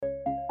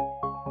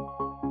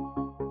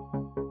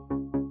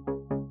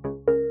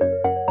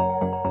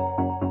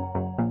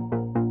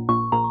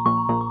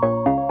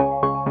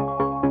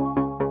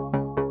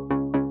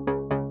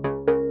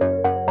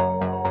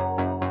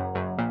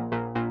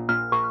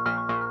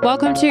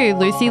Welcome to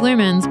Lucy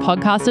Lumen's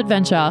podcast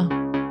adventure.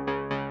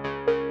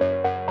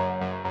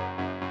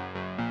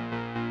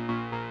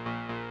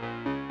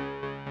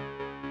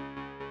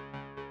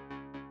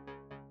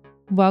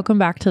 Welcome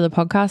back to the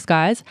podcast,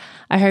 guys.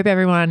 I hope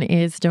everyone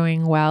is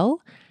doing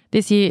well.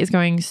 This year is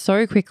going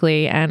so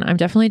quickly, and I'm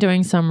definitely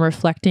doing some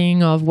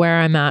reflecting of where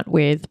I'm at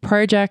with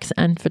projects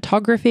and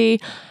photography,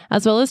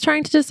 as well as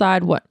trying to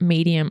decide what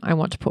medium I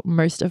want to put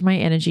most of my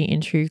energy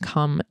into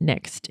come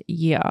next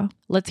year.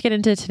 Let's get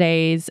into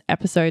today's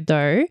episode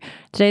though.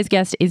 Today's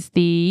guest is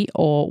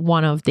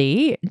one of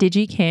the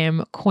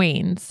Digicam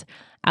queens.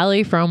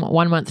 Ali from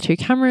 1 Month 2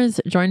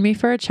 Cameras joined me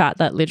for a chat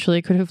that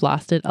literally could have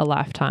lasted a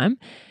lifetime.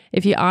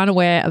 If you aren't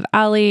aware of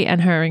Ali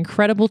and her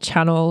incredible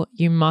channel,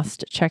 you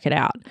must check it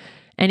out.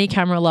 Any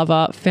camera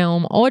lover,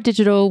 film or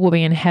digital, will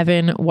be in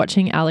heaven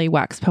watching Ali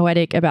wax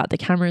poetic about the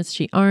cameras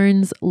she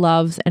owns,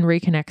 loves, and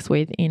reconnects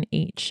with in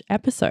each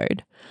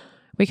episode.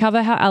 We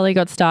cover how Ali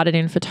got started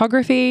in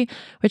photography,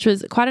 which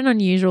was quite an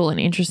unusual and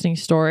interesting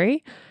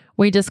story.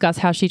 We discuss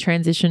how she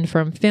transitioned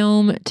from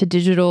film to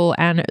digital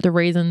and the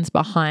reasons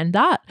behind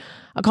that.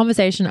 A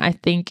conversation I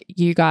think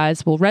you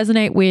guys will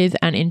resonate with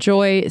and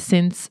enjoy,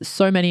 since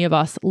so many of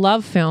us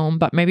love film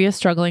but maybe are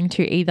struggling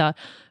to either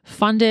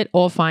fund it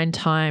or find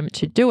time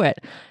to do it,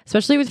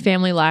 especially with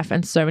family life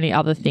and so many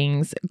other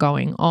things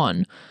going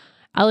on.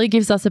 Ali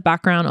gives us a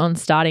background on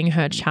starting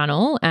her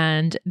channel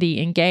and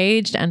the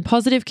engaged and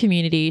positive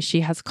community she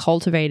has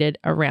cultivated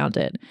around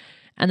it.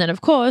 And then,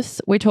 of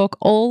course, we talk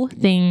all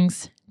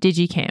things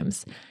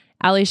Digicams.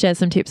 Ali shares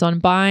some tips on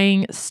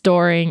buying,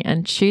 storing,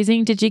 and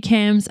choosing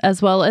Digicams,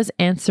 as well as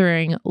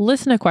answering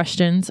listener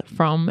questions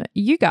from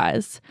you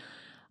guys.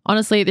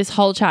 Honestly, this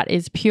whole chat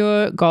is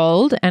pure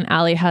gold, and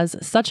Ali has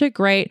such a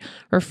great,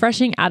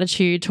 refreshing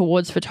attitude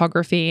towards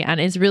photography and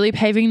is really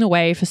paving the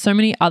way for so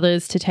many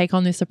others to take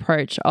on this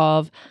approach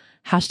of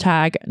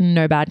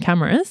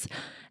 #NoBadCameras.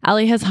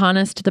 Ali has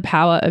harnessed the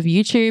power of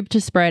YouTube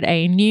to spread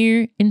a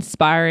new,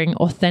 inspiring,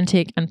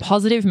 authentic, and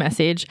positive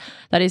message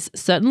that is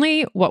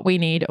certainly what we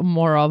need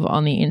more of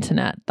on the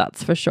internet,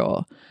 that's for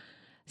sure.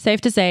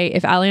 Safe to say,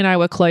 if Ali and I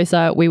were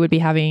closer, we would be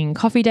having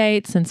coffee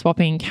dates and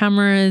swapping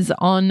cameras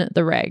on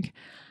the reg.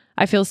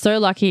 I feel so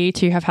lucky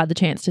to have had the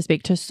chance to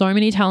speak to so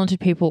many talented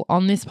people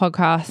on this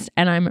podcast,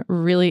 and I'm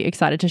really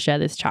excited to share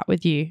this chat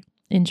with you.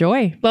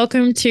 Enjoy.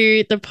 Welcome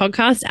to the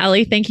podcast,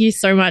 Ali. Thank you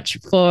so much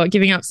for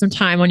giving up some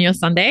time on your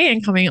Sunday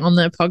and coming on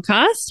the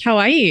podcast. How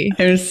are you?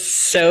 I'm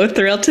so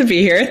thrilled to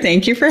be here.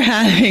 Thank you for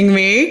having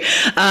me.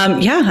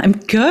 I'm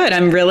good.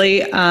 I'm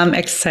really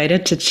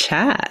excited to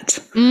chat.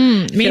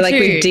 Me I feel like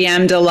we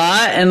DM'd a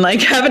lot and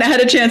haven't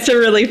had a chance to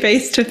really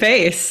face to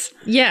face.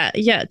 Yeah,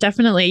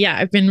 definitely. Yeah,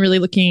 I've been really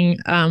looking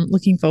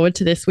forward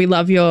to this. We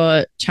love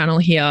your channel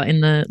here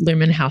in the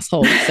Lumen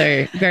household.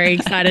 So very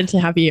excited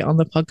to have you on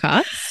the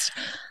podcast.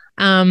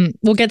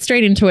 We'll get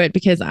straight into it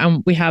because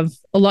we have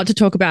a lot to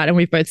talk about, and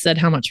we've both said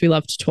how much we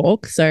love to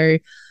talk. So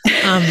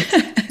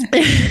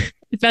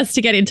best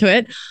to get into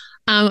it.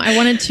 I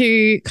wanted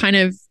to kind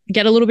of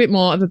get a little bit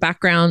more of a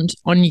background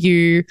on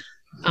you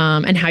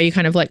and how you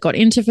kind of got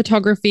into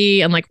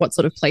photography and what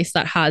sort of place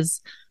that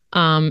has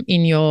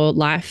in your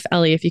life.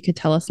 Ali, if you could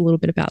tell us a little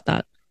bit about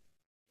that.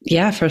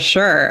 Yeah, for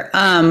sure.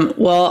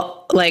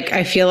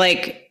 I feel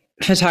like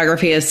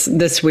photography is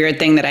this weird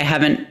thing that I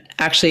haven't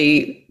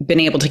actually been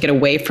able to get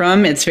away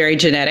from. It's very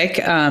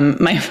genetic.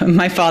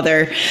 My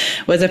father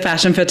was a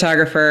fashion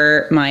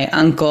photographer. My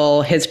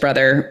uncle, his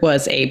brother,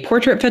 was a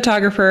portrait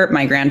photographer.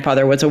 My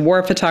grandfather was a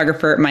war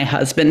photographer. My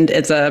husband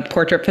is a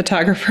portrait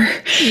photographer.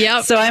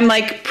 Yep. So I'm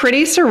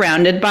pretty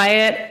surrounded by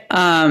it.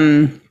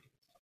 And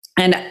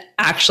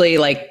actually,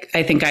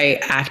 I think I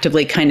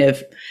actively kind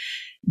of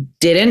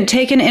didn't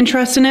take an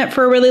interest in it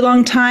for a really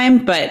long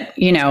time, but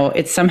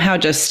it's somehow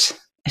just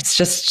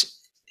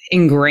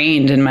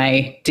ingrained in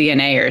my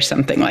DNA or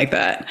something like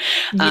that.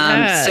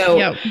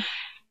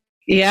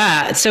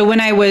 So when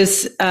I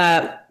was,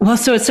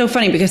 so it's so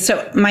funny because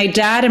my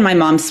dad and my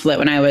mom split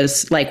when I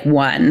was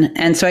 1.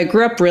 And so I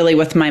grew up really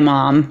with my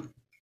mom,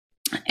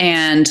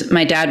 and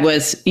my dad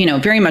was,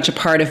 very much a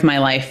part of my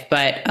life,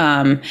 but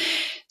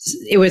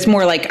it was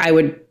more I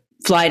would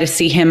fly to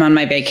see him on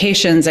my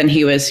vacations, and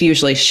he was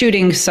usually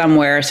shooting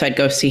somewhere. So I'd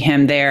go see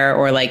him there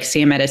or see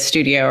him at his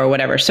studio or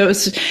whatever. So it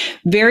was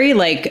very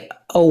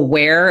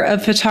aware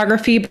of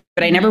photography,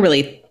 but I never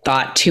really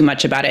thought too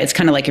much about it. It's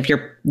kind of if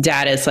your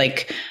dad is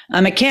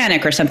a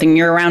mechanic or something,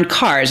 you're around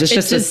cars. It's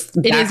just this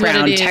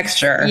background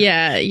texture.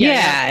 Yeah,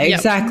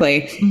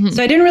 exactly. Mm-hmm.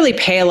 So I didn't really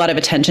pay a lot of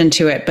attention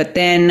to it. But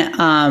then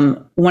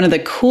one of the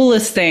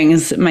coolest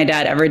things my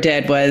dad ever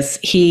did was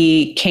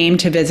he came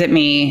to visit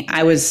me.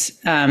 I was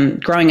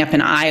growing up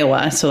in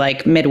Iowa, so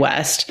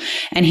Midwest,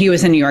 and he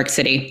was in New York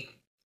City.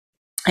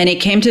 And he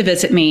came to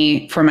visit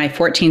me for my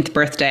 14th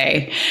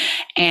birthday.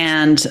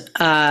 And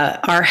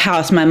our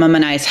house, my mom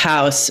and I's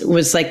house,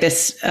 was like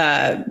this,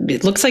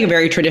 it looks like a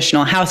very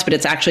traditional house, but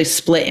it's actually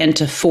split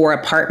into 4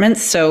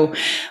 apartments. So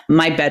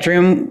my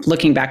bedroom,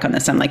 looking back on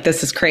this, I'm like,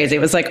 this is crazy. It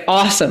was like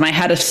awesome. I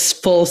had a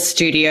full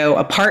studio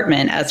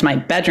apartment as my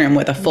bedroom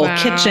with a full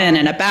kitchen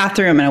and a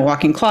bathroom and a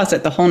walk-in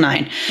closet, the whole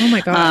 9. Oh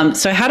my God.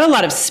 So I had a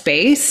lot of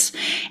space.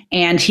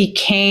 And he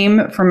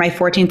came for my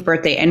 14th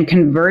birthday and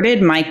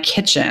converted my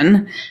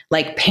kitchen,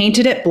 like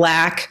painted it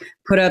black,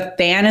 put a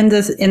fan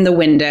in the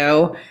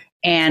window,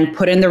 and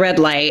put in the red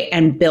light,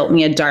 and built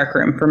me a dark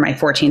room for my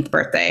 14th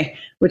birthday,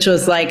 which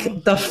was like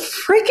the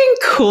freaking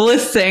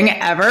coolest thing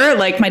ever.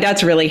 Like, my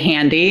dad's really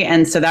handy.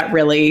 And so that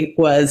really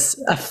was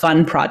a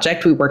fun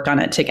project. We worked on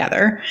it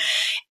together.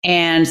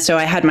 And so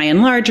I had my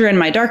enlarger and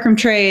my darkroom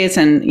trays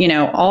and, you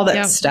know, all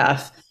that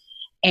stuff.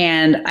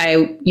 And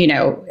I, you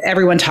know,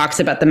 everyone talks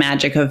about the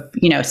magic of,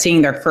 you know,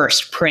 seeing their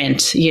first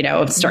print, you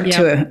know, start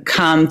to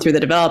come through the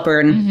developer.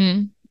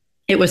 And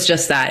it was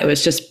just that. It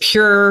was just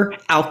pure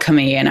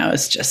alchemy. And I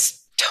was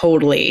just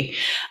totally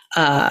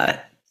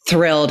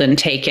thrilled and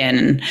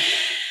taken.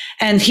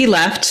 And he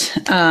left.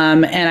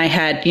 And I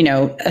had, you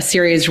know, a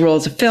series of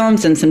rolls of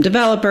films and some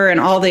developer and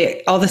all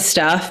the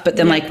stuff. But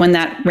then like when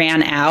that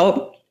ran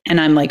out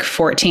and I'm like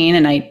 14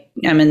 and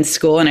I'm in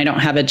school and I don't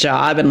have a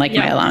job and like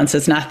my allowance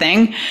is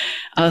nothing,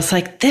 I was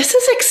like, this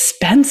is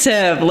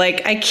expensive.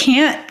 Like, I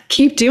can't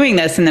keep doing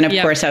this. And then of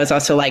course I was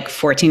also like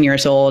 14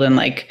 years old and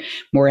like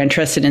more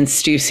interested in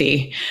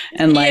Stussy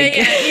and like,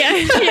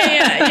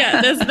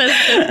 There's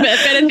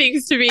better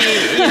things to be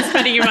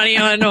spending your money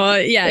on, or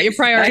your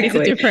priorities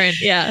are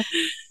different. Yeah.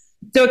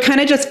 So it kind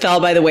of just fell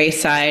by the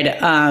wayside.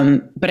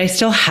 But I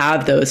still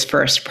have those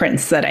first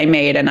prints that I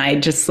made. And I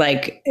just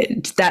like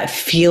that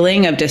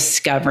feeling of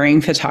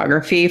discovering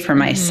photography for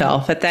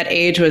myself at that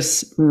age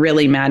was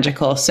really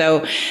magical.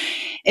 So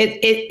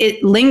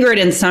it lingered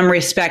in some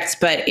respects,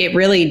 but it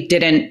really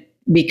didn't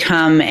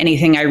become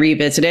anything I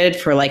revisited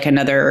for like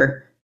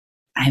another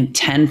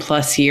 10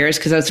 plus years,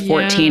 because I was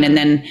 14. And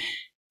then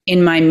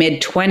in my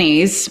mid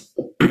 20s,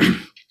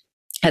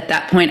 at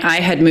that point,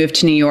 I had moved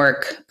to New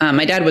York.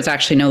 My dad was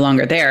actually no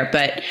longer there,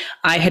 but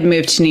I had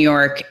moved to New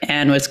York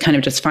and was kind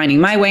of just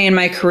finding my way in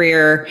my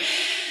career.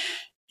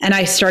 And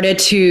I started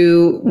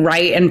to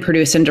write and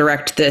produce and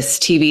direct this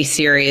TV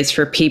series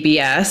for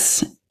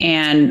PBS.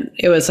 And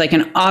it was like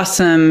an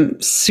awesome,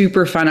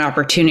 super fun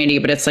opportunity,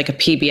 but it's like a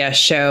PBS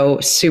show,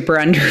 super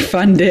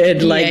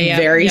underfunded,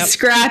 very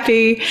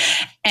scrappy.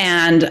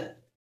 And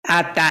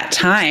at that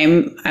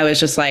time, I was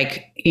just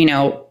like, you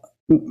know,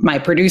 my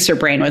producer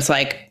brain was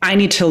like, I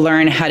need to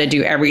learn how to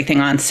do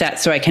everything on set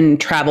so I can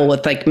travel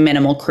with like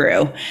minimal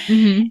crew.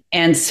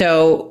 And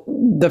so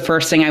the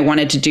first thing I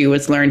wanted to do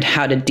was learn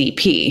how to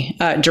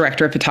DP,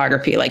 director of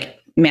photography, like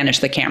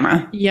manage the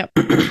camera.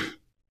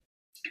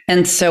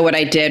 And so what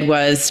I did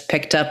was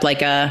picked up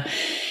like a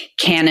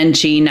Canon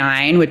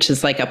G9, which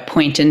is like a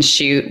point and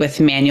shoot with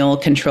manual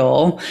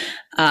control.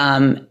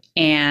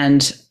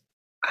 And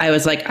I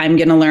was like, I'm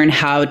going to learn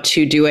how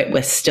to do it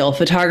with still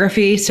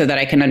photography so that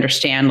I can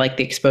understand like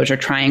the exposure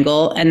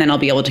triangle. And then I'll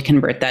be able to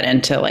convert that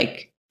into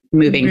like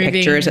moving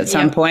pictures at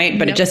some point.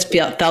 But it just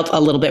felt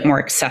a little bit more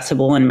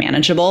accessible and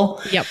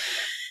manageable.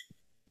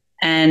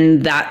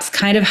 And that's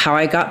kind of how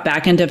I got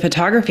back into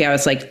photography. I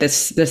was like,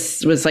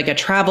 this was like a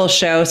travel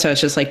show. So I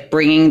was just like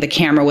bringing the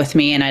camera with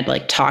me, and I'd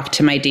like talk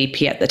to my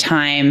DP at the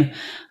time,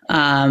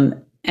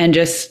 and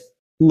just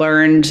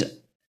learned,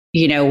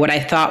 you know, what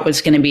I thought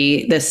was going to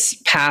be this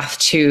path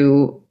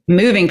to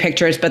moving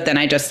pictures. But then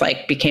I just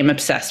like became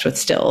obsessed with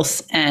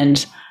stills,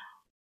 and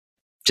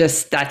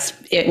just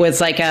it was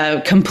like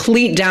a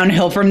complete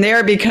downhill from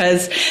there,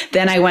 because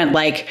then I went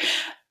like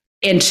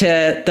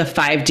into the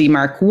 5D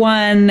Mark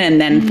I. And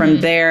then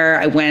from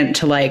there I went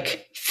to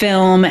like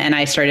film, and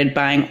I started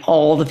buying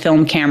all the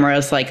film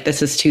cameras. Like,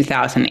 this is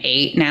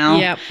 2008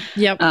 now.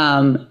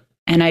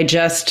 And I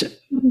just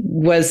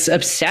was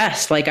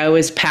obsessed. Like, I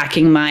was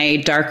packing my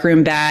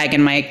darkroom bag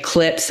and my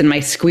clips and my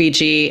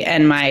squeegee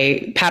and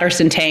my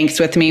Patterson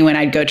tanks with me when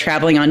I'd go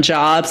traveling on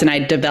jobs, and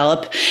I'd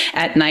develop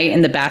at night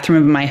in the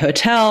bathroom of my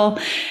hotel,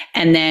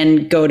 and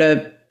then go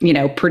to, you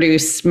know,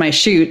 produce my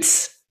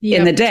shoots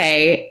in the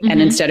day.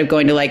 And instead of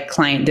going to like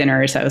client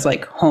dinners, I was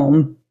like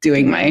home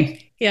doing my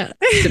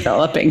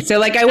developing. So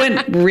like I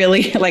went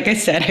really, like I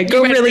said, I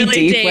go really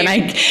deep when I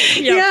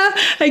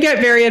get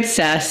very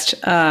obsessed.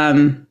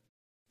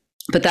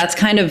 But that's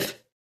kind of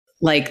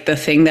like the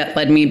thing that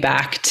led me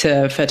back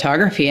to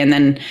photography. And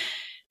then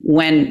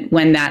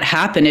when that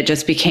happened, it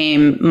just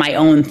became my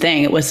own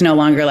thing. It was no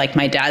longer like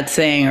my dad's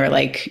thing, or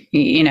like,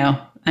 you know,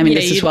 I mean,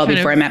 this is well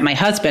before I met my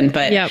husband,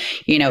 but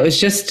you know,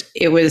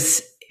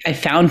 I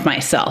found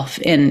myself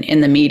in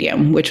the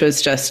medium, which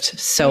was just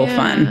so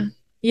fun.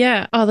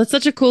 Yeah. Oh, that's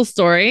such a cool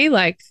story.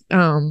 Like,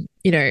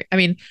 you know, I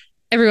mean,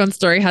 everyone's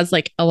story has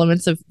like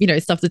elements of, you know,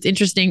 stuff that's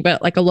interesting,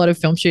 but like a lot of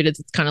film shooters,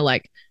 it's kind of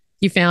like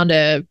you found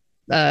a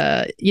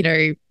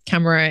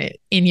camera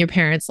in your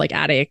parents' like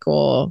attic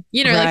or,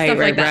 like stuff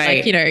like that.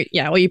 Right.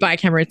 Like, or you buy a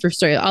camera at thrift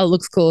store. Oh, it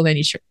looks cool. And then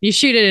you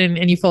shoot it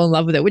and you fall in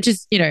love with it, which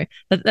is,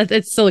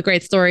 it's still a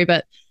great story,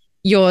 but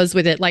yours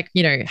with it, like,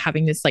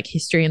 having this like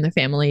history in the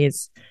family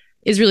is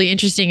really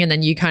interesting. And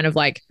then you kind of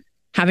like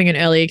having an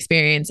early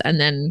experience and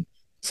then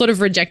sort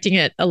of rejecting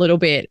it a little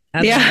bit.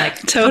 And yeah, then, like,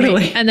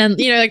 totally. And then,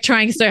 like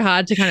trying so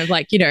hard to kind of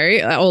like,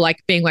 or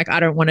like being like,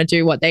 I don't want to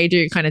do what they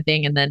do kind of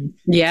thing. And then,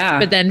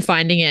 but then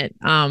finding it,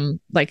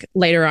 like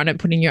later on and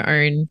putting your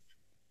own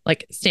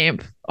like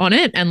stamp on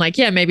it. And like,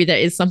 maybe there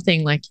is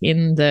something like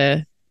in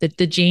the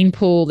gene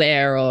pool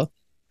there or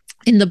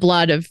in the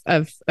blood of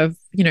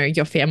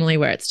your family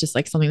where it's just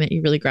like something that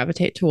you really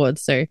gravitate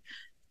towards. So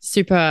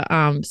super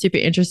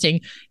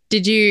interesting.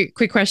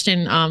 Quick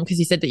question, because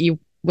you said that you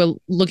were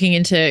looking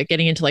into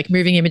getting into like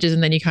moving images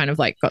and then you kind of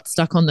like got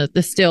stuck on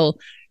the still.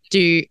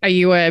 Are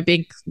you a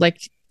big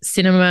like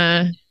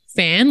cinema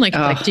fan? Like,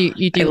 do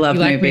you I love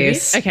like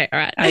movies. Okay, all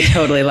right. I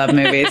totally love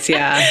movies.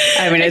 Yeah.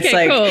 I mean, it's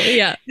like, cool.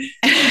 Yeah.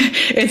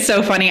 It's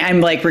so funny. I'm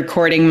like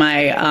recording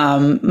my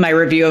my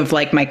review of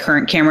like my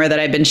current camera that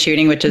I've been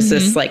shooting, which is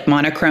this like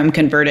monochrome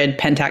converted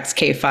Pentax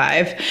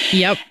K5.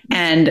 Yep.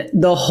 And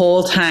the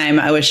whole time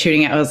I was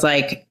shooting it, I was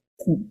like,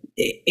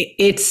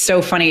 it's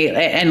so funny.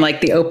 And like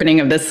the opening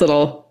of this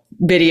little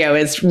video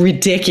is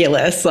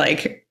ridiculous.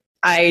 Like,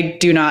 I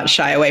do not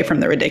shy away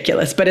from the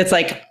ridiculous, but it's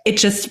like,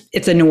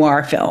 it's a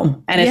noir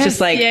film. And it's just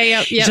like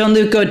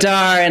Jean-Luc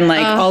Godard and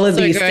like all of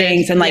these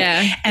things. And like,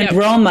 and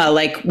Roma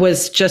like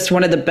was just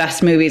one of the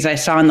best movies I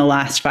saw in the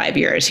last 5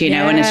 years,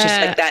 and it's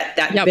just like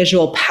that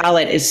visual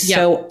palette is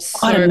so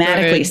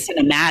automatically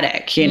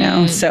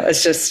cinematic, So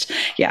it's just,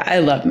 I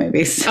love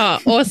movies. Oh,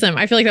 awesome.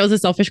 I feel like that was a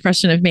selfish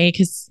question of me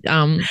because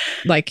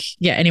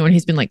anyone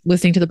who's been like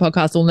listening to the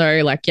podcast will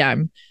know like,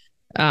 I'm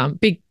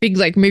big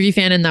like movie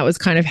fan. And that was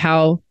kind of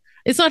how,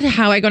 it's not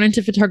how I got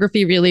into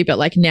photography really, but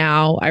like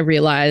now I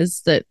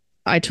realize that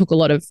I took a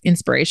lot of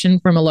inspiration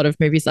from a lot of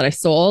movies that I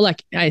saw.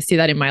 Like I see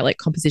that in my like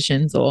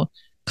compositions or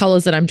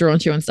colors that I'm drawn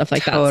to and stuff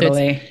like that. So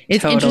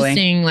it's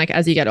interesting, like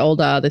as you get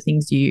older, the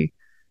things you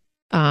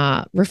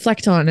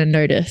reflect on and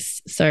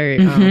notice. So,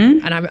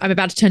 and I'm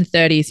about to turn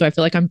 30. So I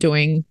feel like I'm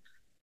doing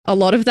a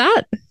lot of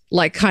that.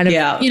 Like kind of,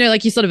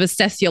 like you sort of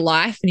assess your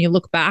life and you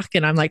look back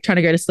and I'm like trying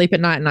to go to sleep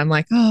at night and I'm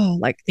like,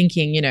 like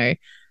thinking,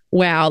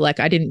 wow, like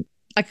I didn't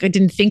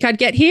think I'd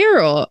get here,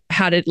 or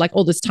how did like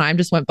all this time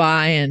just went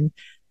by. And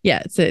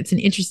it's an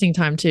interesting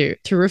time to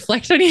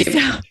reflect on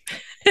yourself.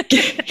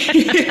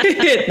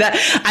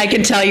 I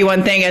can tell you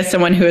one thing as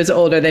someone who is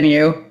older than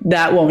you,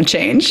 that won't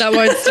change. That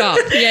won't stop.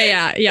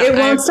 Yeah. It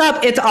won't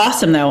stop. It's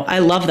awesome though. I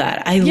love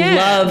that. I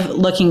love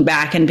looking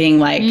back and being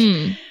like,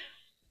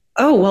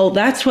 oh, well,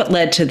 that's what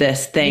led to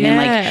this thing. And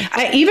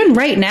like, even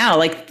right now,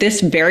 like this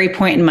very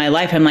point in my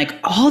life, I'm like,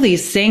 all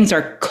these things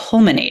are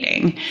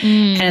culminating.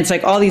 And it's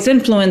like all these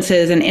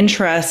influences and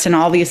interests and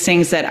all these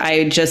things that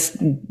I just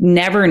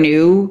never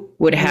knew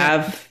would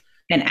have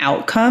an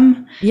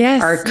outcome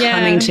are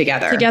coming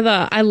together.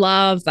 I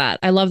love that.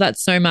 I love that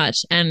so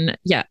much. And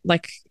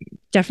like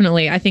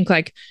definitely, I think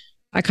like,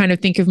 I kind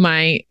of think of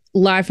my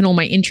life and all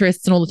my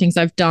interests and all the things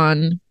I've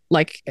done.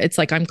 Like, it's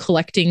like I'm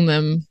collecting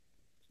them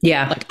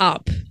like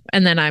up,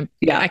 and then I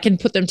can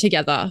put them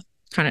together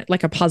kind of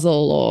like a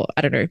puzzle, or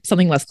I don't know,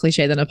 something less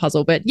cliche than a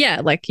puzzle, but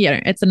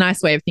it's a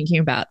nice way of thinking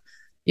about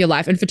your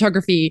life. And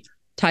photography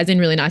ties in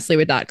really nicely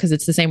with that because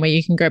it's the same way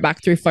you can go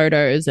back through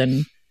photos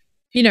and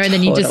and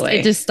then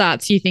it just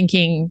starts you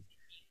thinking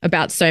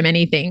about so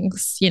many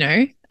things,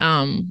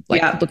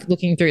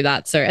 looking through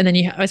that. So, and then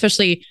you,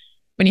 especially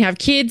when you have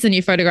kids and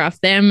you photograph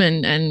them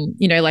and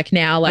like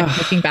now, like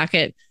looking back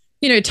at,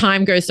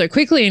 time goes so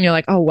quickly and you're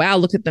like, oh, wow,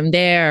 look at them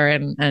there.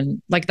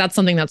 And like, that's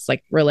something that's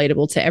like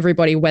relatable to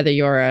everybody, whether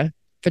you're a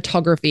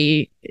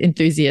photography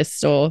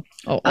enthusiast or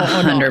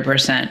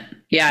 100%.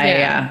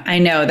 Yeah. I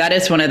know that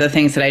is one of the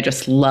things that I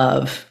just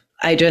love.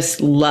 I just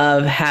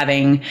love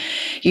having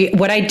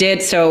what I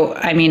did. So,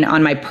 I mean,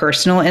 on my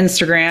personal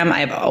Instagram,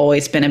 I've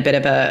always been a bit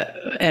of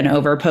an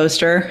over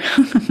poster.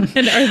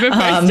 An over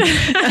poster.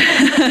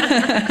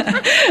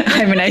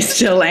 I mean, I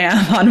still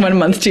am on 1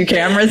 month, 2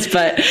 cameras,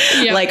 but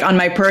like on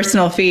my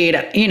personal feed,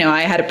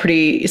 I had a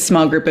pretty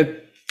small group of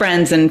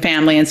friends and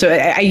family. And so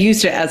I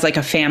used it as like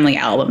a family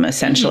album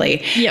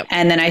essentially.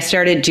 And then I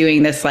started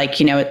doing this, like,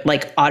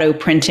 like auto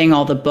printing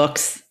all the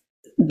books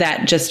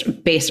that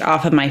just based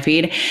off of my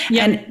feed.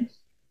 And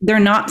they're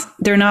not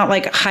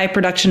like high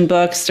production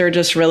books. They're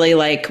just really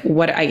like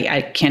what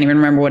I can't even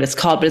remember what it's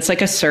called, but it's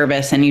like a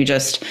service and you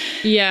just,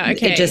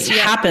 it just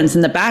happens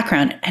in the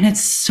background and it's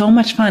so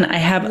much fun. I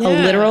have a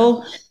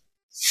literal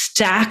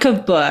stack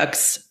of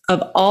books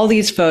of all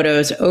these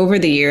photos over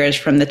the years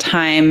from the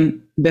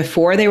time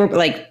before they were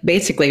like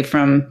basically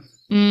from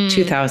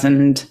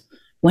 2000.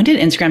 When did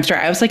Instagram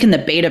start? I was like in the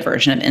beta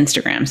version of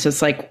Instagram. So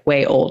it's like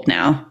way old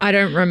now. I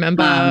don't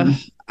remember.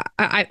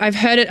 I've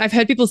heard it. I've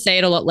heard people say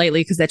it a lot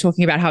lately because they're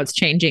talking about how it's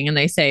changing and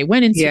they say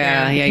when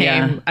Instagram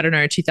came, I don't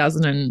know,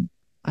 2000 and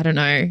I don't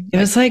know. It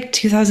was like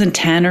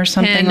 2010 or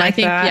something 10, like I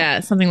think, that. yeah,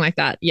 something like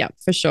that. Yeah,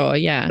 for sure.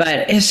 Yeah.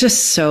 But it's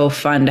just so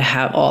fun to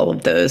have all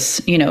of those,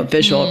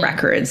 visual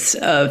records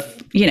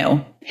of,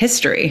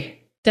 history.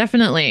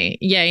 Definitely.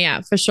 Yeah,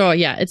 yeah, for sure.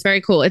 Yeah, it's very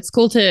cool. It's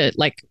cool to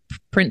like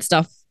print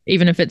stuff,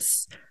 even if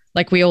it's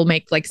like we all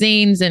make like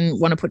zines and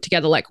want to put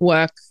together like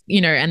work,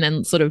 and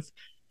then sort of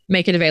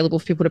make it available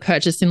for people to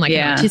purchase in like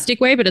an artistic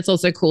way. But it's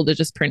also cool to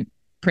just print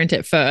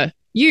it for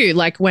you.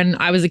 Like when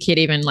I was a kid,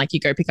 even like you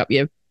go pick up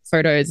your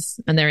photos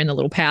and they're in the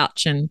little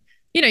pouch and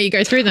you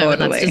go through them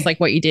and that's just like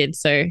what you did.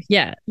 So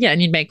yeah.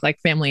 And you'd make like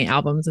family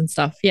albums and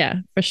stuff. Yeah,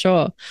 for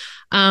sure.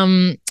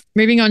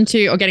 Moving on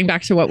to, or getting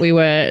back to what we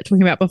were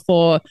talking about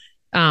before,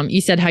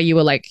 you said how you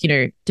were like,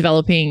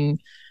 developing,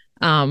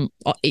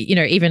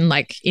 even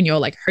like in your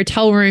like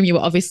hotel room, you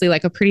were obviously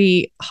like a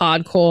pretty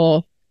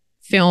hardcore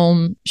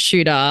film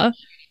shooter.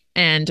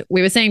 And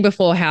we were saying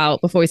before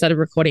we started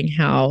recording,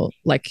 how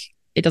like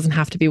it doesn't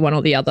have to be one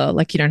or the other.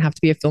 Like you don't have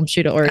to be a film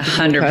shooter or a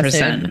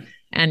 100%.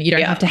 And you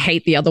don't have to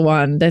hate the other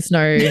one. There's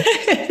no,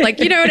 like,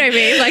 you know what I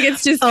mean? Like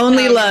it's just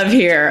only love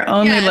here.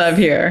 Only love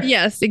here.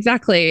 Yes,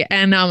 exactly.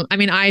 And I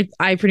mean, I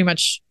pretty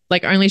much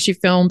like only shoot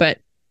film, but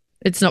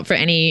it's not for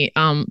any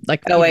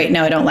like. Oh wait,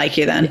 no, I don't like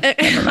you then.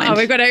 Never mind.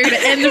 We're gonna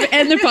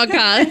end the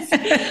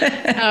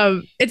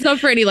podcast. It's not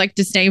for any like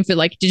disdain for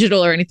like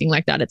digital or anything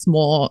like that. It's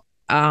more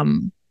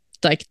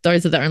like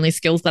those are the only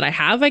skills that I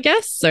have, I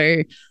guess.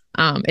 So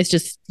it's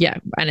just,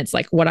 and it's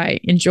like what I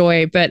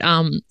enjoy. But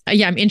I'm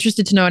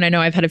interested to know, and I know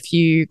I've had a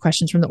few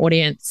questions from the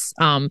audience.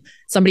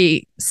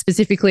 Somebody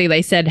specifically,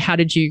 they said, how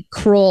did you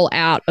crawl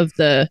out of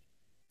the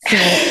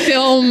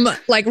film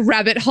like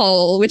rabbit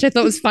hole, which I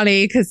thought was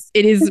funny because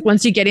it is,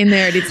 once you get in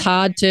there, it's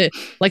hard to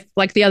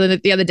like the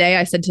other day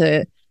I said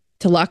to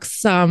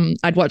Lux,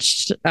 I'd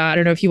watched, I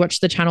don't know if you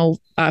watched the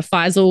channel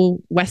Faisal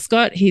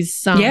Westcott.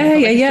 He's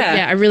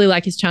yeah, I really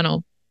like his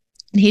channel.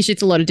 He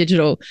shoots a lot of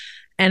digital.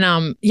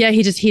 And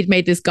he'd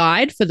made this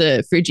guide for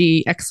the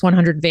Fuji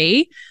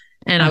X100V.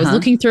 And I was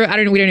looking through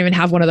it. We don't even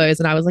have one of those.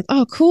 And I was like,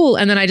 oh, cool.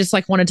 And then I just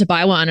like wanted to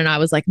buy one. And I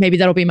was like, maybe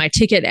that'll be my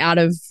ticket out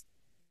of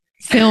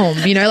film,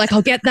 like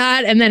I'll get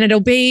that. And then it'll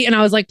be, and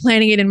I was like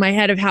planning it in my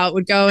head of how it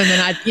would go. And then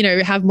I'd,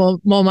 have more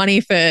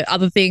money for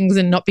other things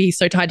and not be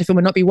so tied to film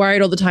and not be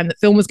worried all the time that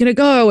film was going to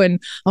go.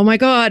 And oh my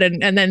God.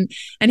 And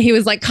he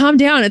was like, calm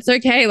down. It's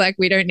okay. Like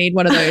we don't need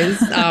one of those.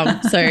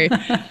 So,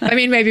 I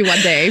mean, maybe one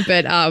day,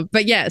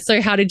 but yeah.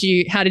 So how did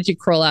you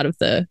crawl out of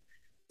the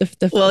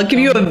well, I'll give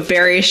you a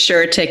very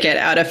sure ticket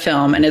out of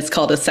film, and it's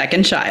called A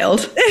Second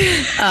Child.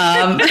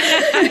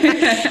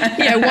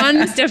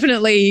 One's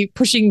definitely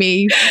pushing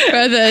me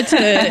further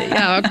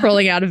to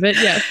crawling out of it.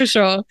 Yeah, for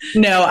sure.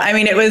 No, I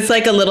mean, it was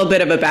like a little bit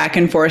of a back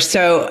and forth.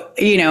 So,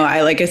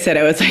 like I said,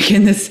 I was like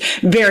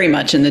very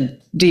much in the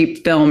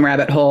deep film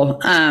rabbit hole.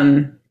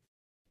 And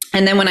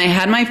then when I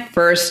had my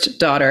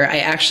first daughter, I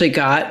actually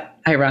got,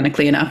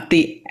 ironically enough,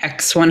 the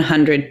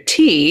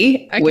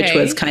X100T, which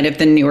was kind of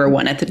the newer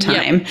one at the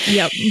time.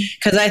 Yep.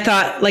 Because I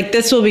thought, like,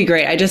 this will be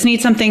great. I just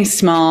need something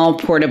small,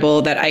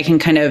 portable, that I can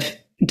kind of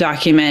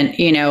document,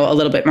 a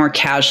little bit more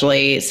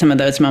casually some of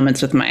those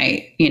moments with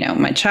my,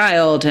 my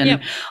child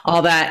and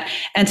all that.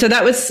 And so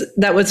that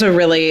was a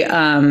really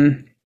a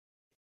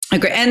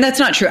great, and that's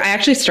not true. I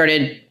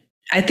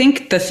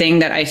think the thing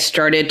that I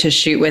started to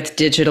shoot with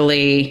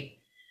digitally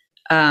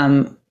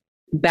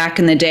back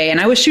in the day, and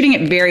I was shooting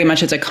it very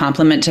much as a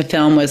complement to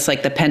film, was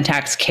like the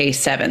Pentax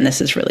K7. This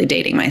is really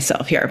dating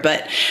myself here,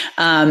 but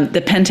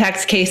the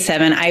Pentax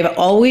K7, I've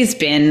always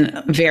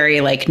been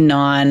very like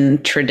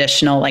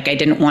non-traditional. Like I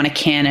didn't want a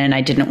Canon.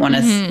 I didn't want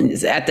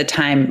to, at the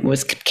time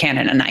was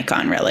Canon and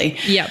Nikon really.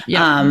 Yeah.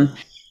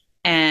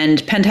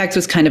 And Pentax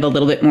was kind of a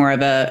little bit more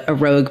of a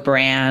rogue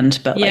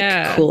brand, but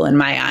like cool in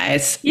my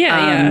eyes.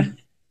 Yeah.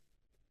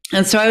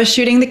 And so I was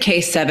shooting the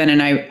K7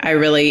 and I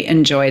really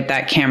enjoyed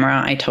that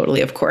camera. I totally,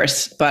 of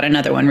course, bought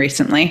another one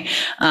recently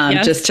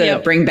just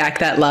to bring back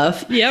that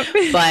love. Yep.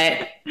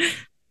 But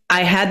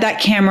I had that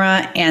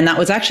camera, and that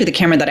was actually the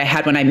camera that I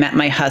had when I met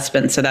my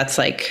husband. So that's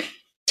like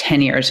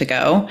 10 years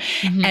ago.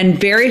 And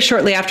very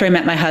shortly after I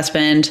met my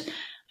husband,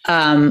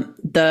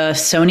 the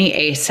Sony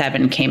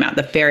A7 came out,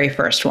 the very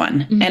first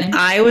one. And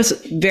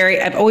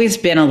I've always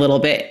been a little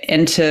bit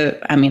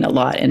a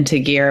lot into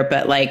gear,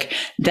 but like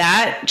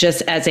that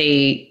just as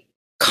a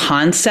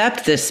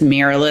concept, this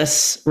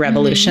mirrorless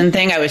revolution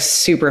thing, I was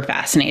super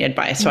fascinated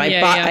by. So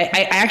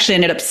I actually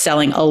ended up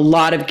selling a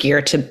lot of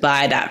gear to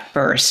buy that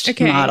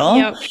first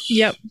model.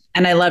 Yep.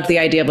 And I loved the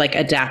idea of like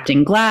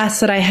adapting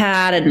glass that I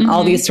had and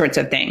all these sorts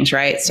of things.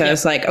 Right. So I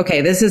was like, okay,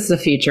 this is the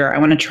future. I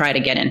want to try to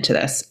get into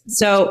this.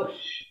 So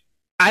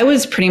I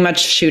was pretty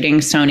much shooting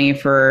Sony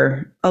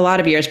for a lot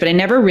of years, but I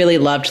never really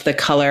loved the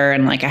color.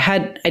 And like I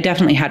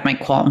definitely had my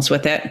qualms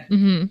with it.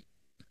 And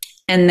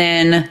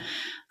then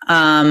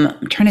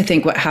I'm trying to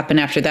think what happened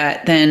after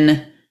that.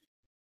 Then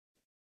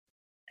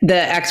the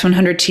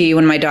X100T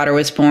when my daughter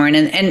was born,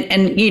 and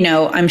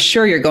I'm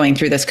sure you're going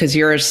through this because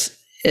yours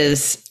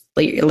is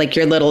like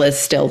your little is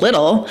still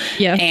little.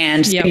 Yeah.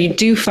 And so you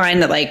do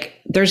find that like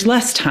there's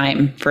less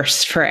time for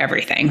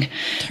everything.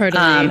 Totally.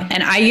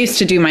 And I used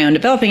to do my own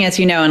developing, as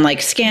you know, and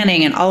like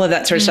scanning and all of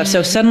that sort of stuff.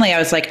 So suddenly I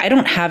was like, I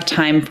don't have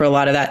time for a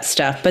lot of that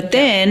stuff. But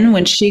then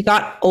when she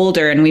got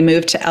older and we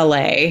moved to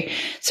LA,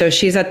 so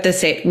she's at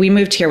this age, we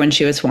moved here when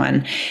she was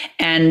 1.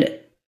 And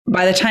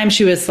by the time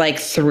she was like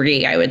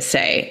 3, I would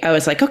say, I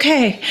was like,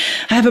 okay,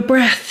 I have a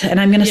breath and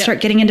I'm going to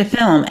start getting into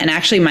film. And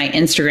actually my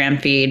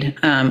Instagram feed,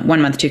 1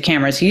 month, 2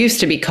 cameras, used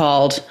to be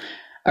called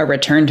a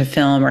return to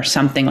film or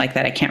something like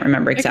that. I can't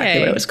remember exactly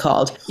what it was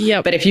called.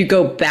 But if you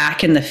go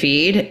back in the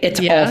feed, it's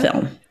all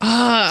film.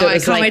 Oh, so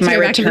it's like my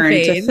return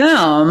to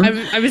film.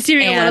 I'm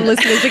assuming a lot of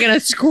listeners are going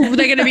to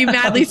they're going to be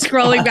madly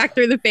scrolling back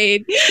through the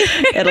feed.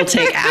 It'll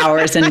take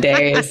hours and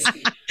days.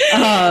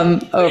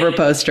 Over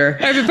poster.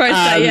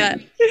 Yeah.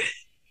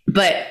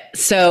 But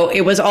so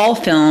it was all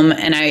film,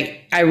 and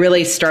I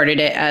really started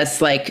it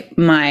as like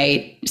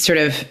my sort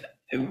of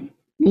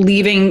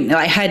leaving.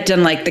 I had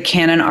done like the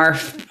Canon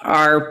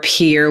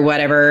RP or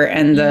whatever,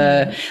 and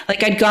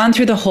like I'd gone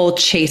through the whole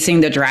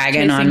chasing the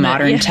dragon on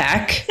modern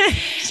tech,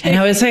 and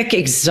I was like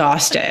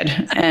exhausted,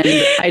 and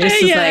I just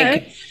was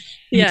like,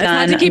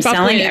 done. I'm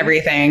selling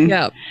everything.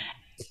 Yep.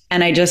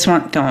 And I just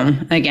want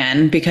film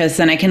again, because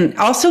then I can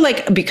also,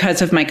 like,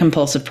 because of my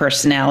compulsive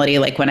personality,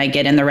 like when I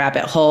get in the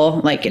rabbit hole,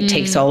 like it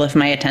takes all of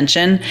my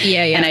attention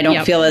and I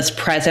don't feel as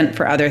present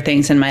for other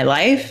things in my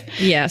life.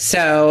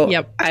 So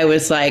I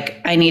was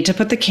like, I need to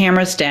put the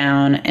cameras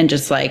down and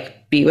just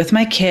like be with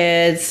my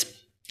kids,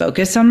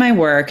 focus on my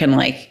work, and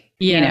like,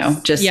 you know,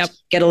 just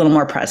get a little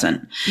more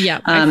present.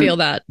 I feel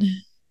that.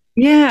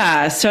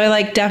 Yeah. So I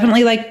like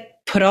definitely like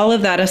put all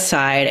of that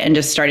aside and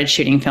just started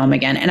shooting film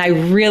again. And I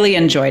really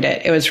enjoyed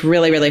it. It was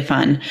really, really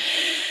fun.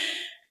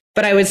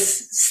 But I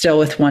was still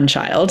with one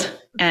child,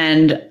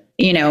 and,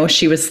 you know,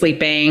 she was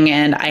sleeping,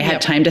 and I had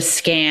time to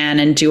scan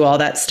and do all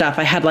that stuff.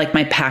 I had like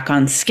my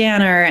pack-on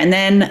scanner, and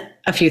then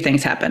a few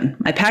things happened.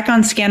 My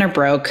pack-on scanner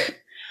broke.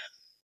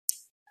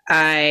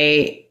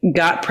 I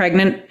got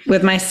pregnant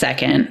with my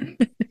second.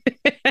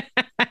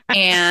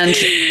 And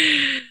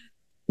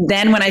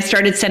then when I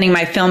started sending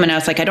my film, and I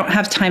was like, I don't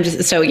have time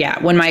to, so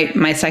when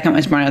my second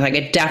was born, I was like,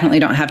 I definitely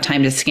don't have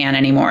time to scan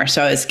anymore.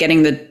 So I was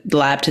getting the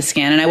lab to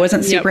scan, and I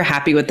wasn't super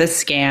happy with the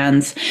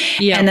scans.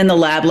 And then the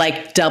lab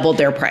like doubled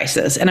their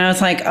prices. And I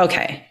was like,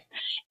 okay,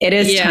 it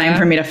is time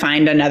for me to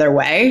find another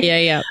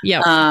way.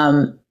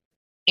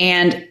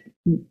 And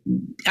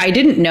I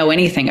didn't know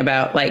anything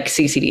about like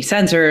CCD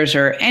sensors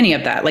or any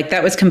of that. Like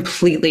that was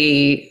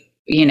completely,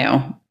 you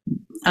know,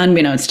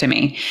 unbeknownst to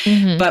me.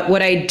 But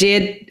what I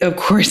did, of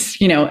course,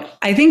 you know,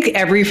 I think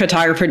every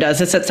photographer does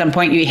this at some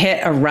point. You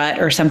hit a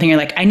rut or something. You're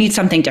like, I need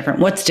something different.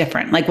 What's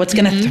different? Like what's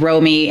going to throw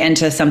me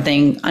into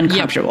something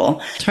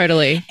uncomfortable?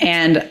 Totally.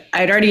 And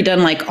I'd already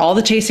done like all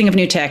the chasing of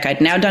new tech. I'd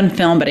now done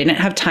film, but I didn't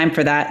have time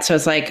for that. So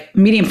it's like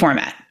medium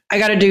format. I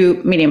got to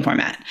do medium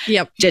format.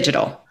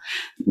 Digital.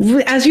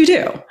 As you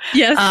do.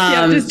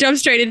 Just jump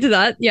straight into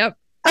that.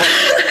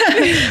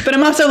 But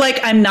I'm also like,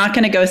 I'm not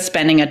going to go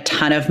spending a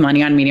ton of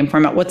money on medium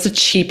format. What's the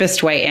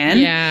cheapest way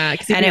in?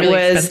 And it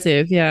was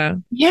expensive.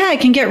 It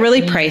can get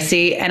really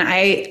pricey. And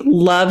I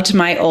loved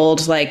my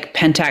old like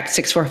Pentax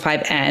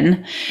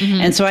 645N.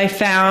 And so I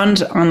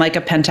found on like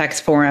a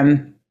Pentax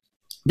forum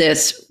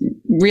this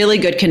really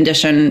good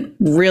condition,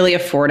 really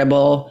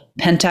affordable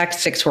Pentax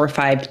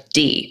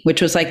 645D,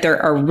 which was like their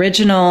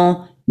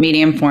original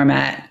medium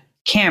format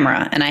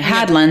camera. And I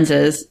had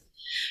lenses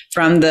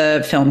from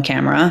the film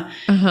camera.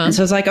 And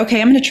so I was like, okay,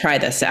 I'm going to try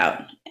this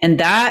out. And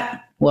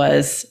that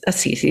was a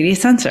CCD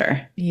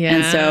sensor.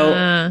 And so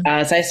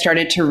as I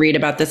started to read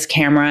about this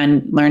camera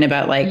and learn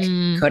about like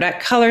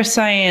Kodak color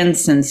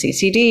science and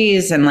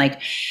CCDs, and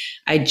like,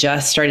 I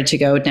just started to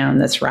go down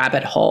this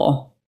rabbit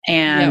hole,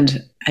 and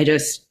I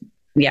just,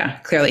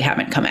 clearly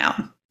haven't come out.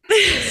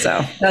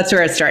 So that's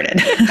where it started.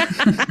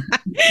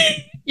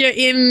 You're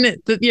in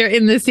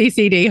the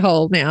CCD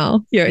hole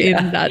now. You're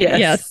in that.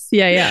 Yes.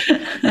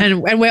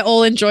 And we're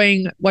all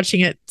enjoying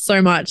watching it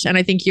so much. And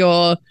I think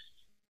your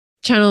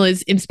channel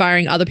is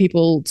inspiring other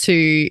people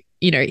to,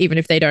 you know, even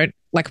if they don't,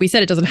 like we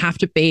said, it doesn't have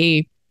to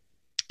be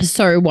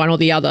so one or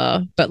the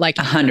other, but like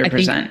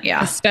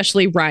 100%.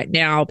 Especially right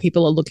now,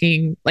 people are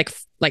looking like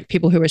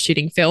people who are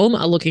shooting film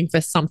are looking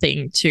for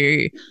something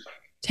to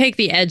take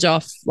the edge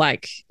off,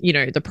 like, you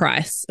know, the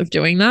price of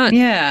doing that.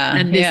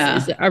 And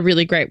this is a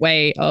really great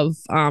way of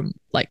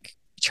like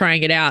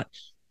trying it out,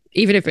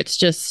 even if it's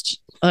just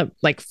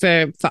like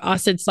for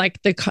us, it's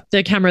like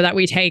the camera that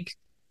we take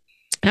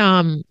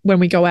when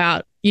we go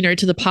out, you know,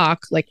 to the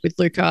park, like with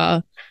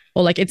Luca,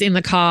 or like it's in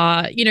the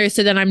car, you know,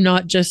 so then I'm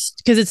not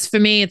just, because it's for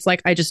me, it's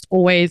like I just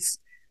always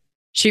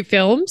shoot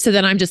film. So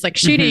then I'm just like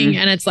shooting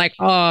and it's like,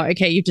 oh,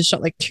 okay, you've just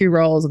shot like 2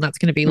 rolls and that's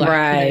going to be like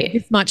you know,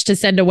 this much to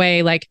send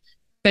away, like.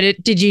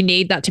 But did you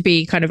need that to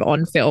be kind of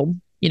on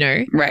film, you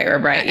know?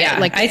 Right. Yeah.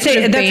 Like I'd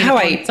say that's how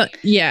like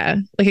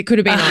it could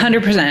have been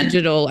 100%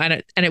 digital,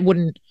 and it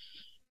wouldn't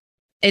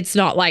it's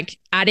not like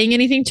adding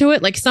anything to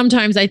it. Like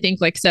sometimes I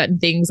think like certain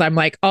things I'm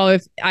like, oh,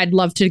 if I'd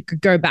love to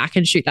go back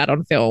and shoot that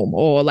on film,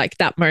 or like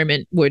that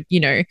moment would,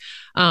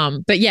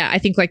 but yeah, I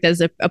think like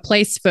there's a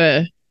place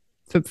for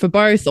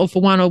both, or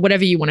for one, or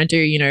whatever you want to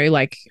do,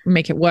 like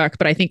make it work.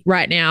 But I think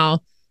right now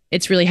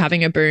it's really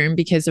having a boom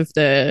because of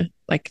the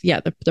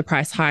the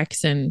price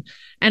hikes, and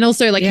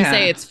also like you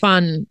say, it's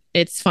fun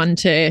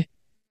to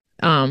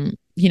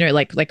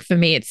like for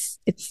me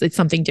it's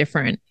something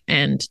different,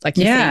 and like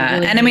you say,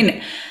 really, and I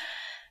mean,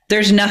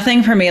 there's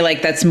nothing for me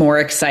like that's more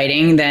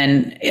exciting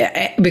than,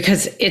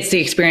 because it's the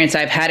experience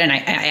I've had, and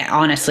I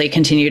honestly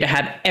continue to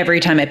have every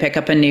time I pick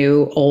up a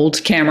new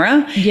old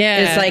camera.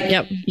 It's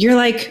like you're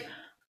like,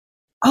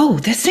 oh,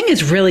 this thing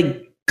is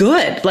really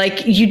good.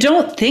 Like, you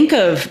don't think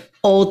of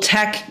old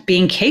tech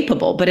being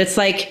capable, but it's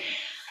like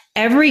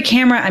every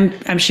camera.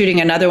 I'm shooting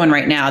another one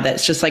right now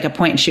that's just like a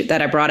point and shoot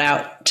that I brought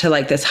out to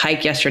like this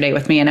hike yesterday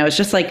with me, and I was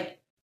just like,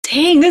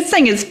 dang, this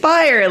thing is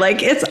fire.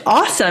 Like, it's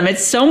awesome.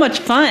 It's so much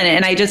fun.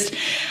 And I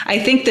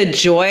think the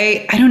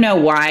joy, I don't know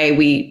why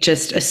we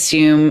just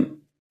assume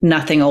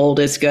nothing old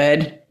is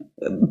good,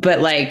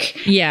 but like,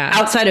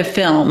 outside of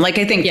film, like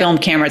I think film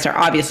cameras are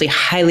obviously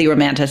highly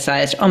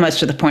romanticized, almost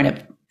to the point of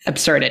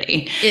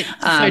absurdity. It's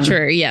so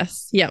true.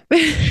 Yes. Yep.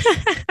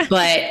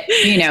 But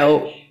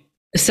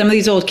some of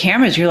these old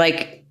cameras, you're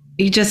like,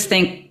 you just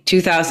think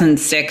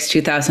 2006,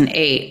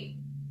 2008,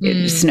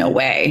 there's no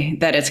way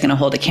that it's going to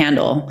hold a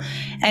candle.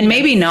 And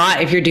maybe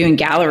not if you're doing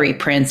gallery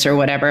prints or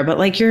whatever, but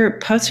like you're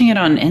posting it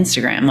on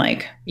Instagram,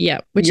 like,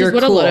 which you're is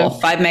what cool. a lot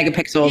of 5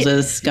 megapixels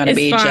is going to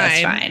be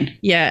just fine.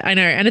 Yeah, I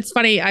know. And it's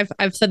funny.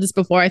 I've said this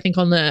before, I think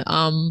on the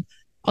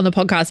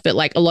podcast, but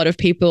like a lot of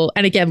people,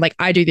 and again, like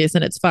I do this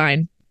and it's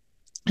fine.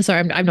 So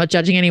I'm not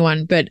judging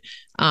anyone, but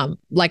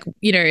like,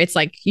 it's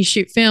like you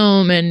shoot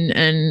film and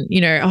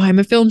oh, I'm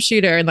a film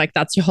shooter, and like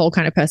that's your whole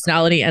kind of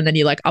personality, and then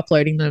you're like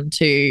uploading them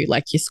to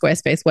like your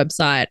Squarespace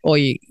website or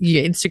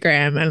your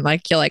Instagram, and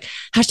like you're like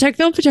hashtag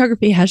film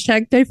photography,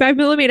 hashtag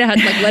 35mm,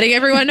 like letting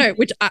everyone know,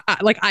 which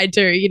I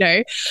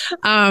do,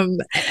 and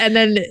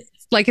then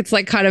like it's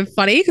like kind of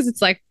funny because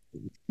it's like,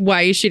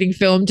 why are you shooting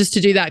film just to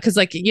do that? Because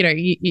like,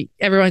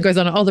 everyone goes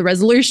on, the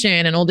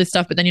resolution and all this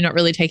stuff, but then you're not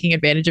really taking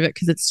advantage of it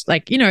because it's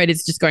like, it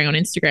is just going on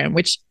Instagram,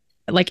 which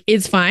like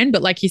is fine.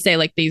 But like you say,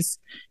 like these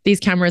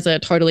cameras are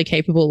totally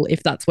capable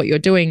if that's what you're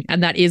doing.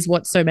 And that is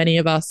what so many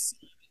of us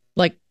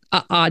like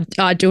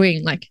are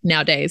doing like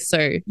nowadays.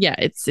 So yeah,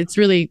 it's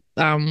really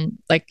a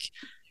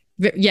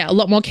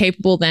lot more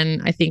capable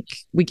than I think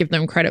we give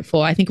them credit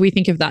for. I think we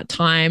think of that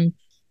time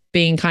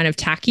being kind of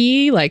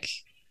tacky, like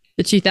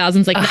the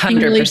 2000s, like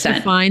 100% really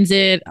defines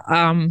it.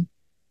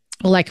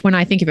 Like when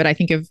I think of it, I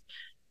think of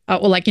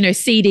or like,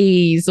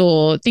 CDs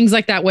or things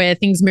like that, where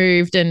things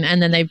moved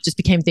and then they just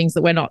became things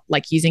that we're not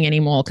like using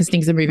anymore because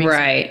things are moving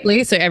right.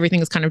 So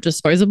everything is kind of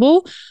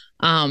disposable.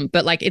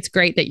 But like, it's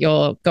great that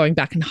you're going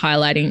back and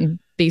highlighting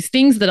these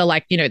things that are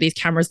like, these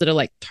cameras that are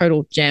like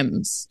total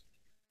gems.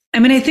 I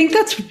mean, I think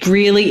that's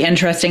really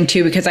interesting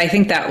too, because I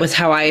think that was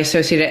how I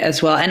associate it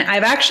as well. And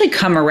I've actually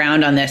come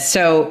around on this.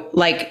 So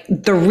like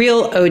the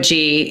real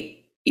OG,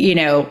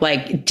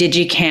 like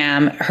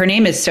Digicam, her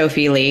name is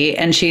Sophie Lee,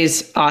 and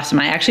she's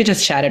awesome. I actually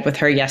just chatted with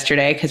her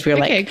yesterday because we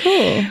were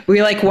cool.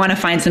 We like want to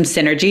find some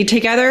synergy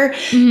together,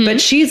 but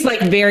she's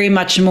like very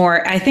much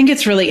more, I think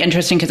it's really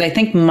interesting because I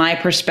think my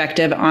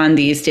perspective on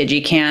these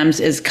Digicams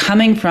is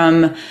coming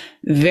from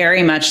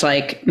very much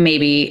like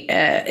maybe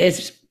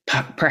it's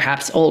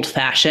perhaps old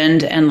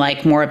fashioned and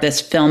like more of this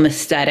film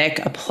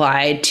aesthetic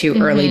applied to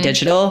early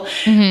digital,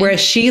 whereas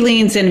she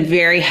leans in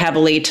very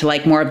heavily to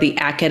like more of the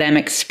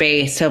academic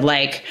space of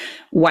like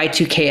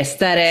Y2K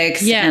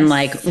aesthetics and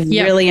like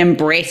really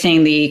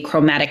embracing the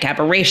chromatic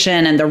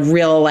aberration and the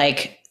real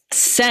like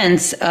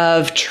sense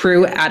of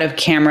true out of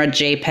camera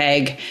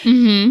JPEG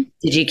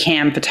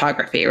Digicam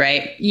photography,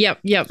 right? Yep.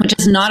 Which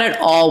is not at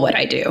all what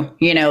I do.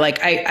 Like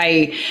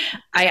I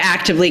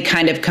actively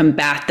kind of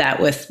combat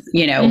that with,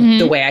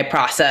 the way I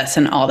process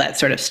and all that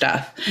sort of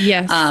stuff.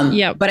 Yes.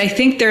 But I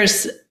think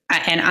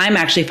and I'm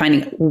actually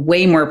finding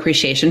way more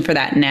appreciation for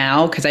that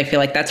now because I feel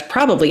like that's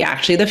probably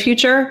actually the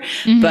future.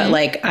 But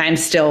like I'm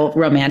still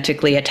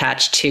romantically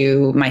attached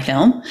to my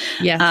film.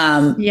 Yes.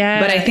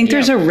 But I think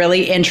there's a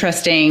really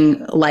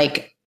interesting,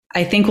 like,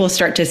 I think we'll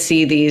start to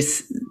see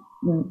these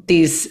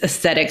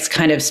aesthetics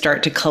kind of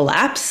start to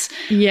collapse.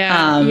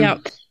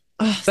 It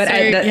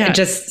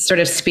just sort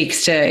of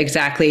speaks to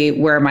exactly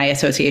where my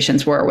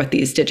associations were with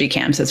these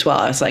Digicams as well.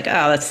 I was like,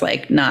 oh, that's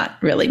like not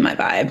really my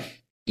vibe.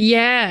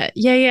 Yeah.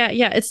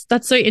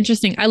 That's so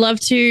interesting. I love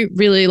to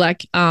really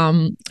like,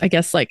 I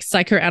guess like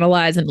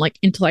psychoanalyze and like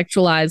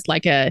intellectualize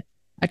like a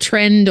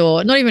trend,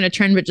 or not even a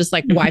trend, but just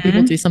like why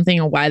people do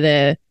something or why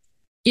they're,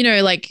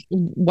 like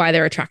why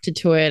they're attracted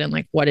to it, and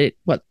like what it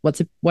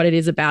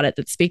is about it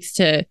that speaks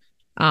to,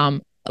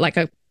 like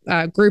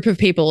a group of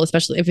people,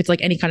 especially if it's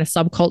like any kind of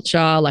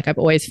subculture. Like I've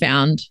always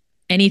found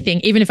anything,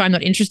 even if I'm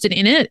not interested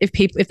in it,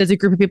 if there's a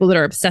group of people that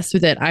are obsessed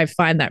with it, I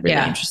find that really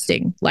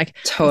interesting. Like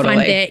totally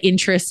find their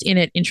interest in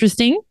it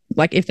interesting,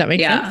 like if that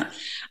makes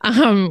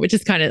sense. Which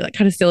is kind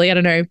of silly, I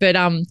don't know, but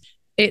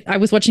I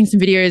was watching some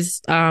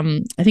videos.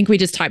 I think we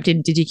just typed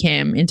in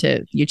Digicam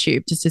into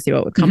YouTube just to see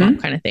what would come up,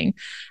 kind of thing.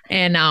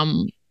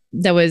 And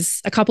there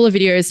was a couple of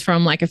videos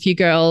from like a few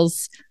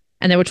girls,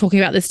 and they were talking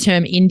about this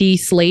term indie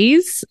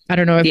sleaze. I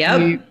don't know if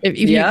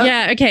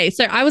yeah. Okay.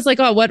 So I was like,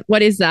 oh,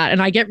 what is that?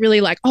 And I get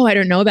really like, oh, I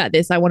don't know about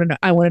this. I want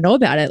to know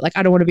about it. Like,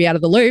 I don't want to be out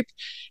of the loop.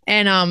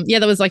 And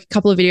there was like a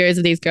couple of videos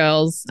of these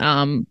girls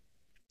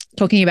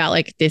talking about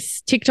like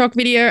this TikTok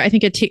video. I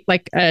think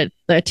the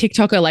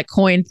TikToker like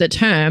coined the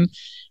term.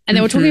 And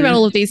they were talking about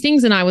all of these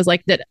things. And I was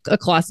like, that a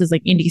class is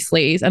like indie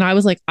sleaze. And I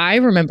was like, I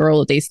remember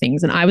all of these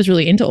things. And I was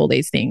really into all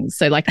these things.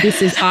 So like,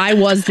 I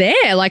was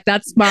there. Like,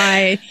 that's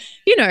my,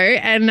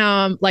 and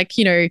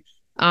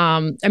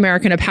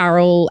American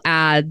Apparel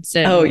ads.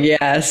 And, oh,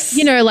 yes.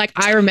 Like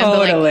I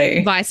remember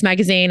like Vice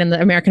magazine and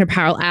the American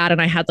Apparel ad.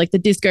 And I had like the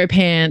disco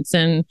pants.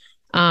 And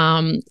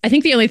I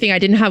think the only thing I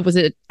didn't have was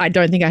I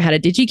don't think I had a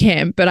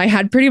Digicam, but I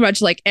had pretty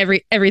much like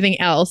everything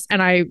else.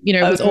 And I,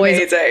 was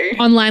always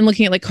online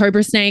looking at like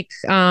Cobra Snake,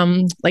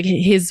 like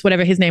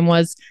whatever his name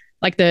was,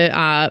 like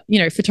the,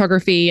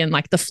 photography and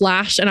like the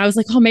flash. And I was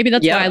like, oh, maybe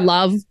that's what I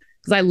love.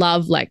 Because I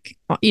love like,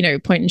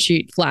 point and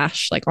shoot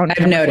flash, like on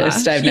I've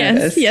noticed.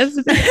 Yes.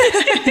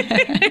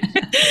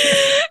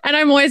 And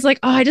I'm always like,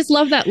 oh, I just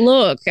love that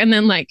look. And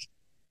then like,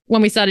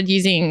 when we started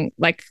using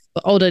like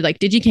older like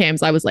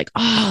Digicams, I was like,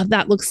 oh,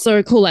 that looks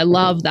so cool. I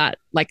love that,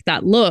 like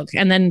that look.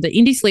 And then the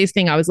indie sleaze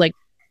thing, I was like,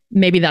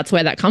 maybe that's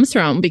where that comes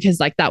from, because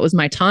like that was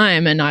my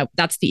time. And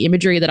that's the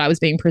imagery that I was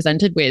being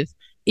presented with,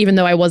 even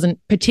though I wasn't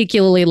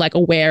particularly like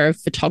aware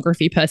of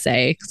photography per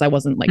se, because I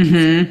wasn't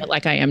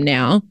like I am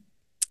now.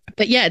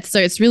 But yeah,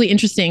 it's really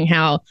interesting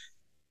how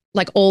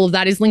like all of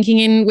that is linking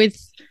in with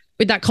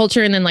that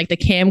culture. And then like the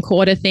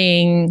camcorder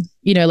thing,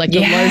 like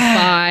the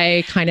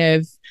lo-fi kind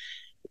of.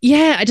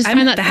 Yeah, I just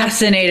find that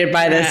fascinated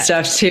by this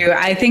stuff too.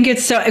 I think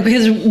it's so,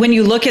 because when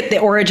you look at the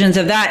origins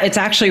of that, it's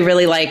actually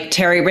really like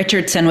Terry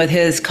Richardson with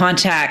his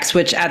Contacts,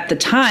 which at the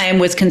time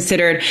was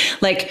considered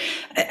like,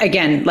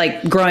 again,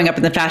 like growing up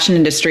in the fashion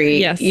industry,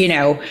 yes.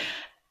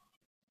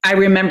 I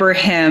remember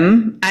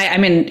him.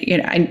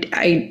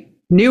 I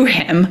knew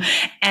him,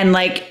 and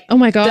like, oh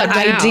my God,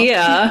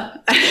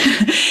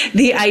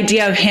 the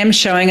idea of him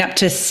showing up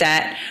to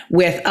set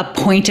with a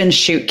point and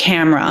shoot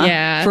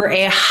camera for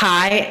a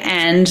high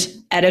end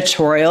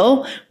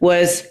editorial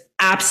was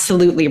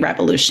absolutely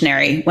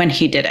revolutionary when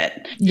he did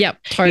it.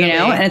 Yep. Totally.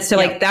 And so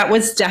like, that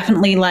was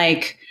definitely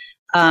like,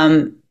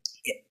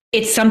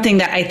 it's something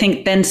that I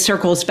think then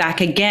circles back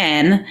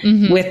again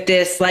with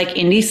this like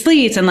indie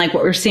sleaze and like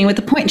what we're seeing with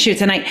the point and shoots.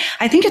 And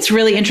I think it's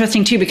really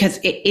interesting too, because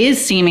it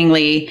is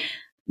seemingly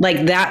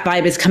like that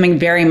vibe is coming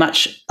very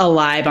much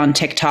alive on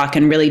TikTok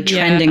and really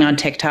trending on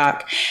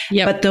TikTok.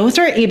 Yep. But those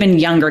are even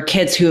younger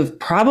kids who have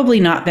probably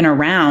not been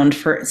around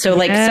like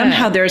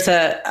somehow there's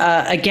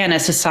a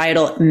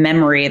societal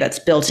memory that's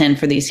built in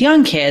for these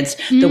young kids,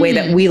 the way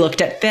that we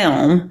looked at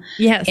film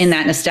in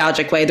that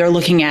nostalgic way. They're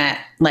looking at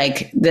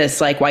like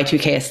this like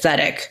Y2K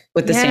aesthetic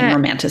with the same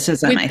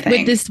romanticism, I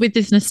think. With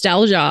this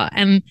nostalgia,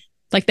 and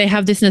like they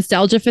have this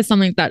nostalgia for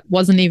something that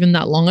wasn't even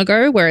that long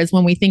ago. Whereas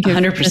when we think of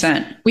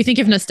 100%, we think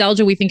of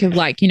nostalgia, we think of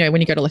like,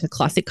 when you go to like a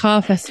classic car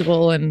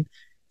festival and,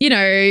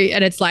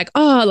 and it's like,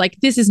 oh, like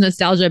this is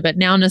nostalgia. But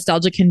now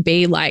nostalgia can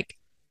be like,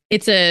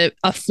 it's a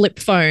flip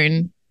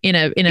phone in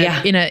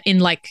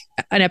like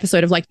an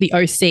episode of like the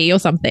OC or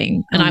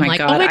something. And I'm like,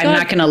 oh my God. I'm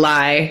not going to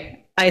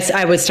lie.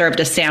 I was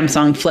served a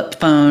Samsung flip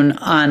phone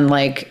on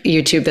like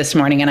YouTube this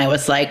morning, and I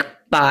was like,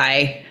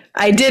 bye.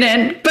 I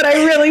didn't, but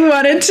I really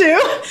wanted to.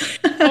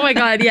 Oh my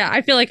God. Yeah.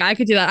 I feel like I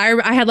could do that.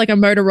 I had like a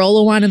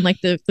Motorola one, and like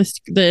the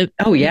flipped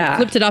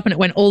it up and it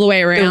went all the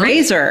way around. The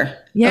Razor.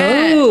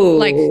 Yeah. Oh.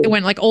 Like it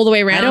went like all the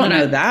way around. I don't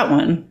know that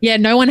one. Yeah.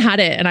 No one had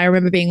it. And I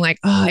remember being like,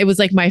 oh, it was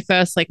like my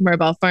first like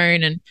mobile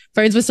phone, and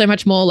phones were so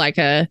much more like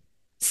a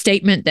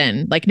statement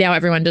then. Like now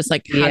everyone just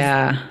like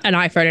has an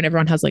iPhone, and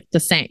everyone has like the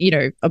same,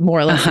 more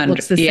or less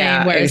looks the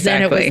same. Whereas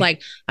then it was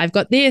like, I've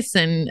got this,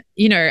 and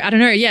I don't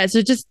know. Yeah.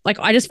 So just like,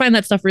 I just find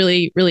that stuff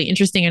really, really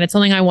interesting. And it's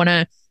something I want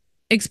to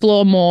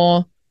explore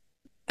more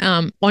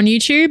on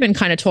YouTube and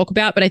kind of talk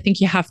about. But I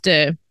think you have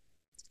to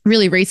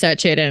really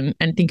research it and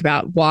think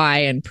about why,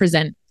 and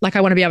present, like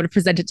I want to be able to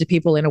present it to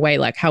people in a way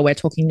like how we're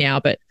talking now,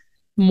 but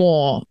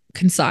more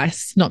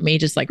concise, not me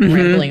just like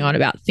rambling on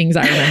about things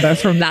I remember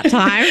from that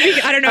time.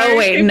 I don't know. Oh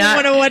wait,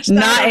 not watch that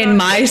not in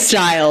my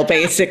style,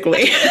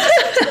 basically.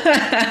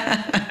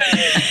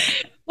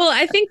 Well,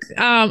 I think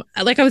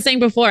like I was saying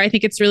before, I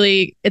think it's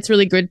really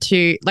good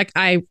to like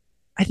I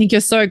think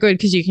you're so good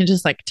because you can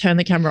just like turn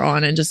the camera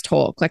on and just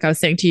talk. Like I was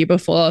saying to you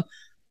before,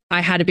 I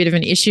had a bit of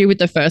an issue with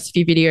the first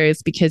few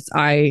videos because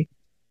I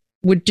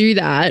would do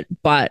that,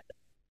 but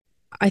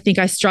I think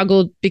I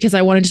struggled because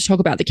I wanted to talk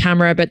about the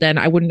camera, but then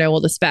I wouldn't know all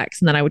the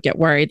specs, and then I would get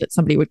worried that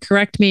somebody would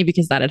correct me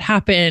because that had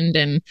happened.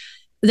 And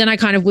then I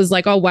kind of was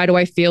like, oh, why do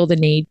I feel the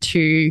need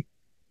to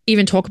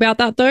even talk about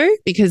that though?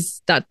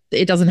 Because that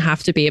it doesn't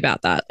have to be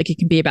about that. Like it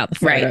can be about the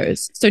photos. Right.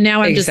 So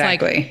now I'm just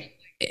like,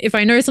 if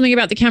I know something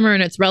about the camera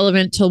and it's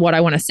relevant to what I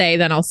want to say,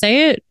 then I'll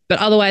say it. But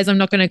otherwise I'm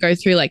not going to go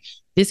through like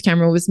this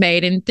camera was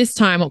made in this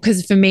time, or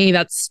because for me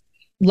that's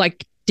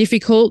like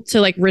difficult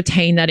to like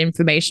retain that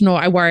information, or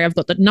I worry I've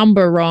got the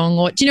number wrong,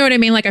 or do you know what I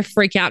mean? Like I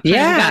freak out.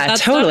 Yeah,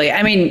 totally. Stuff.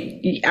 I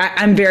mean,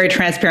 I'm very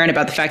transparent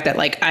about the fact that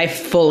like I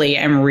fully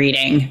am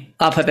reading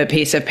off of a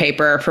piece of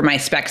paper for my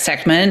spec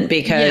segment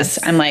because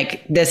I'm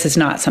like, this is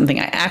not something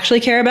I actually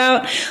care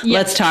about.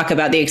 Let's talk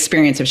about the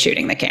experience of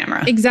shooting the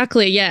camera.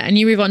 Exactly. Yeah. And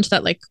you move on to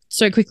that like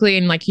so quickly,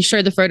 and like you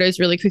show the photos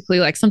really quickly.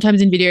 Like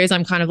sometimes in videos,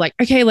 I'm kind of like,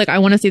 okay, like I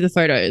want to see the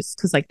photos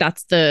because like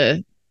that's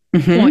the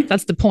point.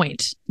 That's the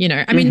point, you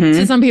know. I mean,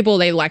 to some people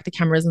they like the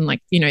cameras and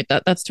like, you know,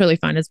 that's totally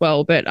fine as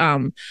well. But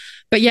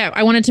yeah,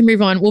 I wanted to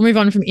move on. We'll move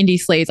on from indie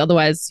sleaze.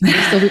 Otherwise,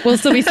 we'll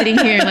still be sitting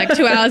here in like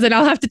 2 hours, and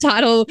I'll have to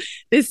title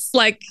this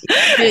like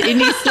the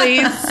indie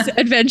sleaze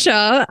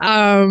adventure.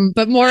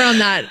 But more on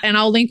that, and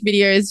I'll link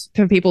videos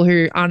for people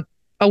who aren't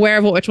aware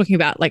of what we're talking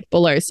about, like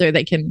below, so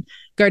they can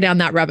go down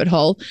that rabbit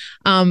hole.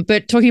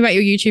 But talking about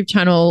your YouTube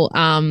channel,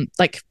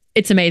 like.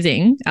 It's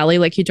amazing, Ali.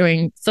 Like you're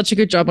doing such a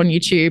good job on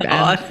YouTube.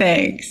 Oh,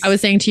 thanks. I was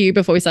saying to you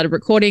before we started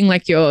recording,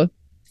 like you're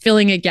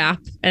filling a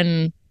gap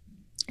and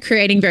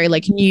creating very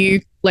like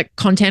new like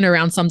content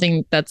around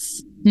something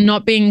that's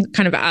not being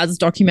kind of as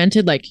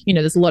documented. Like, you know,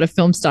 there's a lot of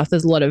film stuff.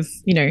 There's a lot of,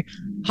 you know,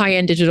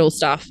 high-end digital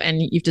stuff.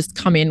 And you've just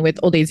come in with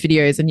all these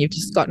videos and you've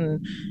just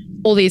gotten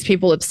all these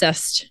people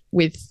obsessed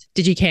with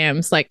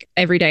Digicams. Like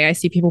every day I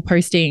see people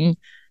posting,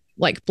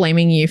 like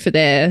blaming you for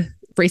their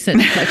recent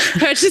like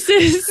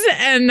purchases,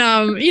 and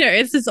you know,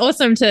 it's just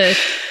awesome to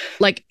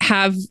like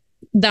have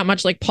that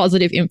much like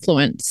positive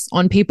influence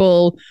on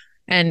people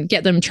and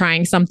get them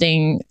trying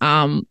something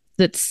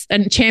that's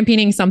and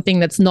championing something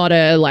that's not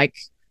a like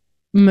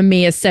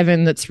Mamiya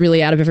 7 that's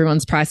really out of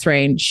everyone's price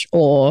range,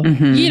 or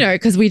you know,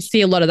 because we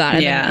see a lot of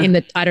that in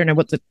the I don't know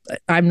what the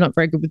I'm not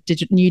very good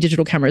with new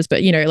digital cameras,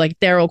 but you know, like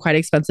they're all quite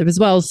expensive as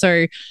well,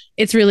 so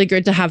it's really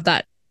good to have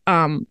that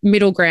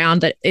middle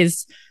ground that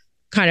is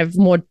kind of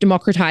more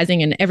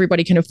democratizing and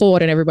everybody can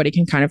afford and everybody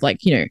can kind of like,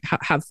 you know,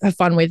 have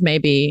fun with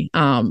maybe.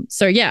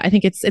 So yeah, I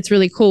think it's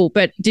really cool.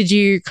 But did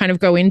you kind of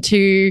go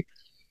into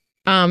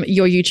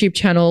your YouTube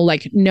channel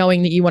like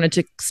knowing that you wanted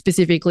to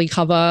specifically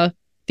cover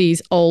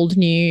these old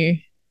new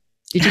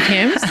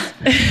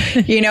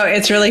Digicams? You know,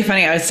 it's really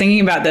funny. I was thinking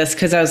about this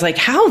because I was like,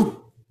 how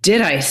did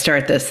I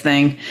start this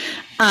thing?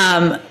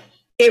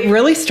 It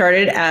really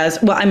started as,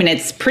 well, I mean,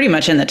 it's pretty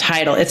much in the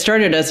title. It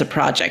started as a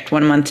project,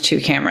 1 month,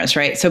 2 cameras,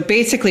 right? So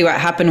basically what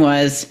happened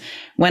was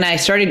when I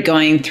started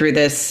going through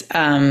this,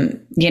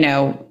 you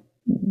know,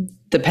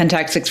 the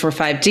Pentax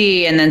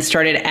 645D, and then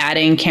started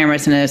adding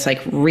cameras, and I was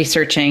like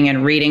researching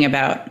and reading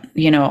about,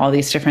 you know, all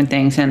these different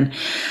things. And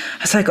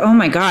I was like, oh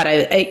my God,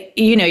 I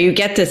you know, you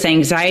get this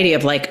anxiety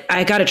of like,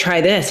 I got to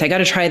try this. I got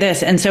to try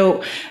this. And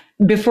so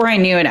before I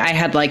knew it, I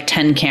had like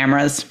 10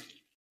 cameras,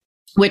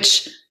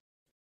 which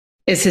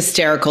is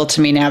hysterical to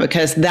me now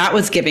because that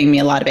was giving me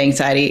a lot of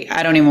anxiety.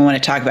 I don't even want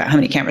to talk about how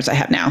many cameras I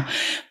have now.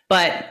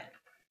 But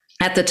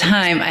at the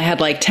time I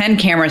had like 10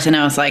 cameras and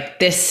I was like,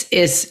 this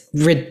is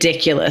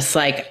ridiculous.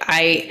 Like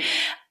I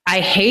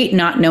hate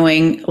not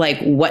knowing like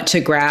what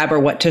to grab or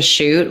what to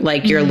shoot.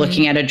 Like you're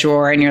looking at a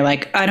drawer and you're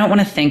like, I don't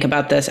want to think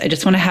about this. I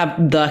just want to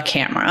have the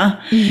camera.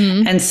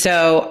 And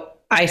so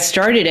I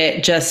started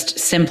it just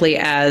simply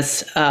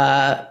as,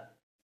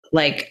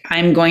 like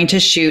I'm going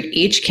to shoot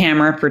each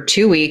camera for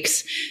 2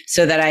 weeks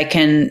so that I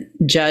can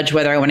judge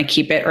whether I want to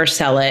keep it or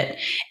sell it.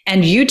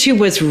 And YouTube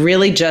was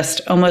really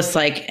just almost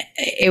like,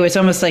 it was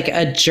almost like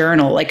a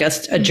journal, like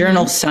a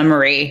journal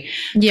summary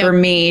for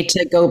me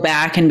to go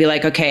back and be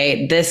like,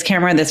 okay, this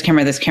camera, this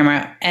camera, this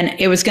camera. And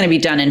it was going to be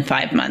done in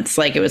 5 months.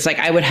 Like it was like,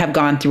 I would have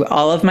gone through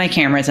all of my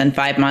cameras in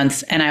 5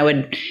 months, and I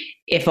would,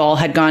 if all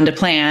had gone to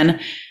plan,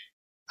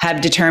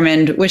 have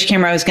determined which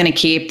camera I was going to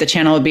keep, the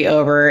channel would be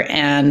over,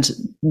 and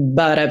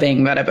bada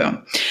bing, bada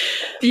boom.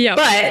 Yeah.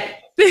 But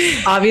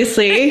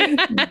obviously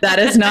that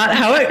is not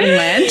how it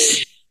went.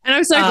 And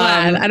I'm so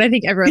glad. And I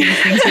think everyone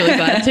listening is really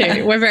glad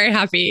too. We're very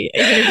happy.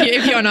 Even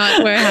if you're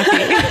not, we're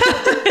happy.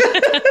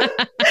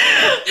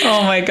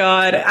 Oh my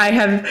God.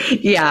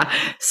 Yeah.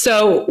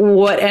 So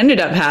what ended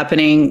up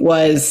happening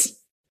was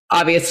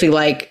obviously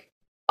like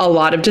a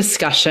lot of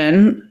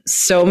discussion,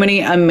 so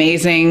many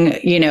amazing,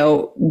 you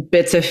know,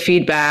 bits of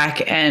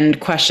feedback and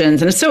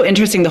questions. And it's so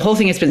interesting. The whole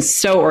thing has been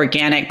so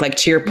organic, like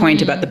to your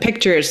point about the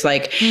pictures,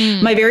 like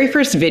my very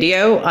first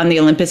video on the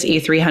Olympus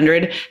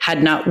E300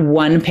 had not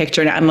one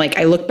picture. And I'm like,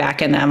 I look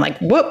back and I'm like,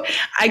 whoop,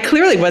 I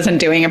clearly wasn't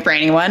doing it for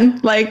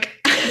anyone.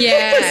 Like,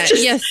 yeah,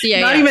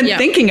 not even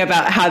thinking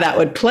about how that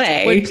would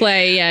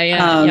play.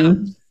 Yeah.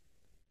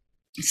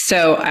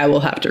 So I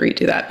will have to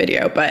redo that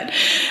video, but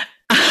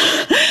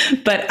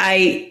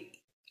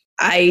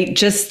I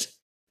just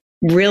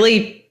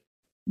really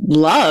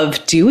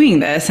love doing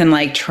this and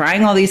like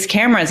trying all these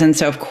cameras. And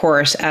so of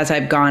course, as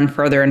I've gone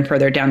further and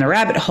further down the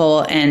rabbit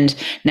hole, and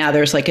now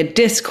there's like a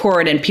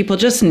Discord and people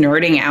just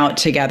nerding out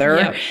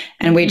together.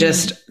 And we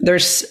just,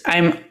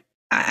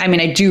 I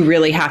mean, I do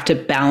really have to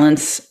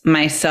balance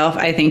myself.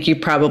 I think you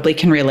probably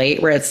can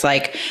relate where it's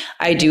like,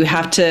 I do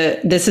have to,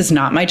 this is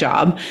not my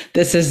job.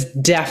 This is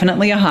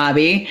definitely a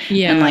hobby.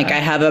 Yeah. And like, I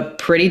have a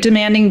pretty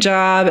demanding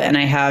job and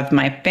I have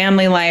my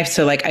family life.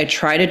 So like, I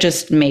try to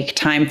just make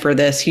time for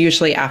this,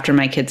 usually after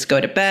my kids go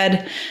to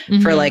bed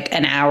for like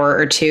an hour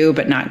or two,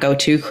 but not go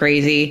too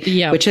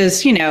crazy, which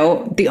is, you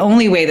know, the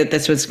only way that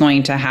this was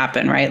going to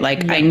happen, right?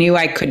 Like I knew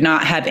I could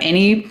not have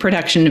any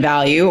production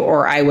value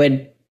or I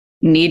would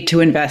need to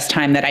invest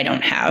time that I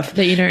don't have.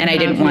 That you don't and I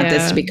didn't want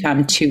this to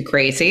become too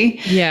crazy.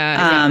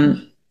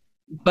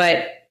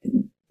 But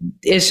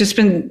it's just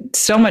been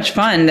so much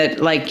fun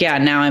that like,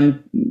 now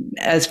I'm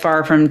as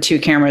far from 2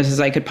 cameras as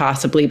I could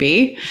possibly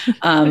be.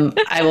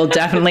 I will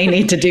definitely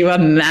need to do a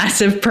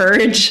massive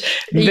purge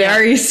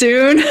very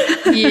soon.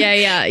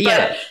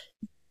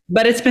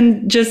 But it's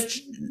been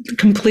just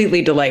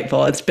completely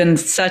delightful. It's been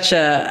such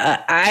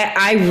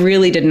I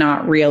really did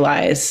not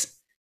realize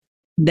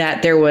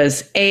that there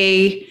was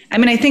I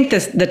think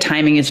the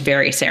timing is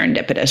very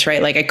serendipitous,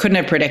 right? Like I couldn't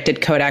have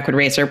predicted Kodak would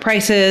raise their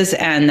prices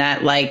and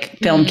that like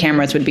film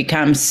cameras would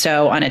become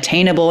so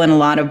unattainable in a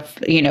lot of,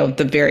 you know,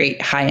 the very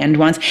high end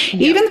ones.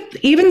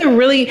 Even the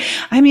really,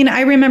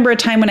 I remember a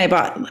time when I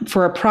bought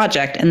for a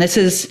project, and this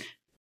is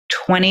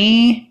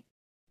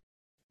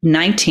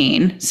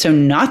 2019, so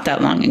not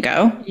that long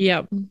ago.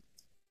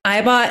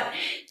 I bought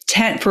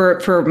 10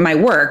 for my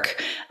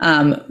work.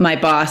 My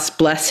boss,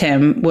 bless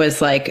him,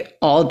 was like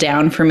all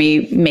down for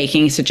me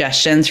making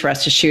suggestions for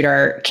us to shoot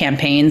our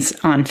campaigns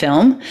on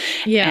film.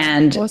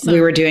 And we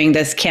were doing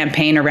this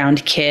campaign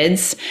around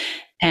kids.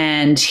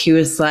 And he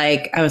was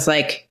like, I was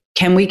like,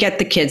 can we get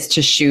the kids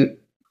to shoot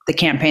the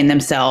campaign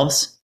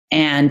themselves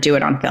and do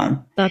it on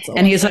film? That's awesome.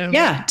 And he's like,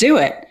 yeah, do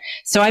it.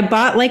 So I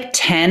bought like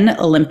 10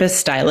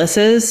 Olympus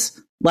styluses,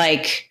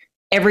 like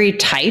every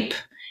type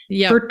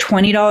for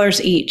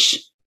 $20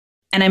 each.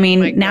 And I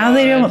mean, now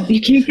you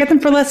can get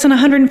them for less than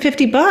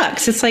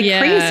 $150. It's like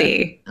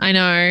crazy. I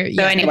know.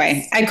 So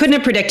anyway, I couldn't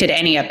have predicted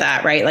any of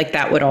that, right? Like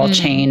that would all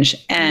change.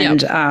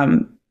 And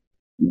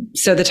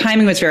so the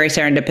timing was very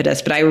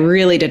serendipitous, but I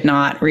really did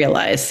not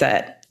realize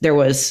that there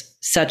was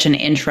such an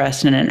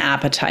interest and an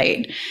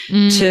appetite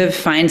to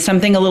find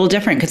something a little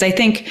different. Because I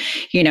think,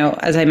 you know,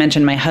 as I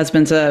mentioned, my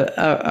husband's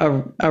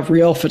a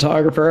real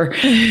photographer.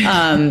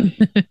 And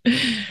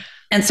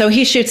so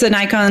he shoots a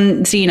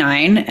Nikon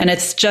Z9 and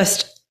it's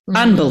just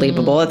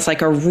unbelievable. It's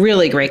like a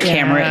really great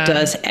camera. It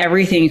does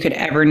everything you could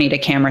ever need a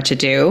camera to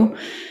do.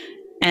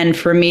 And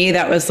for me,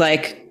 that was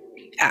like,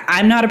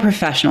 I'm not a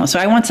professional, so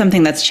I want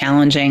something that's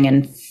challenging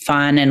and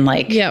fun. And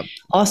like,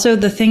 also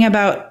the thing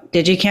about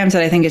Digicams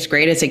that I think is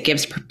great is it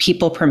gives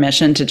people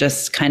permission to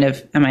just kind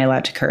of, am I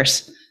allowed to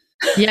curse?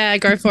 Yeah,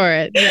 go for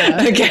it.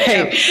 Yeah.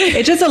 Okay.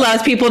 It just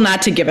allows people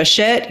not to give a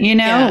shit, you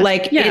know,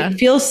 it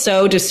feels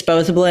so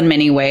disposable in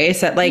many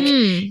ways that like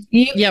you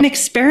can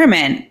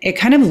experiment. It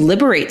kind of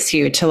liberates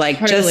you to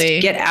like just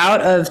get out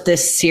of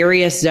this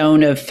serious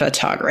zone of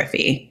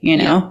photography, you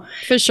know?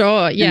 For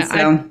sure. Yeah.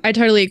 So, I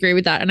totally agree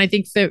with that. And I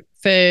think for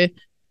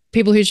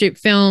people who shoot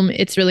film,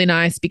 it's really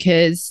nice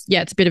because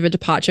it's a bit of a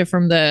departure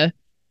from the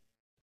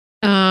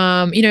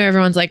you know,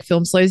 everyone's like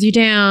film slows you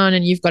down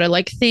and you've got to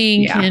like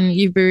think and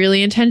you be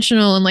really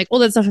intentional and like all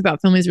that stuff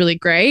about film is really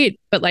great.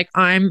 But like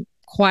I'm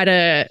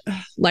a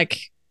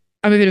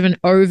bit of an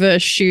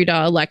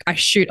overshooter. Like I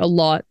shoot a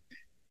lot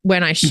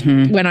when I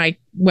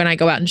when I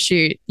go out and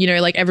shoot, you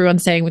know, like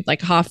everyone's saying with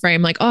like half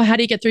frame, like, oh, how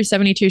do you get through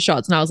 72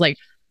 shots? And I was like,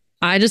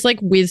 I just like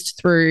whizzed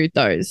through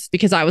those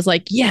because I was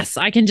like, yes,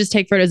 I can just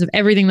take photos of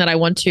everything that I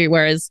want to.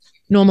 Whereas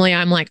normally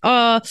I'm like,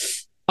 oh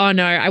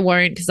no, I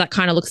won't, because that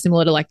kind of looks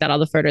similar to like that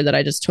other photo that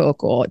I just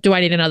took, or do I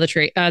need another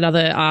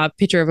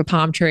picture of a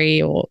palm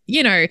tree, or,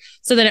 you know,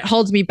 so that it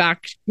holds me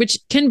back, which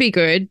can be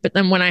good. But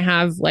then when I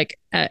have like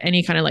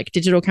any kind of like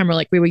digital camera,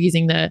 like we were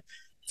using the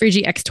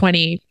Fuji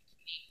X20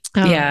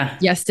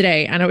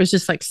 yesterday, and it was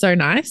just like so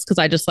nice because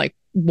I just like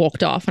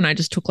walked off and I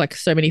just took like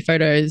so many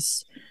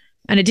photos.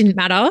 And it didn't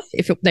matter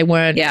if they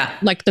weren't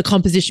like the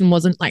composition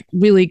wasn't like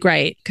really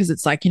great, because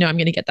it's like, you know, I'm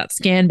going to get that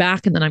scan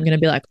back and then I'm going to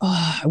be like,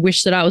 oh, I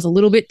wish that I was a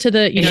little bit to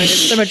the, you know,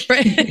 there's so much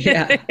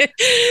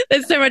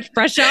there's so much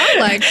pressure.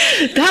 Like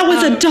that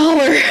was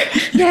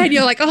 $1. Yeah. And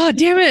you're like, oh,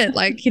 damn it.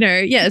 Like, you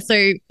know,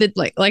 so the,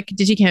 like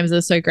Digicams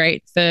are so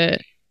great for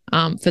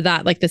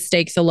that. Like the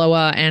stakes are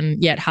lower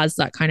and it has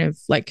that kind of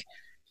like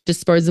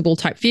disposable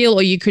type feel,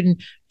 or you can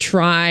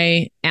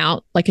try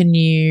out like a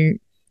new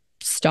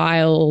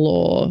style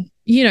or,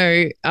 you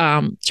know,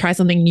 try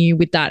something new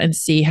with that and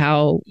see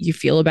how you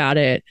feel about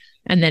it.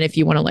 And then if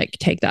you want to like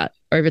take that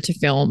over to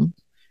film,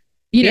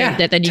 you know,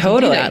 then you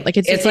can do that. Like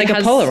it's like a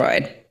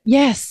Polaroid.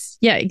 Yes.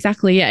 Yeah,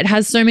 exactly. Yeah. It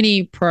has so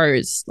many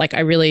pros. Like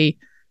I really,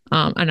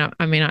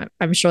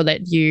 I'm sure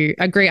that you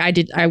agree.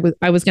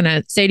 I was going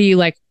to say to you,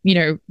 like, you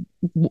know,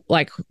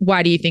 like,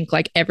 why do you think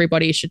like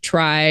everybody should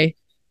try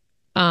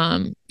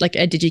like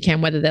a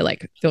Digicam, whether they're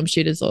like film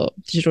shooters or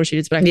digital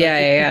shooters? But I feel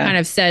like you kind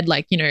of said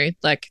like, you know,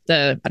 like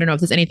I don't know if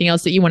there's anything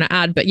else that you want to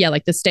add, but yeah,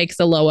 like the stakes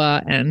are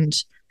lower and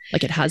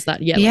Like it has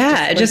that,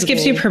 Yeah, it just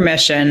gives you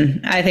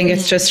permission. I think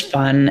it's just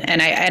fun.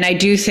 And I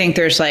do think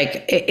there's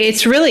like,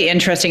 it's really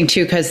interesting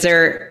too, because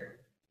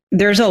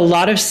there's a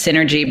lot of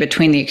synergy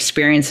between the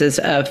experiences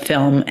of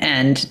film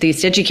and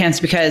these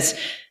Digicams, because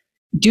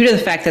due to the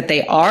fact that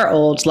they are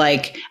old,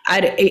 like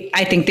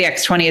I think the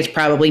X20 is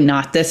probably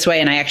not this way.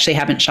 And I actually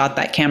haven't shot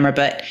that camera,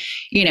 but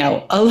you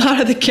know, a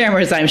lot of the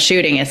cameras I'm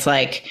shooting, it's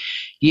like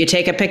you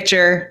take a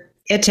picture,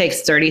 it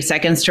takes 30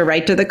 seconds to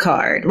write to the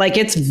card. Like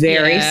it's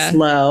very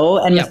slow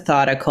and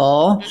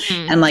methodical.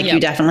 And like you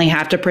definitely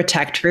have to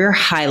protect for your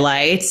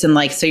highlights. And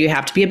like, so you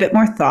have to be a bit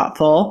more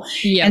thoughtful.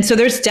 And so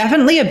there's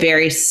definitely a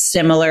very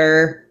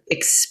similar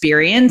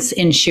experience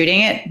in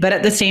shooting it. But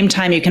at the same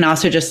time, you can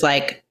also just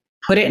like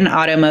put it in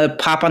auto mode,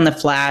 pop on the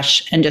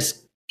flash and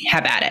just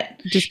have at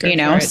it, just you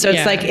know? So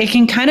it's like, it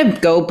can kind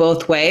of go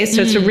both ways.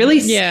 So it's a really,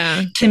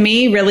 to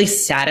me, really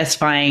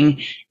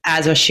satisfying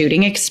as a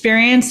shooting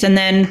experience. And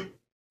then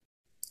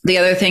the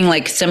other thing,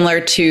 like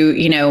similar to,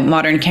 you know,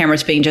 modern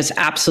cameras being just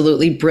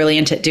absolutely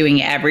brilliant at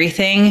doing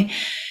everything,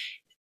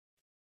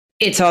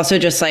 it's also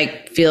just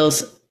like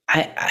feels,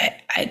 I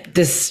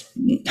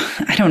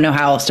don't know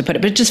how else to put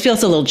it, but it just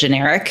feels a little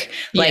generic.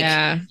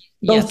 Like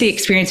both the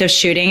experience of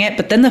shooting it,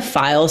 but then the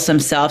files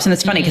themselves. And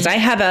it's funny because I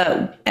have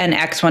an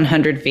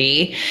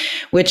X100V,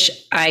 which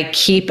I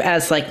keep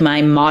as like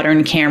my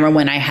modern camera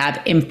when I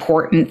have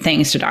important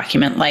things to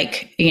document,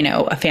 like, you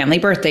know, a family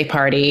birthday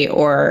party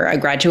or a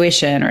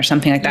graduation or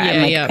something like that.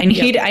 I'm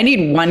like, I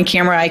need one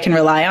camera I can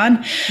rely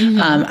on.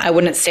 I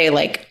wouldn't say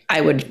like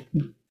I would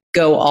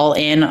go all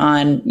in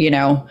on, you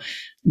know,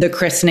 the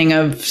christening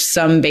of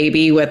some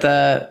baby with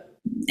an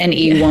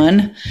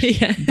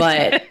E1,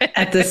 but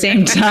at the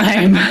same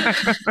time,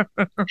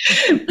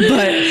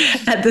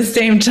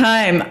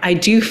 I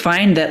do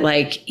find that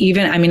like,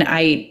 even, I mean,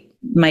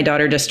 my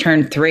daughter just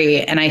turned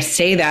 3 and I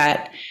say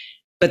that,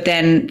 but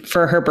then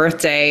for her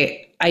birthday,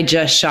 I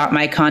just shot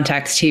my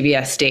Contax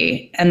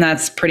TVSD and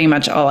that's pretty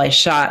much all I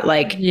shot.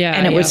 Like,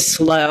 and it was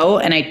slow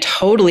and I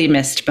totally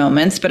missed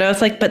moments, but I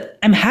was like, but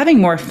I'm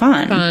having more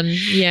fun. And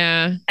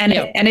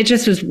it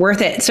just was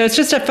worth it. So it's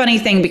just a funny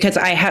thing because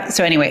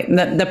so anyway,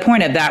 the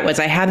point of that was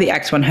I have the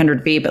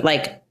X100V, but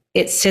like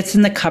it sits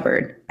in the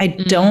cupboard. I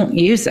don't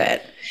use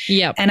it.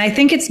 And I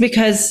think it's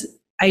because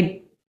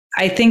I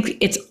think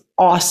it's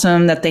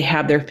awesome that they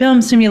have their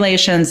film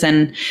simulations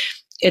and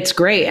it's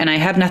great. And I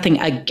have nothing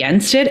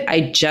against it.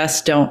 I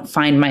just don't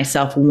find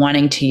myself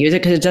wanting to use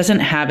it because it doesn't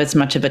have as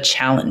much of a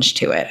challenge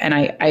to it. And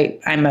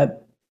I'm a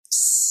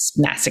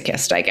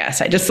masochist, I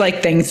guess. I just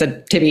like things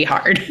to be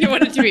hard. You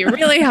want it to be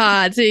really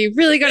hard. So you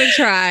really got to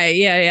try.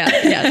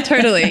 Yeah,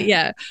 totally.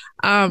 Yeah.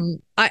 I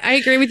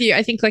agree with you.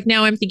 I think like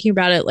now I'm thinking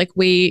about it, like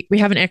we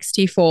have an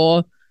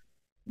XT4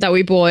 that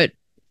we bought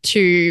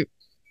to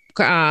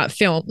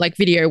film like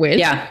video with.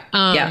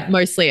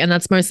 Mostly. And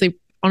that's mostly,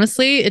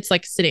 honestly, it's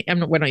like sitting,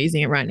 we're not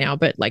using it right now,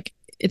 but like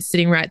it's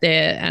sitting right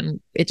there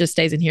and it just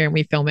stays in here and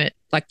we film it,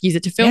 like use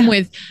it to film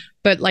with,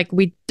 but like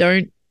we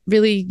don't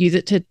really use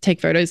it to take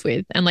photos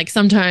with. And like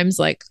sometimes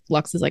like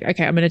Lux is like,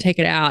 okay, I'm going to take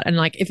it out. And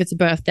like if it's a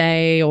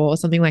birthday or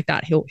something like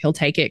that, he'll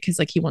take it because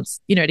like he wants,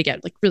 you know, to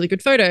get like really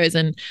good photos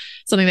and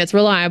something that's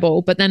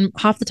reliable. But then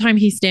half the time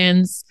he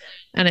stands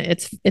and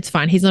it's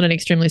fine. He's not an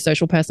extremely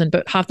social person,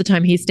 but half the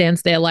time he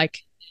stands there like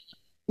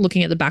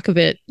looking at the back of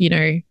it, you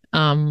know,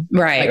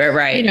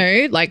 right. You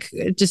know, like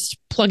just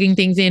plugging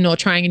things in or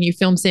trying a new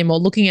film sim or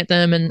looking at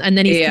them and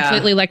then he's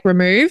completely like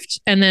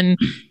removed and then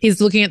he's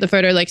looking at the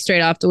photo like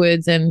straight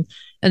afterwards and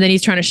then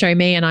he's trying to show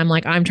me and I'm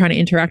like, I'm trying to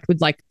interact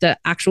with like the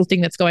actual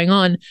thing that's going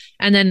on.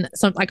 And then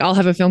like I'll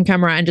have a film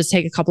camera and just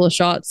take a couple of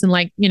shots and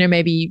like, you know,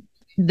 maybe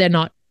they're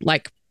not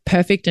like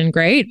perfect and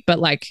great, but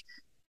like,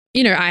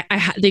 you know,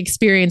 the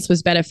experience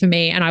was better for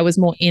me and I was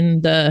more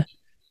in the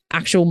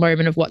actual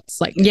moment of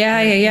what's like, you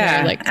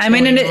know, like I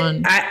mean,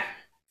 and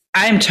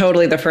I'm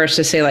totally the first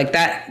to say like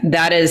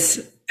that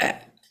is,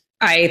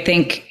 I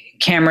think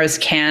cameras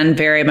can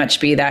very much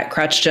be that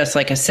crutch, just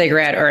like a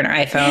cigarette or an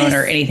iPhone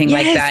or anything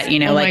like that. You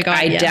know,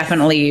 I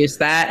definitely use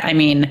that. I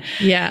mean,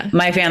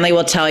 my family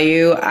will tell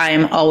you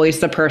I'm always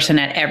the person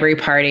at every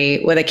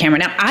party with a camera.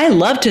 Now I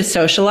love to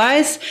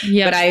socialize,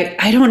 but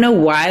I don't know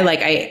why, like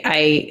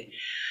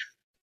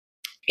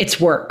it's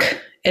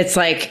work. It's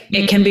like,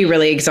 it can be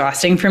really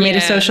exhausting for me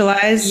to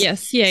socialize.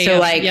 So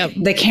like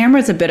the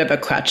camera's a bit of a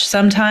crutch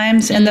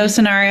sometimes in those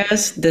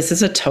scenarios. This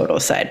is a total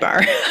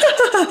sidebar.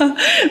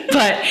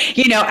 But,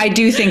 you know, I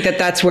do think that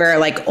that's where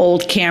like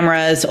old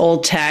cameras,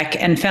 old tech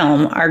and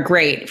film are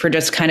great for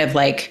just kind of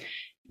like,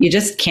 you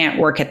just can't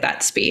work at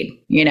that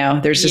speed. You know,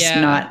 there's just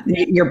not,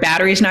 your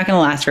battery's not going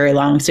to last very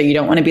long. So you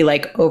don't want to be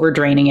like over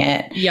draining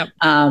it.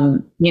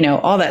 You know,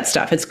 all that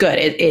stuff. It's good.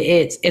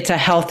 It's a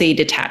healthy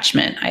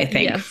detachment, I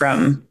think,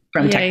 from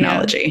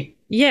technology.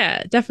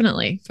 Yeah,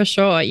 definitely. For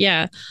sure.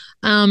 Yeah.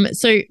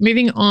 So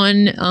moving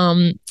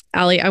on,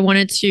 Ali, I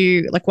wanted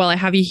to, like, while I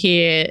have you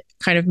here,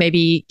 kind of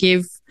maybe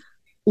give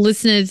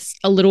listeners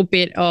a little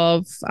bit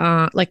of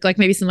like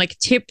maybe some like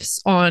tips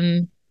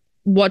on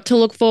what to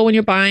look for when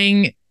you're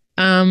buying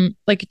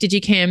like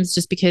Digicams,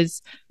 just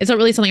because it's not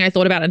really something I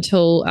thought about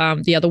until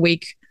the other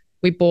week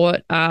we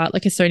bought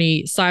like a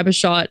Sony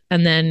Cybershot,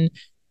 and then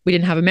we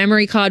didn't have a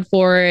memory card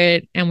for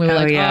it, and we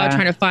were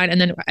trying to find,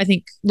 and then I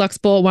think Lux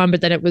bought one,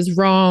 but then it was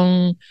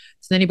wrong.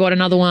 So then he bought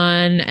another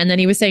one, and then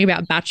he was saying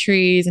about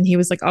batteries, and he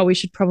was like, oh, we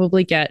should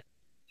probably get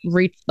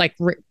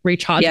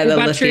rechargeable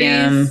batteries,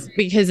 lithium,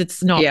 because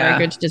it's not very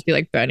good to just be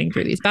like burning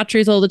through these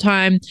batteries all the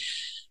time.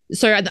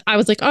 So I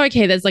was like, oh,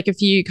 okay, there's like a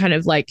few kind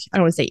of like, I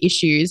don't want to say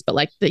issues, but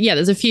like,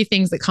 there's a few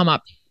things that come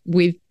up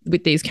with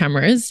these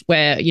cameras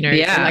where, you know,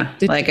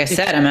 like I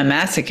said, I'm a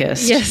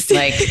masochist. Yes.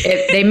 Like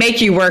they make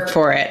you work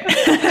for it.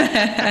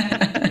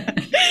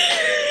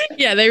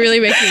 Yeah, they really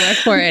make you work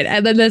for it.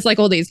 And then there's like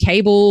all these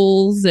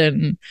cables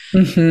and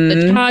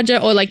the charger,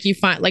 or like you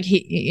find like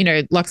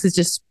Lux is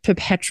just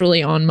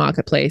perpetually on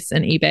Marketplace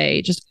and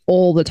eBay just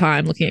all the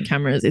time looking at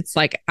cameras. It's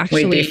like,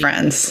 actually, we'd be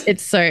friends.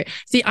 It's so,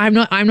 see, I'm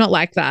not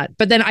like that.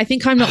 But then I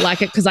think I'm not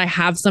like it because I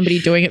have somebody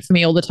doing it for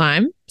me all the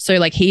time. So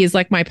like he is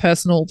like my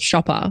personal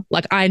shopper.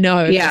 Like I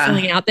know there's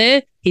something out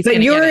there.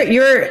 But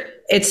you're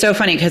it's so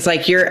funny because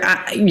like you're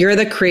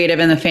the creative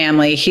in the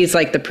family. He's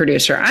like the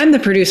producer. I'm the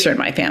producer in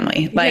my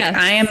family. Like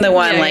I am the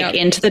one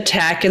into the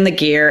tech and the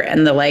gear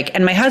and the like.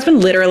 And my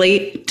husband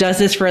literally does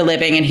this for a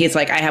living. And he's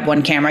like, I have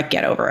one camera.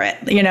 Get over it.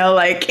 You know,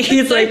 like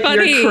he's so like,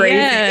 funny. You're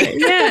crazy.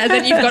 Yeah. And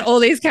then you've got all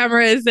these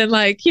cameras and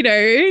like,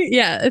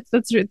 it's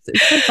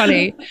so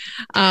funny.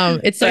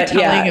 It's so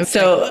telling.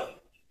 So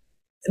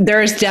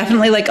there's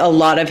definitely like a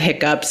lot of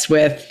hiccups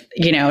with,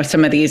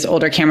 some of these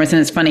older cameras.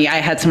 And it's funny, I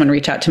had someone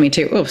reach out to me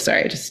too. Oh,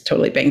 sorry, I just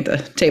totally banged the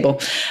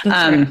table.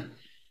 I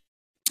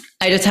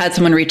just had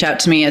someone reach out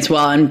to me as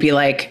well and be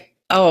like,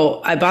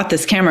 oh, I bought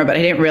this camera, but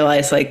I didn't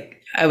realize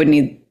like I would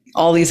need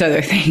all these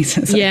other things.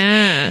 So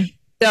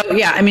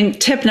I mean,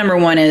 tip number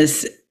one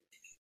is,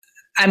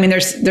 I mean,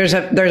 there's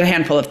a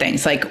handful of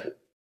things like,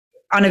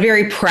 on a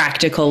very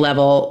practical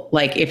level,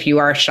 like if you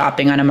are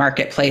shopping on a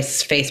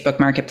marketplace, Facebook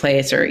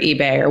Marketplace or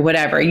eBay or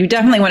whatever, you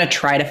definitely want to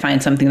try to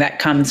find something that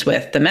comes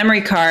with the memory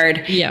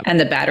card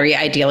and the battery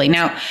ideally.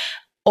 Now,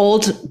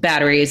 old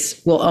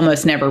batteries will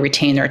almost never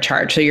retain their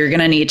charge. So you're going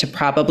to need to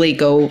probably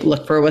go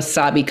look for a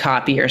Wasabi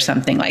copy or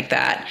something like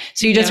that.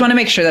 So you just want to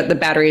make sure that the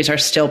batteries are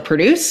still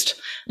produced.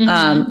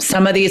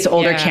 Some of these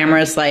older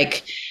cameras,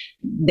 like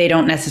they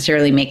don't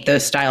necessarily make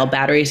those style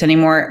batteries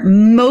anymore.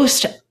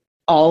 Most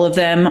all of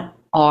them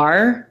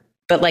are,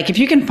 but like if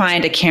you can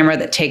find a camera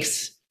that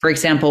takes, for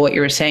example, what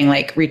you were saying,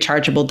 like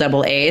rechargeable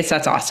double A's,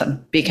 that's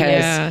awesome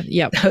because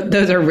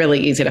those are really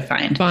easy to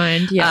find.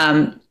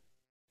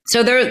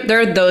 So there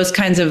are those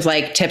kinds of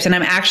like tips, and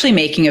I'm actually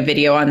making a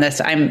video on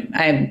this.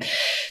 I'm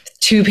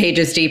 2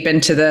 pages deep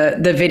into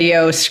the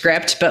video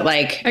script, but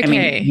like, I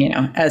mean,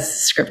 as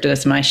scripted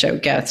as my show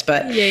gets,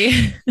 but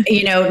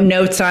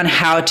notes on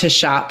how to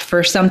shop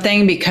for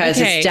something,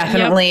 because it's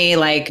definitely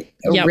like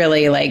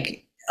really like,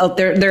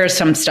 there is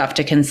some stuff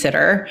to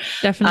consider.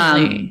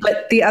 Definitely.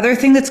 But the other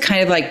thing that's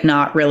kind of like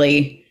not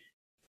really,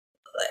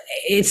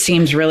 it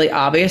seems really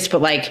obvious, but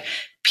like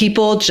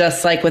people,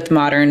 just like with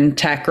modern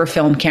tech or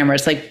film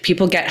cameras, like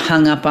people get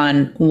hung up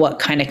on what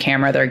kind of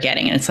camera they're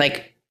getting. And it's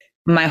like,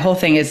 my whole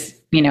thing is,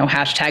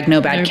 hashtag no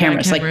bad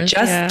cameras. Like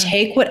just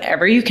take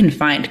whatever you can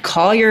find.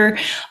 Call your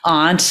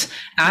aunt,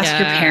 ask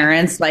your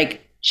parents, like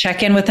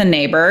check in with a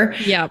neighbor.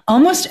 Yeah.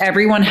 Almost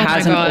everyone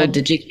has an old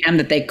Digicam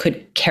that they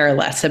could care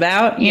less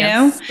about, you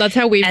know? That's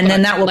how we, and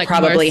then that will like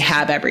probably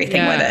have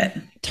everything with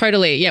it.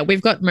 Totally. Yeah.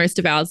 We've got most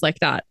of ours like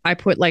that. I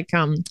put like,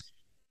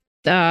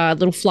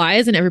 little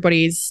flyers in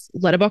everybody's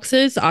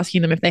letterboxes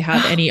asking them if they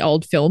have any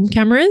old film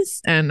cameras.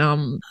 And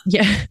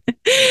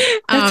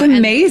that's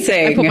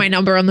amazing. I put my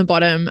number on the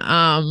bottom.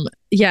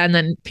 And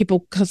then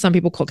some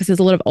people call, because there's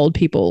a lot of old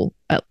people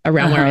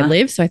around where I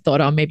live. So I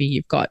thought, maybe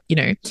you've got,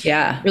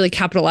 really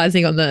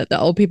capitalizing on the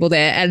old people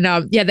there. And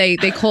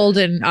they called,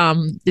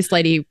 and this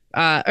lady,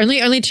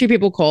 only 2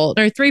 people called,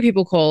 no, 3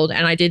 people called,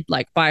 and I did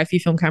like buy a few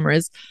film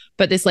cameras.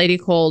 But this lady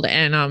called,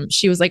 and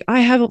she was like, I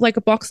have like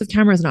a box of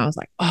cameras. And I was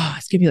like, oh,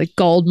 it's gonna be like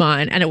gold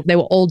mine. And they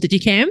were all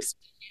Digicams.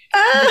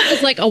 It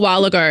was like a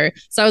while ago.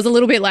 So I was a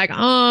little bit like,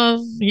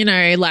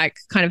 like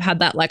kind of had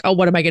that like, oh,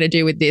 what am I going to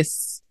do with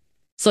this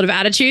sort of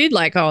attitude?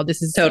 Like, oh,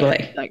 this is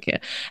totally like,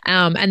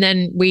 and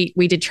then we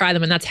did try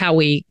them, and that's how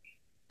we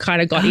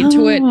kind of got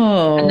into it.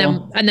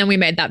 And then we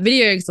made that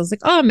video because I was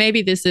like, oh,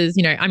 maybe this is,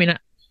 I mean,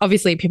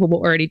 obviously people were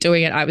already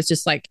doing it. I was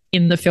just like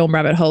in the film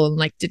rabbit hole and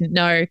like didn't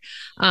know.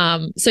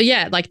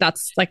 Like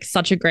that's like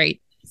such a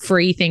great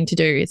free thing to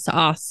do, is to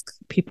ask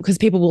people, because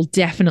people will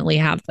definitely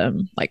have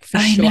them, like for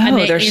sure. I know,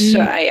 and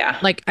they're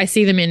like I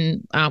see them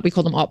in we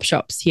call them op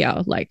shops here,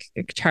 like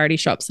charity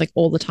shops, like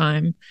all the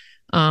time.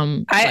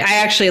 I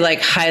actually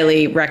like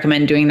highly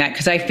recommend doing that,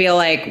 because I feel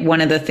like one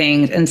of the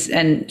things,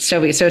 and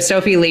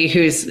Sophie Lee,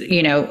 who's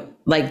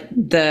like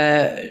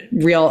the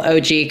real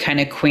OG kind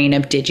of queen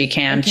of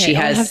Digicam. Okay, she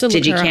has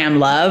Digicam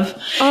Love.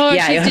 Oh,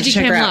 yeah, you'll have to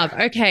check her out.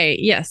 Okay,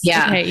 yes.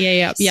 Yeah. Okay,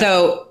 yeah.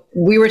 So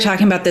we were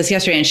talking about this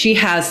yesterday, and she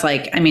has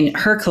like, I mean,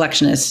 her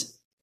collection is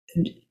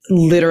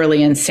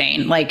literally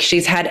insane. Like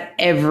she's had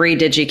every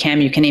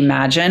Digicam you can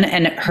imagine,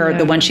 and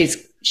the one she's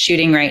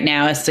shooting right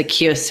now is the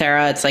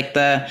Kyocera. It's like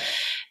the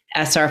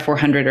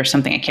SR400 or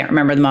something. I can't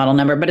remember the model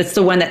number, but it's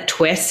the one that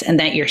twists and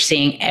that you're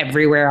seeing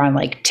everywhere on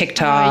like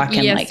TikTok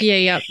and yes, like,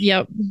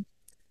 yep.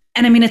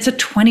 and I mean, it's a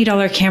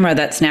 $20 camera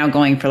that's now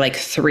going for like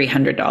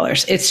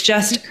 $300. It's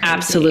just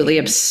absolutely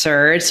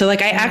absurd. So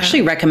like, I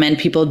actually recommend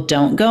people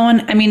don't go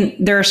on. I mean,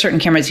 there are certain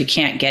cameras you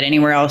can't get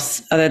anywhere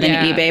else other than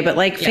eBay, but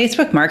like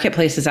Facebook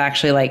Marketplace is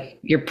actually like,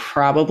 you're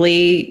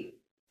probably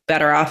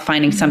better off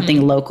finding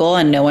something local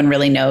and no one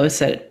really knows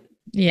that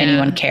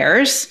anyone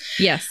cares.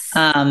 Yes.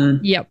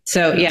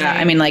 So yeah,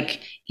 I mean,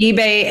 like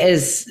eBay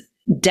is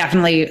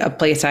definitely a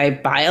place I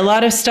buy a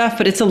lot of stuff,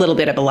 but it's a little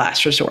bit of a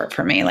last resort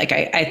for me. Like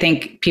I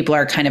think people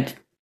are kind of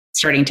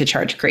starting to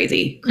charge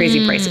crazy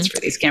prices for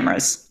these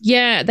cameras.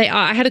 Yeah, they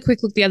are. I had a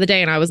quick look the other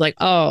day and I was like,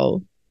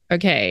 oh,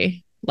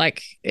 okay.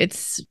 Like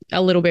it's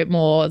a little bit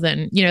more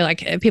than, you know,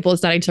 like people are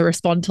starting to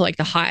respond to like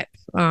the hype.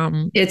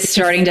 It's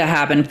starting to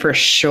happen for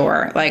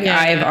sure. Like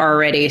I've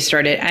already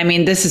started. I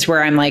mean, this is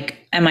where I'm like,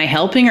 am I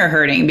helping or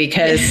hurting?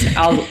 Because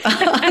I'll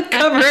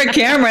cover a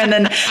camera and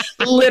then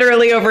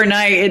literally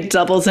overnight it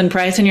doubles in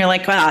price and you're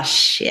like, wow,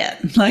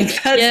 shit.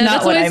 Like that's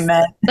not what I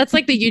meant. That's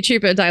like the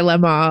YouTuber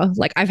dilemma.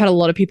 Like I've had a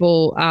lot of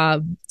people,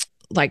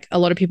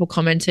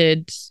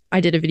 commented. I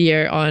did a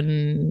video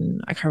on,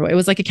 I can't remember, it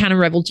was like a Canon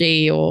Rebel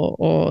G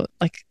or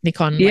like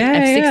Nikon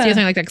F60 or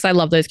something like that, because I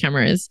love those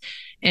cameras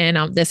and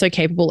they're so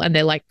capable and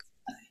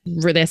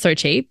they're so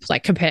cheap,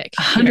 like compared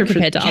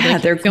to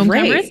other film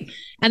cameras,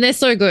 and they're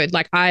so good.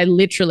 Like I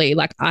literally,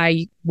 like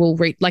I will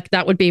like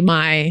that would be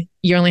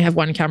you only have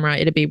one camera,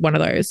 it'd be one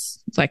of those.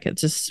 Like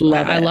it's just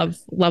I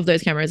love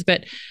those cameras.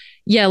 But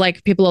yeah,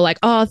 like people are like,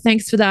 oh,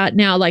 thanks for that.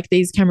 Now like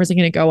these cameras are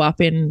going to go up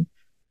in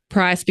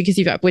price because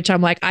which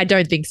I'm like, I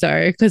don't think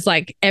so, because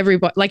like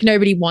everybody, like no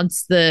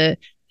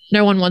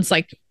one wants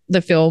like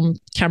the film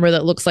camera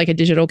that looks like a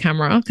digital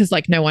camera, because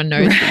like no one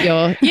knows that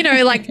you're, you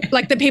know,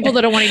 like the people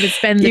that are wanting to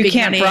spend the big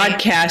money. You can't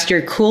broadcast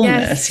your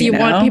coolness. Yes, you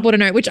want people to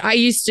know, which I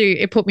used to.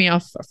 It put me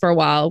off for a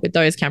while with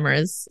those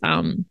cameras.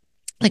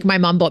 Like my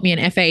mum bought me an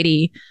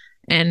F80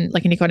 and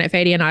like a Nikon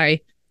F80, and I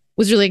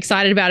was really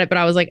excited about it, but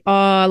I was like,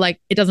 oh, like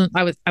it doesn't.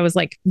 I was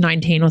like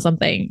 19 or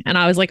something, and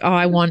I was like, oh,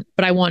 I want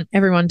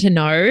everyone to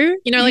know,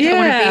 you know, like I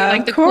want to be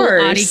like the cool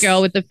arty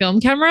girl with the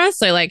film camera.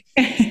 So like,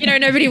 you know,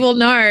 nobody will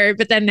know.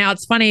 But then now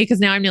it's funny because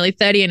now I'm nearly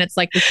 30, and it's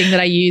like the thing that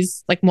I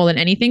use like more than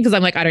anything, because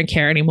I'm like, I don't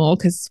care anymore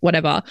because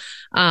whatever.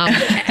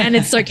 And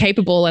it's so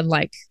capable and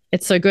like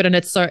it's so good, and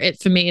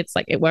for me, it's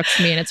like it works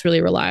for me and it's really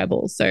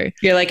reliable. So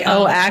you're like,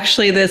 oh,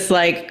 actually, this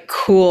like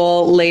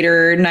cool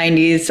later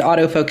 90s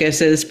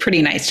autofocus is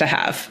pretty nice to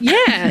have.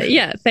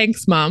 Yeah.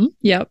 Thanks, Mom.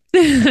 Yep.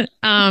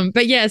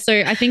 But yeah,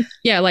 so I think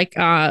like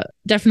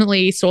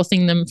definitely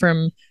sourcing them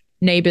from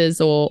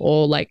neighbors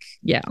or like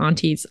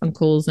aunties,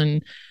 uncles,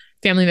 and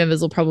family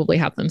members will probably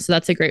have them. So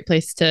that's a great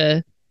place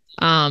to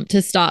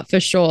start for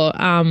sure.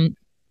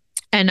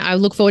 And I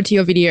look forward to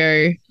your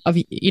video of,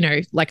 you know,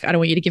 like, I don't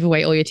want you to give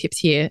away all your tips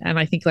here. And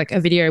I think like a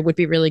video would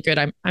be really good.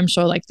 I'm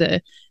sure like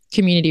the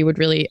community would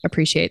really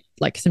appreciate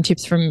like some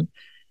tips from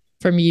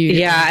you.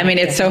 Yeah. I mean,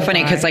 it's so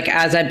funny because like,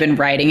 as I've been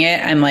writing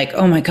it, I'm like,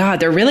 oh my God,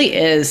 there really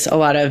is a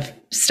lot of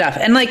stuff.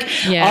 And like,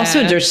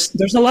 also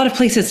there's a lot of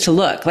places to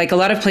look, like a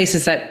lot of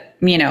places that,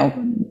 you know,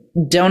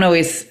 don't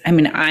always, I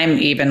mean, I'm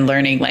even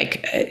learning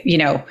like, you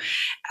know,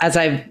 as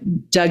I've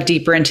dug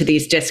deeper into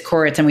these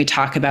discords and we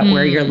talk about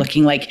where you're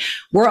looking, like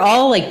we're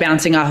all like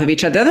bouncing off of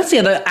each other. That's the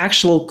other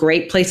actual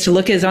great place to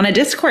look is on a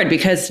Discord,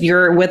 because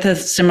you're with a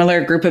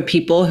similar group of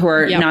people who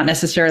are not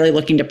necessarily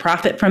looking to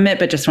profit from it,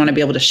 but just want to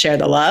be able to share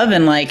the love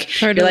and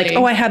like, you're like,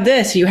 oh, I have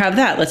this, you have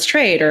that, let's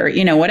trade, or,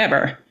 you know,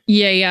 whatever.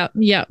 Yeah,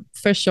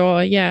 for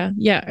sure. Yeah.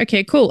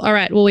 Okay, cool. All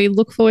right. Well, we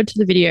look forward to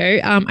the video.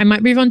 I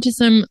might move on to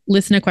some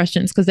listener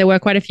questions because there were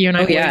quite a few, and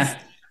I always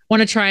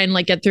want to try and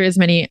like get through as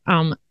many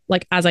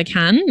like as I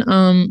can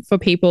for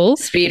people.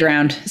 Speed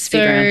round.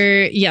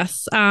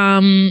 Yes.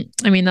 I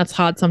mean, that's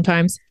hard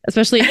sometimes,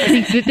 especially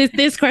I think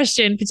this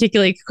question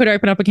particularly could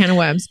open up a can of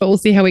worms, but we'll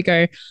see how we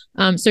go.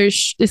 So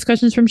this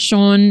question is from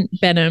Sean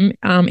Benham.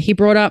 He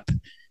brought up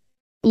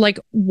like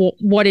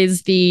what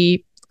is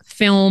the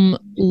film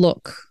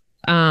look?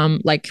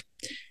 Like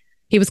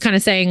he was kind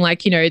of saying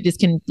like, you know, this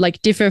can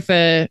like differ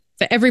for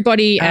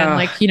everybody, and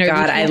like, you know,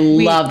 God, I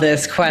love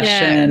this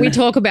question. We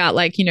talk about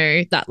like, you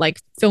know, that like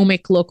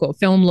filmic look or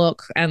film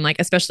look, and like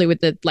especially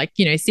with the like,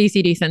 you know,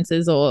 CCD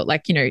sensors, or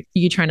like, you know,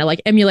 you trying to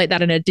like emulate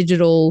that in a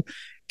digital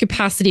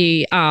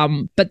capacity,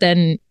 but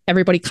then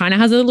everybody kind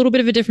of has a little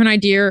bit of a different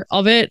idea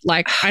of it.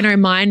 Like I know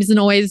mine isn't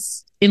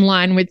always in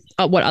line with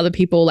what other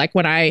people, like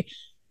when I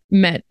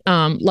met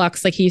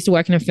Lux, like he used to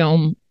work in a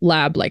film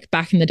lab like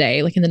back in the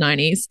day, like in the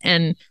 90s,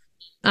 and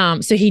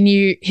so he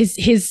knew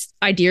his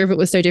idea of it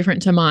was so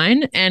different to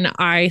mine. And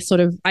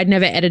I'd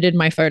never edited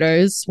my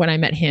photos when I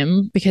met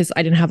him because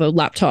I didn't have a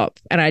laptop,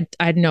 and I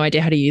had no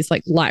idea how to use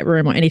like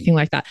Lightroom or anything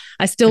like that.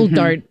 I still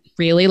don't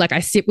really, like I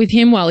sit with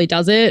him while he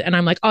does it and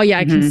I'm like, oh yeah,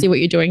 I can see what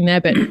you're doing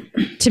there. But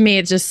to me,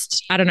 it's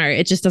just, I don't know,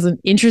 it just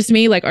doesn't interest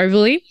me like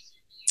overly.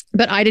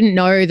 But I didn't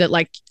know that,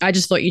 like, I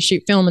just thought you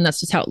shoot film and that's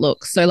just how it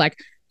looks. So like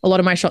a lot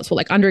of my shots were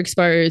like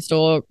underexposed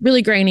or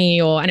really grainy,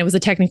 and it was a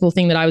technical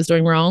thing that I was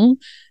doing wrong.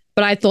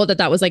 But I thought that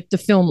that was like the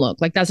film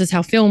look. Like that's just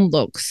how film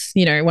looks,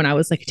 you know, when I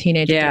was like a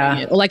teenager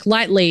doing it. Or like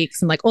light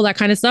leaks and like all that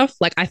kind of stuff.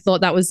 Like I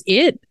thought that was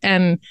it.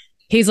 And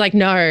he's like,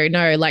 no,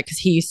 like, because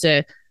he used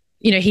to,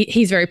 you know,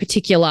 he's very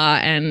particular,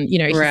 and, you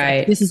know, he's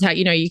like, this is how,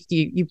 you know,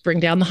 you bring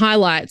down the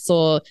highlights,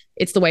 or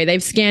it's the way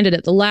they've scanned it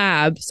at the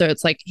lab. So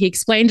it's like, he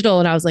explained it all,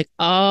 and I was like,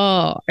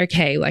 oh,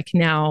 okay. Like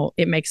now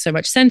it makes so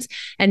much sense.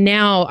 And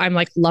now I'm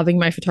like loving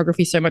my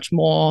photography so much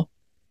more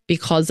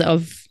because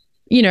of,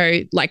 you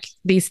know, like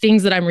these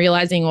things that I'm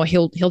realizing, or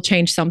he'll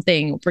change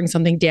something or bring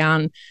something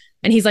down.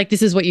 And he's like,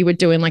 this is what you would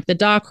do in like the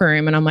dark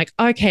room. And I'm like,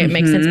 okay, it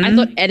makes sense. I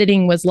thought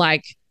editing was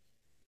like,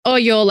 oh,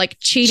 you're like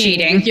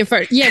cheating with your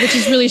phone. Yeah, which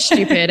is really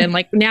stupid. And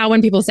like now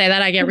when people say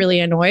that, I get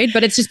really annoyed,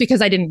 but it's just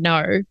because I didn't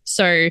know.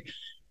 So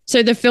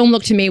the film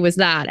look to me was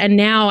that. And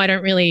now I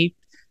don't really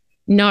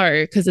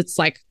know, because it's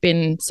like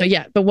been, so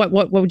yeah. But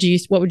what would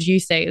you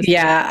say?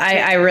 Yeah,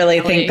 I really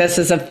think this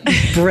is a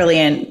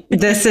brilliant,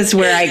 this is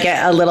where I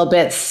get a little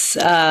bit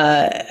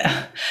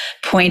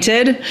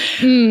pointed.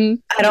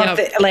 I don't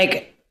think,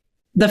 like,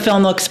 the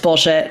film looks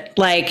bullshit.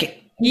 Like,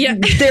 yeah,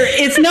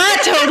 it's not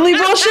totally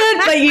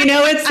bullshit, but you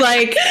know, it's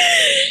like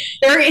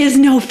there is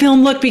no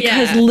film look,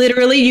 because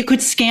literally you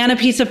could scan a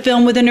piece of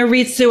film with an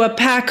Aritsu, a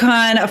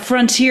Pacon, a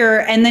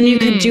Frontier, and then you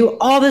could do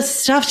all this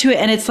stuff to it.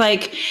 And it's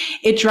like,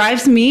 it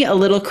drives me a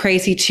little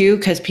crazy too,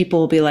 because people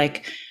will be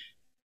like,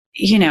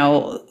 you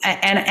know,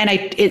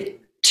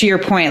 to your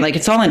point, like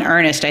it's all in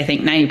earnest, I think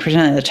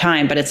 90% of the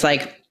time, but it's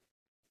like,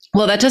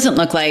 well, that doesn't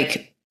look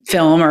like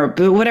film or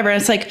whatever.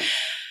 And it's like,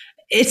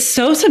 it's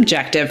so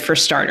subjective for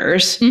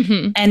starters.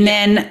 And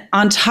then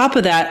on top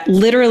of that,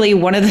 literally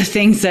one of the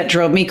things that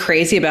drove me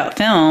crazy about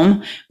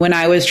film when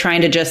I was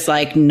trying to just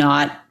like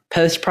not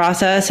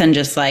post-process and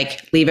just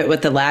like leave it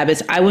with the lab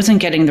is I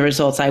wasn't getting the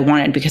results I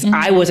wanted, because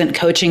I wasn't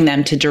coaching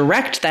them to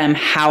direct them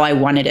how I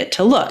wanted it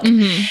to look.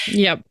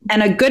 Yep.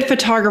 And a good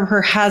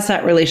photographer has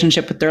that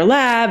relationship with their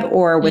lab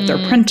or with their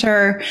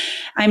printer.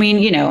 I mean,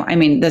 you know,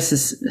 this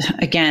is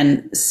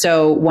again,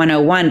 so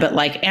 101, but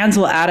like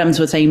Ansel Adams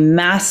was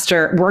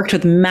worked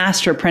with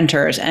master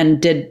printers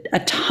and did a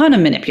ton of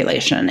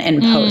manipulation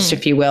in post,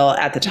 if you will,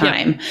 at the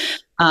time.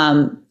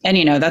 Yep. And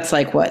you know, that's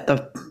like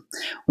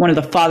one of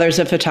the fathers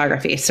of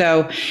photography.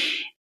 So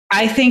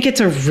I think it's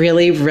a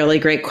really, really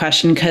great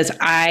question, because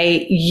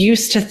I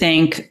used to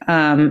think,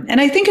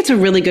 and I think it's a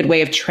really good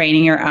way of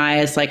training your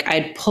eyes. Like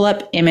I'd pull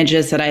up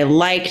images that I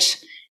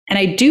liked, and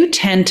I do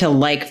tend to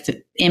like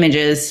the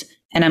images,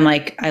 and I'm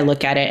like, I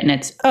look at it and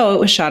it's, oh, it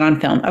was shot on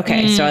film.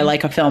 Okay. So I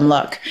like a film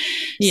look.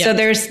 Yeah. So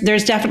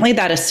there's definitely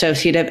that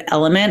associative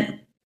element.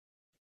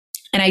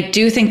 And I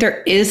do think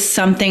there is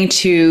something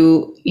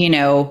to, you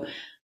know,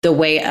 the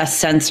way a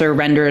sensor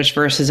renders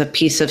versus a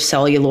piece of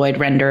celluloid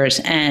renders,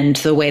 and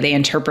the way they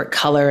interpret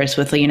colors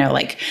with, you know,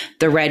 like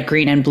the red,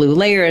 green, and blue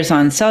layers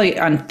on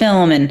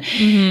film.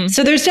 And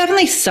so there's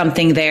definitely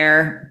something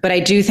there, but I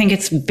do think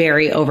it's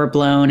very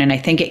overblown. And I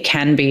think it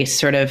can be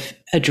sort of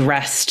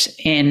addressed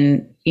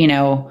in, you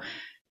know,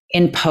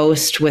 in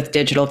post with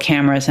digital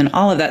cameras and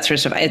all of that sort of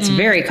stuff. It's a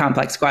very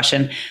complex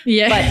question.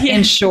 Yeah. But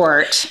in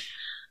short,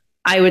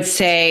 I would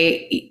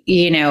say,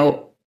 you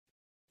know,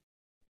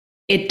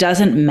 it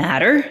doesn't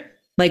matter.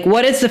 Like,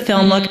 what is the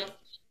film look?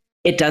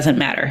 It doesn't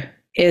matter,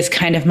 is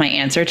kind of my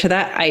answer to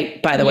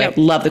that. By the way,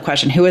 love the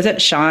question. Who is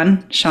it?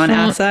 Sean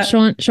asked that.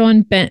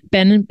 Sean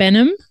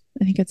Benham.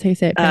 I think that's how you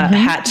say it.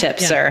 Hat tip,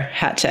 sir.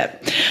 Hat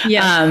tip.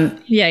 Yeah.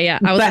 Yeah.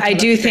 But I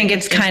do think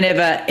it's kind of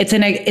it's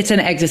an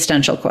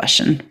existential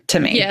question to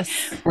me. Yes.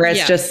 Where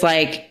it's just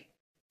like,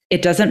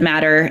 it doesn't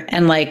matter.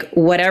 And like,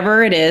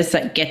 whatever it is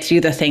that gets you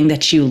the thing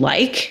that you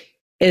like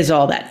is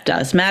all that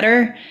does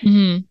matter.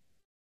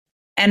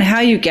 And how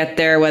you get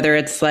there, whether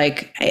it's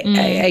like,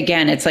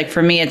 again, it's like,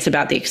 for me, it's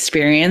about the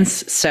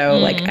experience. So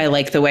like, I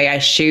like the way I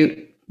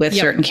shoot with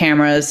certain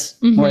cameras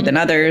more than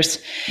others.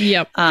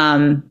 Yep.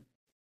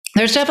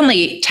 There's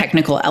definitely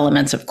technical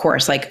elements, of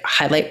course, like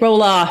highlight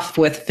roll off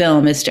with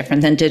film is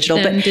different than digital.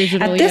 But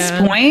at this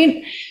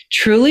point,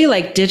 truly,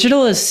 like,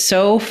 digital is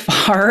so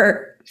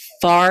far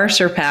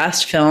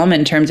surpassed film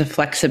in terms of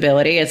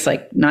flexibility. It's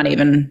like not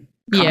even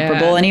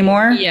comparable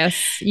anymore. Yes.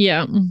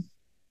 Yeah.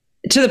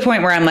 To the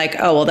point where I'm like,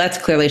 oh, well, that's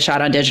clearly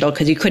shot on digital,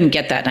 because you couldn't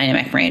get that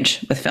dynamic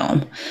range with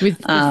film. With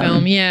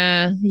film.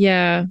 Yeah.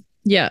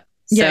 So,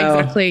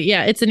 exactly.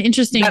 Yeah. It's an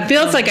interesting. That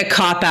feels like a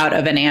cop out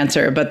of an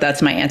answer, but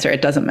that's my answer.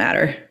 It doesn't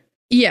matter.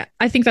 Yeah.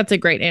 I think that's a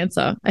great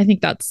answer. I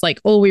think that's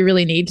like all we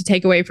really need to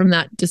take away from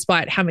that,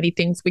 despite how many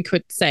things we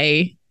could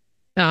say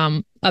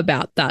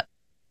about that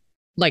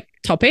like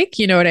topic.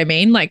 You know what I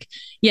mean? Like,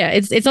 yeah,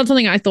 it's not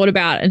something I thought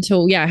about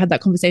until, I had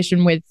that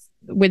conversation with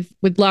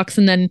Lux,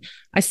 and then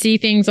I see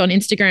things on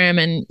Instagram,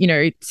 and you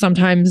know,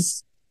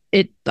 sometimes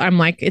I'm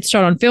like, it's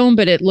shot on film,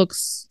 but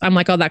I'm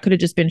like, oh, that could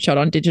have just been shot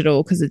on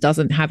digital, because it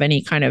doesn't have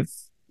any kind of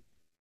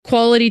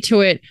quality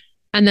to it.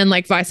 And then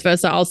like vice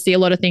versa, I'll see a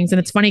lot of things, and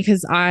it's funny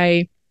because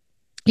I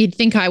you'd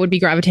think I would be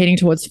gravitating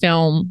towards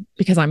film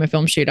because I'm a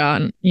film shooter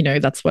and,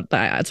 that's what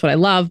I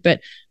love.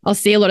 But I'll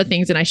see a lot of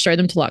things and I show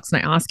them to Lux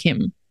and I ask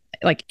him,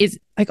 like,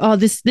 oh,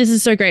 this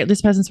is so great.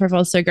 This person's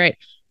profile is so great.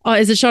 Oh,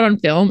 is it shot on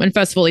film? And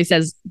first of all, he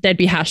says there'd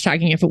be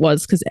hashtagging if it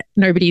was, because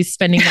nobody's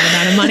spending that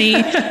amount of money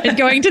and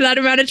going to that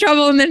amount of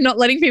trouble and then not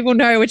letting people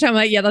know, which I'm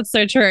like, yeah, that's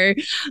so true.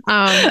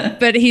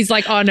 But he's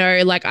like, oh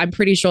no, like, I'm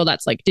pretty sure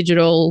that's like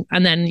digital.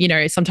 And then,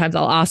 sometimes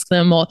I'll ask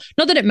them, or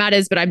not that it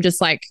matters, but I'm just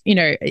like,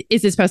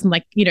 is this person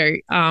like,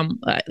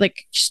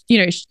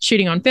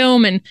 shooting on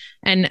film? And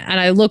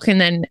I look, and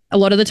then a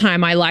lot of the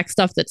time I like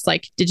stuff that's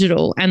like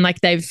digital, and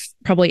like they've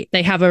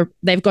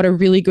got a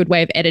really good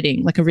way of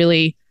editing, like a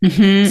really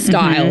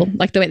style,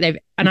 like the way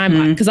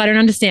because I don't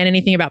understand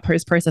anything about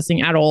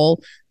post-processing at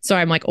all. So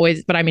I'm like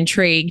but I'm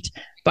intrigued,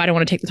 but I don't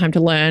want to take the time to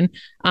learn.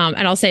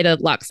 And I'll say to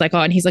Lux, like,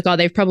 and he's like, oh,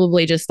 they've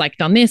probably just like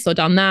done this or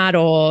done that,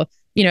 or,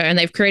 and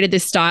they've created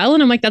this style.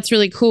 And I'm like, that's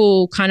really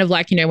cool. Kind of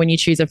like, when you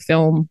choose a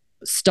film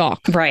stock.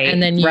 Right.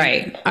 And then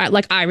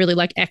I really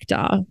like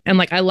Ecta, and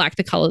like, I like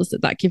the colors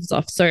that gives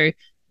off. So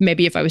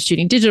maybe if I was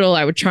shooting digital,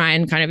 I would try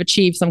and kind of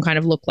achieve some kind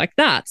of look like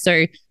that.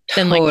 So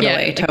then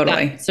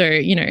totally. So,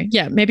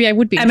 maybe I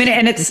would be. I mean,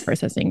 and it's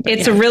processing.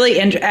 It's a really,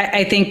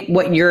 I think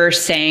what you're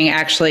saying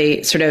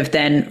actually sort of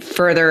then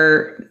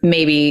further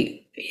maybe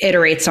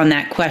iterates on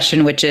that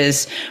question, which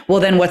is, well,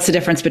 then what's the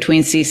difference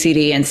between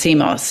CCD and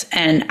CMOS?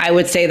 And I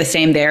would say the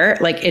same there.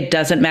 Like, it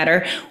doesn't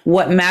matter.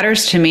 What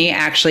matters to me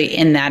actually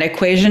in that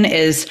equation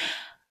is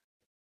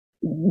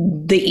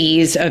the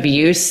ease of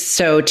use.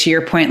 So to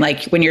your point,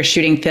 like when you're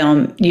shooting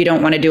film, you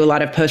don't want to do a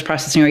lot of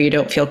post-processing, or you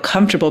don't feel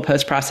comfortable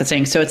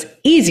post-processing. So it's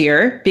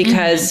easier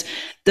because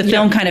the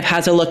film kind of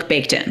has a look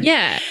baked in.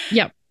 Yeah.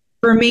 Yep.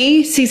 For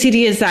me,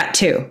 CCD is that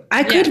too.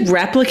 I could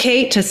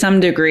replicate to some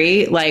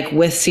degree, like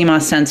with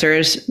CMOS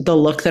sensors, the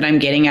look that I'm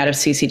getting out of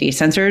CCD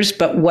sensors.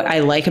 But what I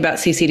like about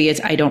CCD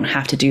is I don't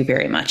have to do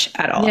very much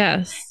at all.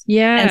 Yes.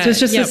 Yeah. And so it's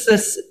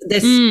just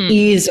this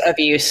ease of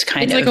use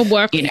kind of. It's like a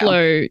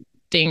workflow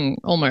thing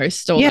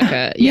almost, or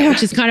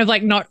which is kind of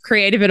like not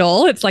creative at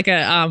all. It's like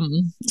a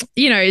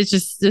it's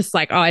just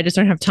like, oh, I just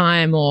don't have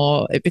time,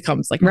 or it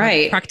becomes like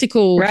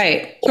practical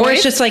choice. Or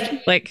it's just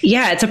like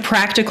it's a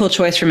practical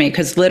choice for me,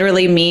 because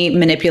literally me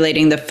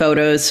manipulating the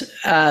photos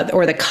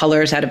or the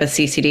colors out of a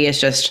CCD is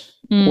just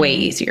way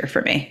easier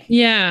for me.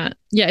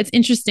 It's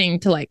interesting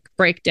to like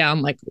break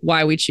down like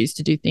why we choose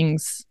to do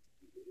things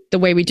the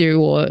way we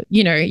do, or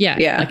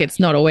like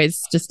it's not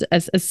always just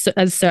as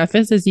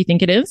surface as you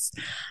think it is.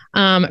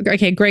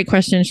 Okay, great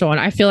question, Sean.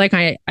 I feel like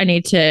I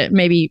need to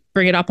maybe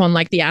bring it up on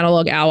like the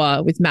analog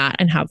hour with Matt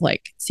and have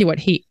like see what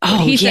he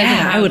says.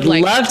 I would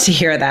love to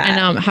hear that,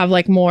 and have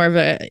like more of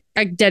a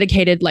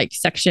dedicated like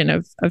section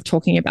of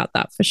talking about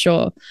that for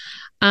sure.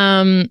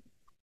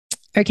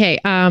 Okay,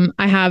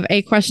 I have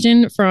a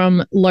question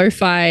from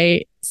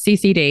Lo-Fi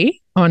CCD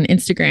on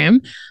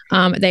Instagram.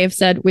 They have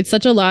said, with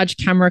such a large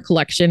camera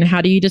collection, how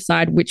do you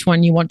decide which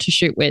one you want to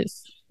shoot with?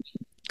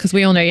 Because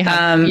we all know you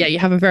have, you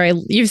have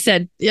you've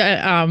said, you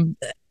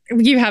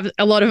have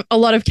a lot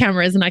of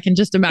cameras, and I can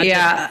just imagine.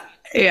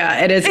 Yeah,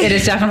 it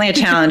is definitely a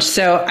challenge.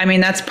 So, I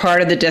mean, that's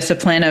part of the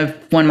discipline of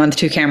 1 month,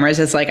 2 cameras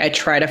is like, I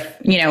try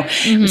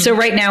to, so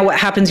right now what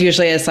happens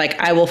usually is like,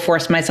 I will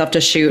force myself to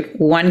shoot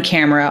one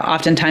camera.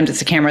 Oftentimes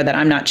it's a camera that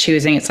I'm not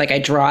choosing. It's like, I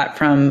draw it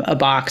from a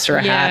box or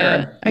a hat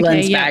or a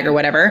lens bag or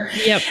whatever.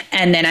 Yep.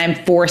 And then I'm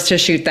forced to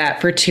shoot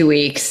that for 2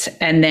 weeks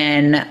and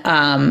then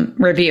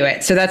review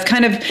it. So that's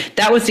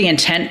that was the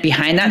intent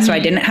behind that. So I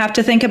didn't have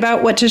to think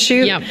about what to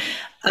shoot. Yep.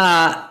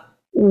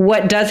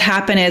 What does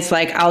happen is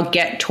like, I'll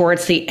get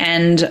towards the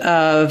end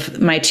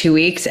of my 2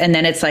 weeks, and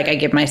then it's like, I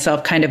give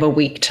myself kind of a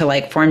week to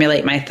like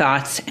formulate my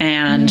thoughts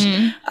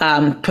and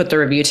put the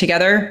review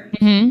together.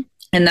 And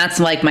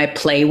that's like my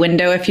play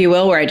window, if you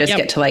will, where I just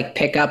get to like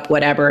pick up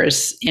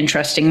whatever's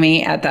interesting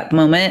me at that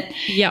moment.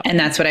 And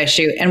that's what I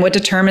shoot. And what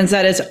determines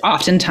that is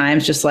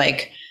oftentimes just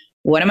like,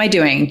 what am I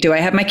doing? Do I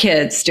have my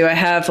kids? Do I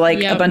have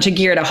like a bunch of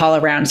gear to haul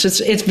around? So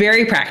it's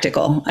very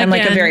practical. I'm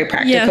like a very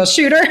practical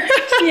shooter.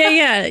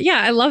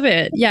 Yeah. I love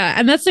it. Yeah.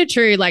 And that's so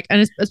true. Like,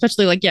 and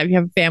especially like, if you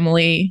have a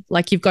family,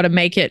 like you've got to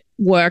make it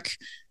work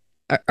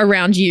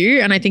around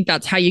you. And I think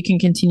that's how you can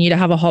continue to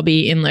have a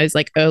hobby in those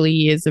like early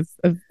years of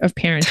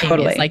parenting.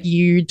 Totally. It's like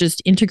you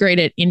just integrate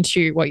it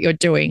into what you're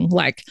doing.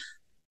 Like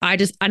I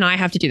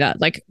have to do that.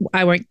 Like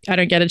I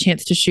don't get a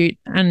chance to shoot,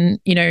 and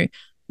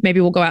maybe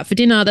we'll go out for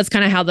dinner. That's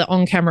kind of how the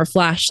on-camera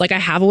flash, like I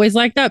have always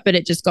liked that, but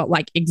it just got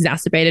like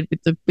exacerbated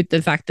with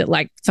the fact that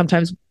like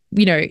sometimes,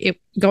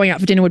 going out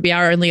for dinner would be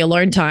our only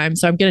alone time.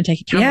 So I'm going to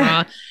take a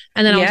camera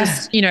and then I'll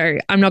just,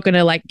 I'm not going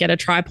to like get a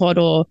tripod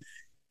or,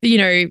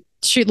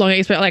 shoot long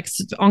expert like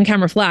on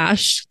camera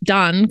flash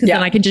done, because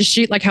then I can just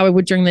shoot like how I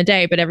would during the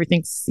day, but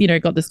everything's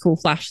got this cool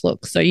flash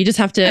look. So you just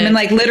have to, I mean,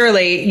 like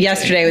literally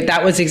yesterday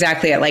that was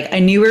exactly it. Like I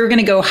knew we were going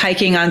to go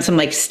hiking on some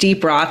like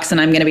steep rocks, and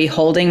I'm going to be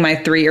holding my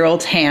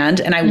 3-year-old's hand,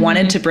 and I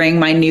wanted to bring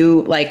my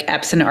new like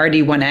Epson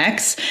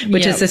RD1X,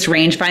 which is this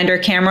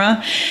rangefinder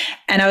camera,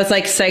 and I was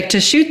like psyched to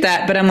shoot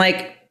that, but I'm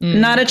like,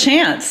 not a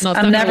chance.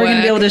 I'm never going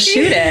to be able to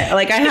shoot it.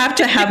 Like I have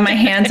to have my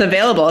hands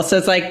available. So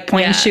it's like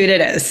point and shoot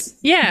it is.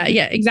 Yeah,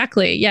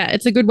 exactly. Yeah,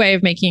 it's a good way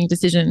of making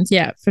decisions.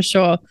 Yeah, for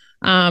sure.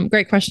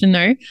 Great question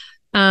though.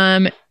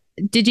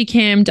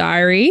 Digicam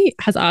Diary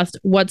has asked,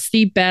 what's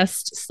the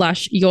best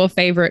 / your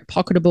favorite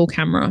pocketable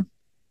camera?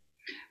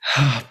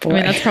 Oh boy. I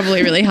mean, that's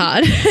probably really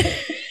hard.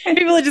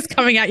 People are just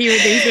coming at you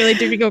with these really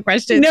difficult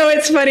questions. No,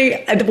 it's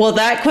funny. Well,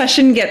 that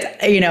question gets,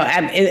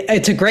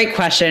 it's a great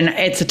question.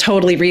 It's a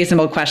totally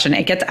reasonable question.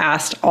 It gets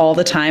asked all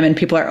the time. And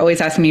people are always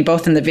asking me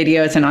both in the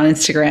videos and on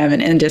Instagram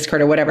and in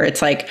Discord or whatever.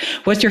 It's like,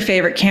 what's your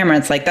favorite camera?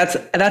 It's like,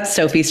 that's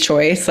Sophie's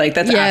choice. Like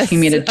that's asking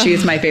me to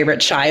choose my favorite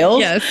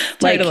child. Yes,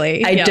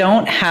 totally. Like, I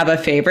don't have a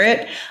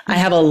favorite. I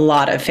have a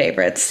lot of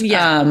favorites.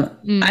 Yeah.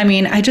 I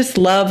mean, I just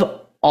love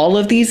all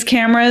of these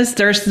cameras.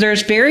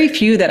 There's very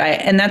few that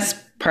and that's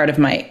part of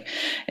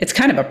it's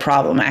kind of a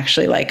problem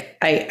actually. Like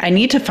I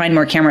need to find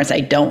more cameras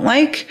I don't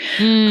like.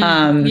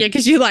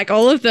 Because you like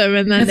all of them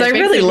and then I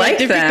really like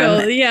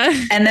them. Yeah.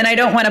 And then I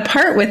don't want to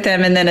part with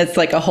them. And then it's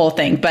like a whole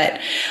thing.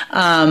 But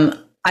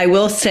I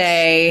will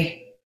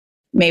say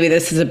maybe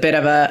this is a bit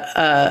of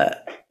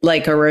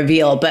a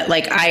reveal, but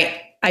like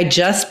I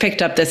just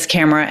picked up this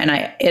camera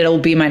and it'll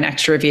be my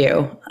next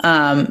review,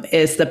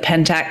 is the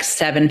Pentax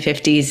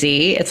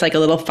 750Z. It's like a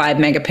little 5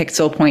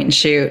 megapixel point and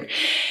shoot.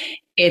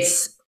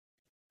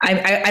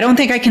 I don't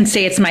think I can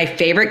say it's my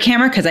favorite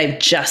camera because I've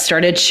just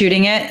started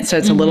shooting it. So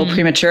it's a little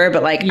premature,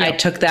 but I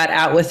took that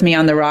out with me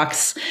on the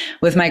rocks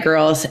with my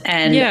girls.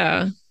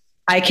 And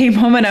I came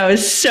home and I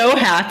was so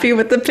happy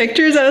with the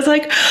pictures. I was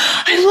like,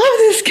 I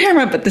love this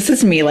camera, but this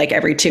is me like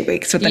every 2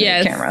 weeks with a new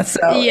camera.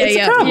 So it's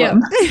a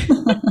problem.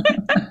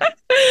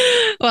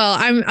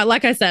 Well,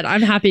 like I said,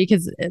 I'm happy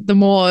because the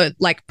more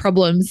like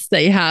problems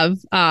that you have,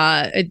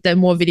 the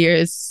more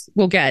videos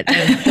we'll get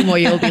and the more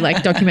you'll be like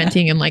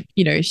documenting and like,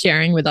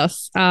 sharing with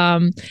us. I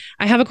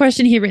have a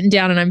question here written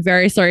down and I'm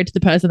very sorry to the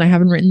person. I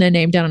haven't written their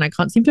name down and I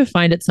can't seem to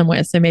find it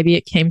somewhere. So maybe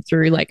it came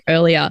through like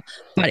earlier,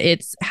 but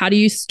it's how do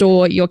you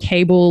store your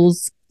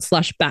cables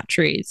 /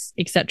 batteries,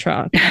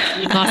 etc.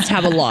 You must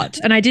have a lot.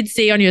 And I did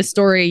see on your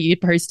story, you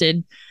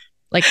posted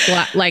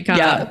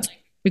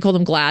we call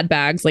them Glad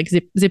bags, like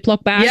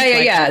Ziploc bags.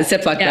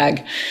 Ziploc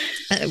bag.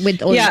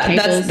 With all your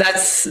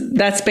cables.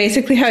 That's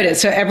basically how it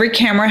is. So every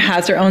camera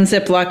has their own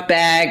Ziploc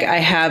bag. I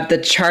have the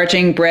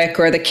charging brick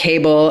or the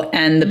cable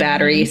and the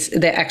batteries,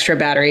 the extra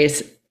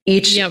batteries.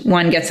 Each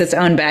one gets its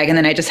own bag, and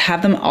then I just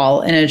have them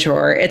all in a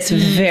drawer. It's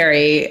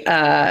very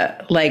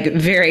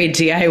very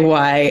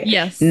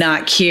DIY,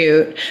 not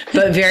cute,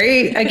 but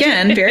very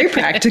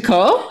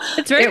practical.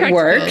 It's very practical.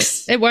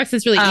 Works. It works.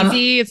 It's really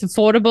easy. It's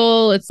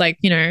affordable. It's like,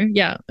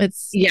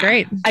 it's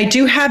great. I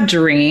do have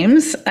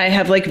dreams. I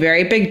have like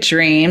very big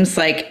dreams.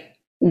 Like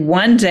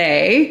one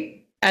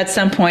day at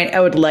some point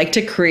I would like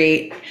to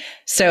create.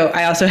 So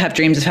I also have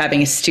dreams of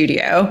having a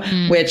studio,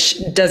 which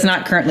does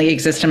not currently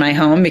exist in my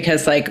home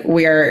because like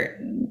we are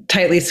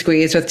tightly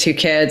squeezed with 2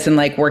 kids and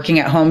like working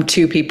at home,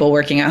 2 people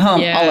working at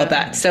home, all of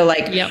that. So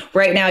like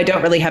right now I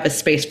don't really have a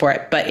space for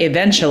it, but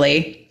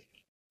eventually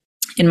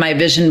in my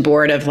vision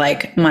board of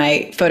like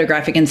my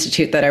photographic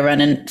institute that I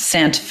run in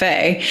Santa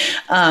Fe,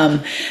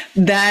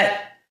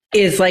 that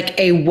is like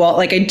a wall.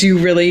 Like I do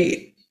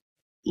really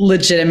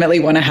legitimately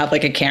want to have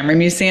like a camera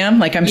museum.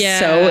 Like I'm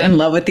so in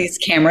love with these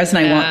cameras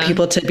and I want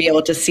people to be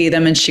able to see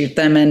them and shoot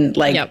them and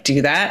like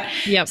do that.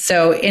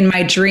 So in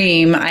my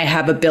dream, I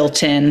have a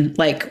built-in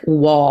like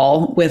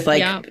wall with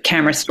like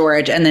camera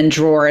storage and then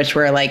drawers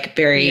where like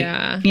very,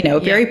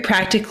 very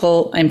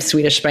practical. I'm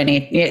Swedish by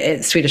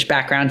name, Swedish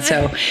background.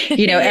 So,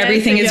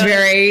 everything is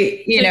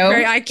very,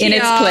 very IKEA, in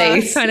its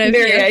place, kind of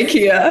very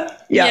IKEA.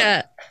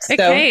 Yeah. So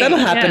that'll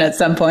happen at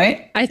some point.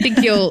 I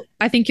think you'll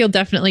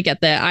definitely get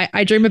there.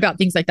 I dream about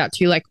things like that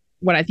too. Like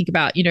when I think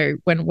about,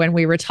 when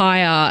we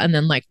retire and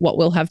then like what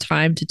we'll have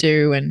time to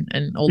do and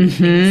all the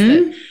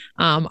things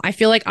that, I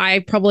feel like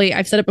I've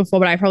said it before,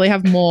 but I probably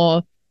have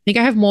more, I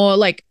have more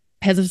like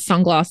pairs of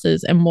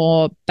sunglasses and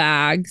more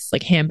bags,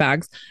 like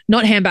handbags,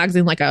 not handbags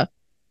in like a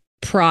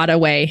Prada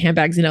way,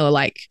 handbags,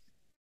 like,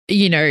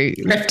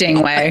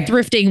 thrifting way.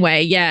 Thrifting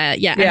way. Yeah.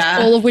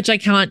 And all of which I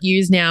can't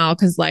use now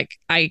because like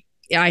I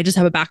just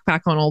have a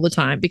backpack on all the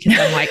time because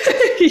I'm like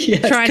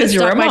trying to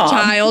stop my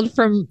child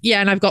from,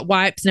 and I've got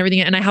wipes and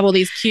everything. And I have all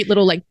these cute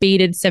little like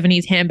beaded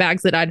 70s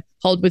handbags that I'd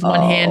hold with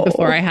one hand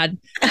before I had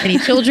any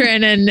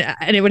children and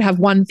it would have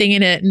one thing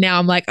in it. And now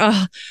I'm like,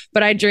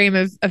 but I dream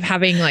of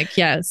having like,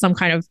 some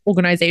kind of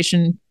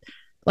organization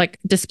like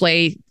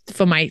display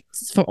for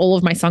all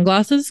of my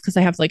sunglasses because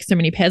I have like so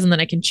many pairs and then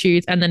I can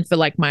choose, and then for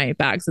like my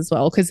bags as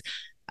well because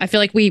I feel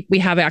like we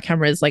have our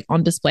cameras like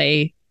on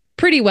display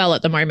pretty well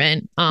at the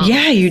moment.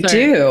 You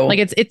do. Like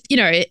it's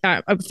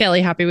I'm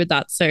fairly happy with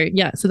that. So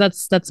so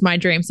that's my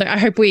dream. So I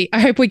hope we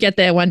get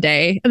there one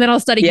day, and then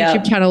I'll start a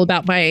YouTube channel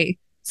about my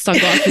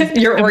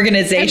sunglasses. Your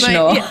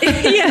organizational.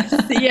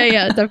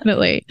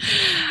 Definitely.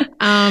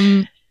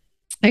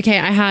 Okay,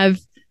 I have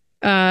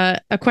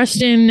a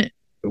question.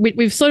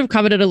 We've sort of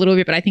covered it a little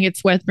bit, but I think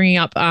it's worth bringing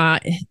up.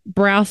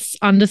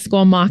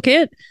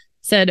 Browse_market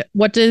said,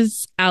 what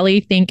does Ali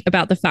think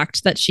about the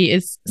fact that she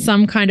is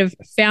some kind of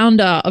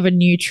founder of a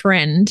new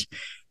trend?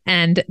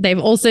 And they've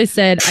also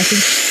said, I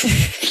think,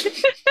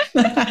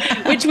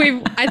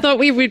 I thought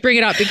we would bring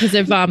it up because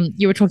of,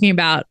 you were talking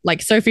about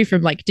like Sophie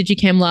from like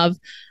Digicam Love.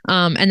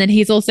 And then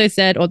he's also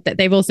said, or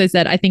they've also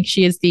said, I think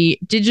she is the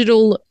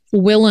digital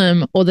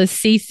Willem or the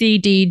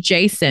CCD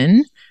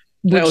Jason.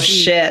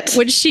 Shit.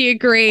 Would she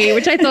agree?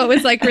 Which I thought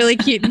was like really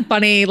cute and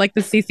funny, like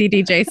the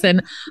CCD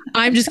Jason.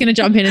 I'm just going to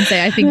jump in and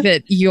say, I think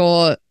that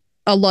you're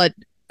a lot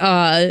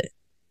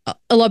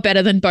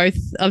better than both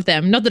of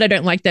them. Not that I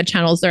don't like their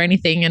channels or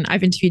anything. And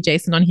I've interviewed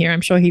Jason on here. I'm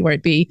sure he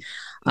won't be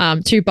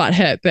too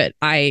butthurt, but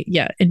I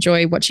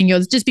enjoy watching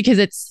yours just because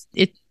it's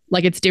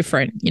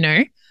different, you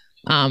know.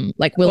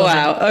 Like Willem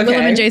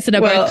and Jason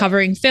are both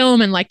covering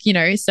film and like, you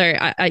know, so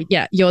I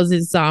yours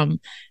is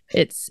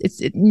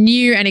it's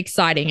new and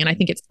exciting, and I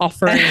think it's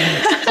offering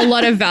a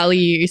lot of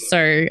value. So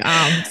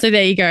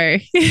there you go.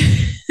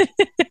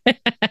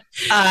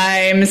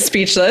 I'm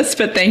speechless,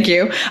 but thank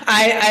you.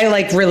 I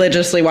like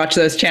religiously watch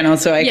those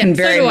channels, so I can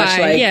very much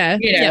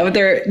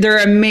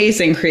they're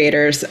amazing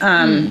creators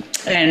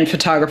and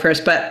photographers.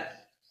 But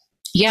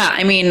yeah,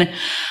 I mean,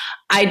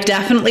 I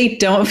definitely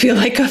don't feel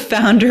like a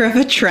founder of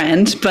a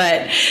trend,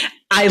 but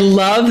I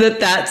love that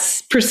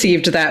that's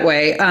perceived that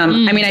way. I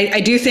mean, I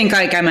do think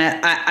like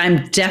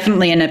I'm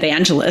definitely an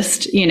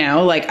evangelist, you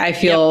know, like I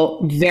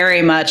feel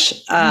very much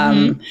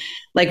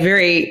like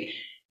very,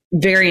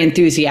 very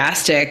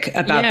enthusiastic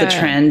about the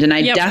trend. And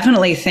I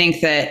definitely think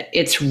that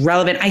it's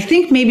relevant. I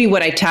think maybe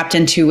what I tapped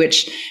into,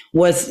 which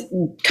was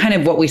kind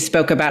of what we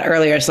spoke about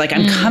earlier, is like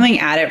I'm coming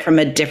at it from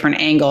a different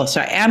angle. So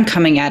I am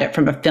coming at it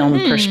from a film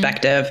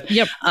perspective.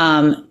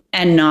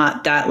 And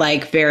not that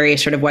like very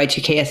sort of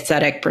Y2K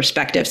aesthetic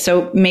perspective.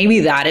 So maybe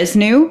that is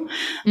new.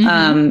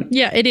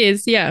 Yeah, it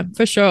is. Yeah,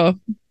 for sure.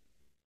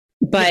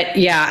 But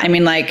yeah, I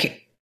mean,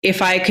 like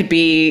if I could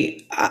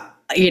be,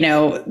 you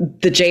know,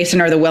 the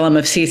Jason or the Willem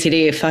of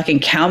CCD,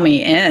 fucking count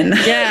me in.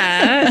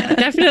 Yeah,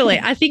 definitely.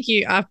 I think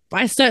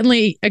I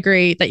certainly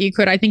agree that you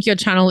could. I think your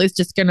channel is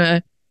just going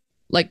to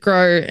like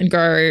grow and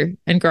grow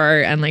and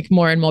grow. And like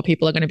more and more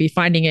people are going to be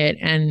finding it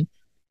and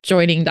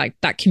joining like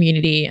that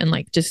community and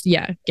like just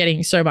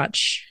getting so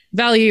much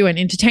value and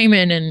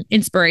entertainment and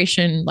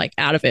inspiration like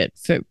out of it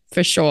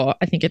for sure.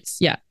 I think it's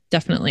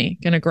definitely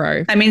gonna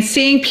grow. I mean,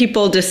 seeing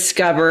people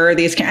discover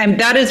these,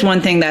 that is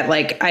one thing that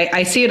like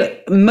I see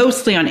it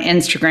mostly on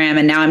Instagram,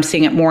 and now I'm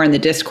seeing it more in the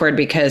Discord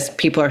because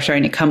people are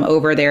starting to come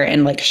over there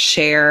and like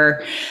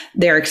share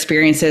their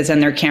experiences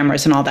and their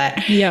cameras and all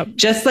that.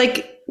 Just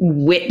like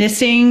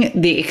witnessing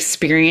the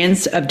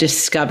experience of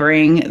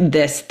discovering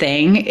this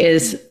thing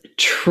is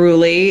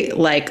truly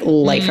like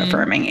life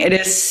affirming. It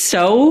is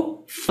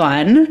so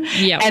fun.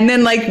 And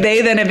then like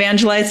they then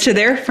evangelize to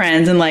their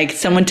friends, and like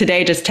someone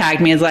today just tagged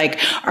me as like,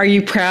 are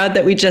you proud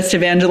that we just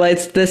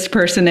evangelized this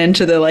person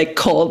into the like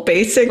cult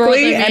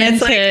basically? And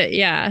it's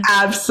like,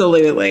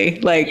 absolutely.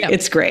 Like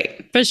it's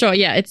great. For sure.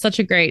 Yeah. It's such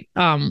a great,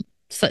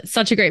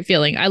 such a great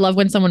feeling. I love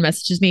when someone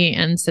messages me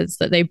and says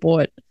that they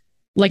bought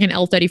like an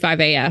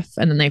L35AF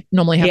and then they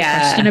normally have a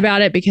question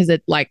about it because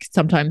it like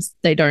sometimes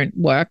they don't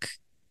work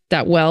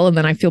that well, and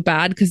then I feel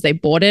bad because they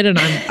bought it and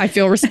I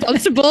feel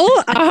responsible.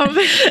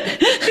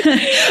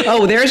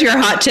 Oh, there's your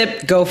hot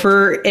tip.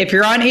 If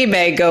you're on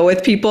eBay, go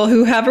with people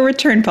who have a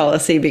return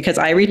policy, because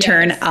I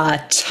return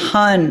a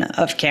ton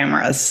of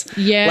cameras.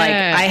 Like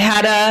I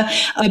had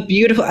a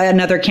beautiful,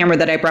 another camera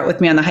that I brought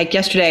with me on the hike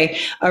yesterday,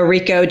 a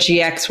Ricoh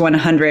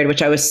GX100,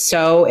 which I was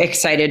so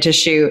excited to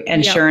shoot.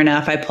 And sure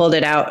enough, I pulled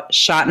it out,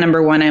 shot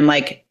number one. I'm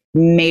like,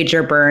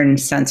 major burn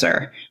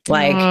sensor,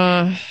 like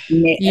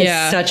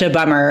it's such a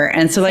bummer.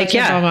 And so like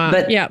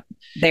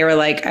they were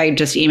like, I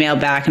just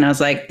emailed back and I was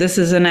like, this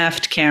is an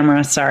effed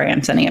camera, sorry,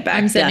 I'm sending it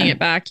back. It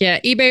back.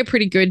 eBay are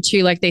pretty good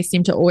too, like they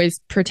seem to always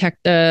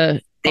protect they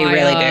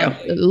really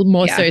do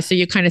more so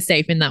you're kind of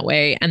safe in that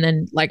way. And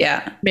then like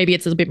maybe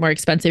it's a little bit more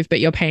expensive, but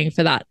you're paying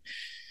for that.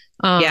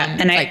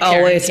 And like, I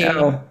always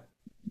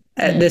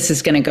this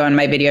is going to go in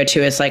my video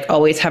too, is like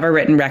always have a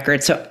written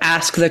record. So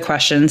ask the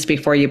questions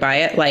before you buy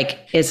it. Like,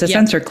 is the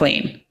sensor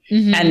clean?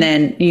 And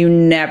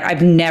then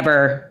I've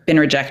never been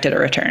rejected or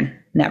returned.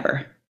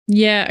 Never.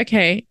 Yeah.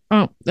 Okay.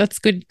 Oh, that's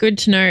good. Good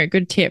to know.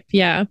 Good tip.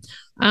 Yeah.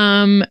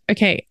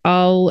 Okay.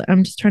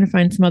 I'm just trying to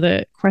find some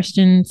other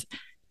questions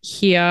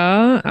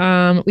here.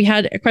 We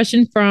had a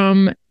question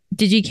from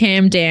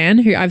Digicam Dan,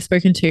 who I've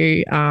spoken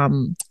to,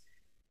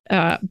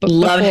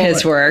 love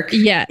his work.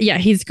 Yeah,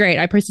 he's great.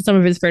 I posted some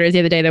of his photos the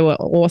other day. They were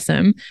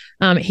awesome.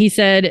 He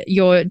said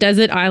your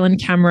desert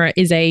island camera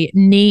is a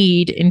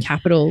need in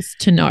capitals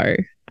to know.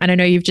 And I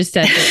know you've just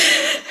said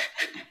that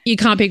you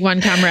can't pick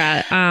one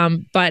camera,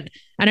 but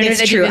I don't know.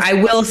 It's true. I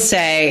will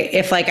say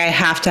if like I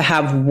have to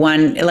have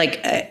one,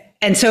 like,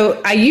 and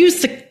so I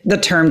use the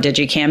term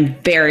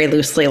Digicam very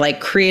loosely, like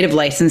creative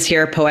license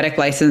here, poetic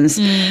license.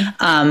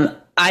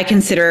 I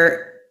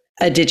consider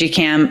a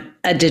Digicam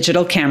a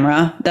digital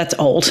camera that's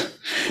old.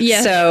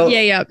 Yeah. So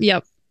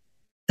yep.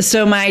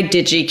 So my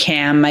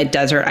Digicam, my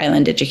desert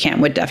island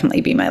Digicam would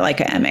definitely be my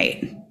Leica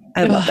M8.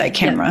 I love that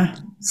camera.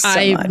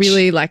 I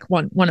really like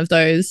one of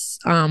those.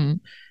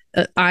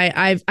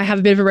 I have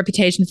a bit of a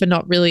reputation for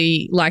not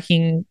really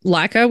liking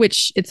Leica,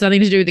 which it's nothing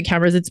to do with the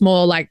cameras. It's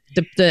more like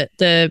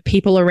the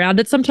people around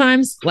it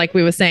sometimes. Like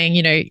we were saying,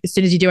 you know, as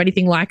soon as you do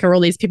anything Leica, all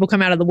these people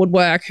come out of the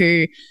woodwork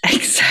who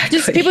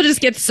people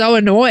just get so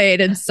annoyed.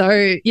 And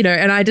so, you know,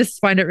 and I just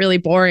find it really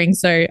boring.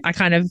 So I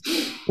kind of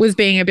was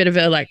being a bit of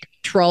a like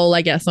troll,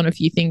 I guess, on a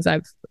few things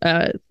I've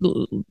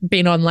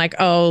been on, like,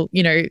 oh,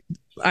 you know,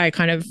 I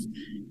kind of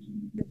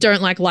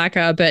don't like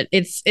Leica, but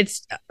it's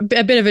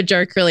a bit of a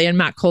joke really, and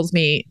Matt calls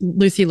me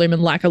Lucy Lumen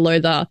Leica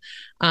loather.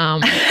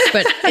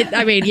 But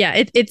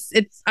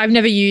it's I've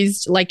never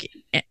used like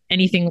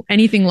anything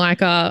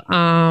Leica,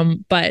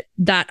 but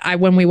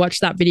when we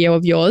watched that video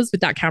of yours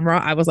with that camera,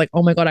 I was like,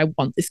 oh my god, I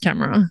want this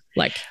camera.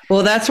 Like,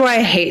 well, that's why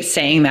I hate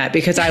saying that,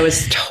 because I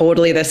was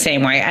totally the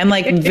same way. I'm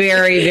like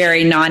very,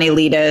 very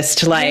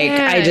non-elitist. Like,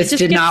 I just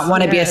did not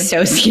want to be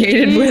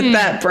associated with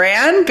that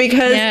brand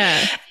because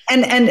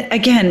and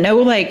again,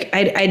 no, like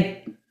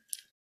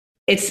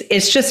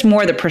it's just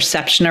more the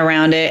perception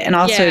around it. And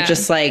also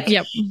just like,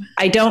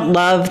 I don't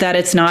love that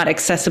it's not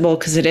accessible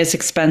because it is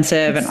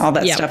expensive and all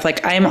that stuff.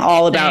 Like, I'm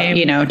all about,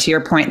 you know, to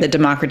your point, the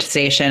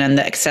democratization and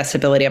the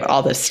accessibility of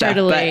all this stuff.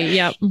 But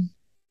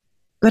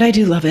I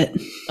do love it.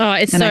 Oh,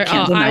 it's so,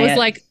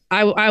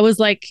 I was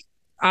like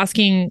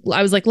asking,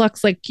 I was like,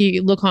 Lux, like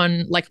you look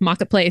on like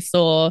Marketplace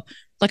or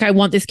like, I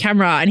want this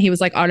camera. And he was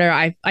like, oh no,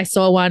 I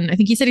saw one. I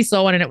think he said he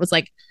saw one and it was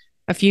like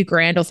a few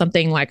grand or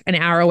something, like an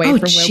hour away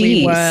from where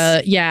we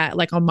were. Yeah.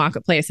 Like on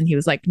Marketplace. And he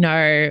was like,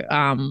 no,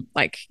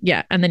 like,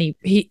 yeah. And then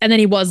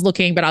he was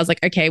looking, but I was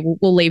like, okay,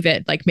 we'll leave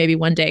it, like maybe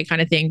one day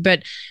kind of thing.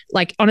 But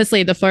like,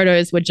 honestly, the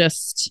photos were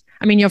just,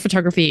 I mean, your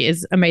photography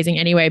is amazing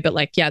anyway, but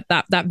like, yeah,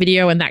 that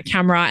video and that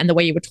camera and the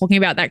way you were talking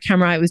about that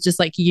camera, it was just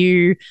like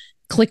you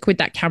click with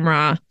that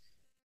camera.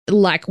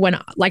 Like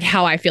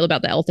how I feel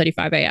about the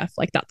L35AF,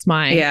 like that's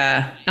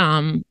my,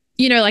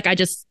 you know, like I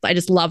just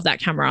love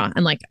that camera,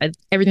 and like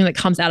everything that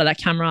comes out of that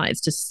camera,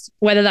 it's just,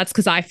 whether that's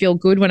because I feel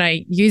good when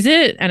I use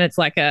it and it's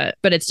like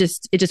but it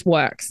just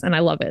works and I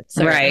love it.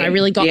 So I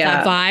really got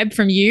that vibe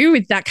from you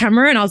with that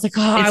camera, and I was like,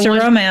 oh, it's a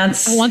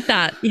romance. I want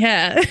that.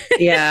 Yeah.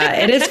 Yeah.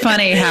 It is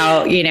funny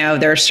how, you know,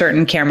 there are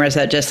certain cameras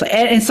that just,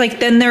 and it's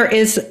like, then there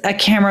is a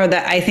camera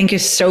that I think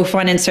is so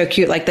fun and so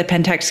cute, like the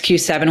Pentax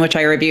Q7, which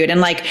I reviewed.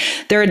 And like,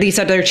 there are these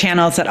other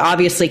channels that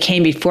obviously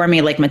came before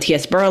me, like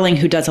Matthias Berling,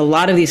 who does a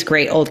lot of these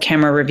great old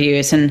camera reviews.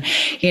 And,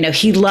 you know,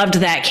 he loved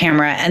that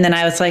camera. And then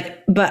I was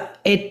like, but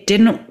it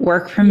didn't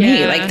work for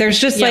me. Like, there's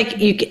just like,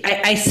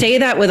 I say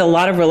that with a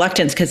lot of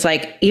reluctance, because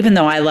like, even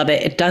though I love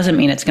it, it doesn't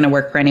mean it's going to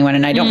work for anyone.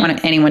 And I don't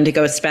want anyone to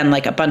go spend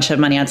like a bunch of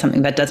money on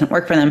something that doesn't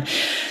work for them.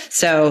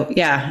 So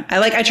yeah,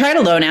 I try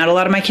to loan out a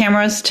lot of my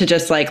cameras to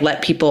just like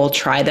let people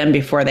try them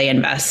before they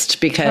invest,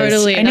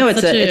 because I know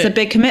it's a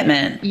big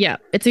commitment. Yeah.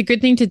 It's a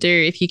good thing to do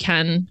if you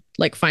can.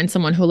 Like, find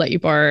someone who'll let you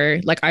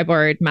borrow. Like, I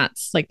borrowed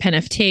Matt's like Pen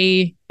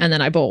FT, and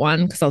then I bought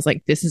one because I was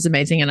like, this is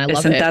amazing and I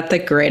love it. Isn't that the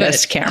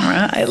greatest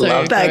camera? I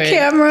love that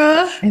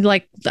camera.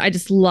 I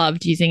just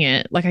loved using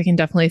it. Like, I can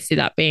definitely see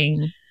that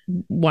being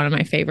one of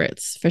my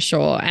favorites for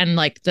sure. And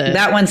like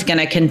that one's going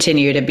to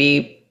continue to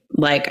be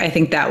like, I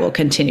think that will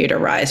continue to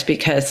rise,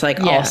 because like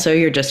also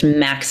you're just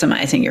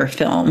maximizing your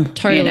film.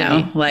 Totally. You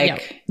know,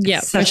 like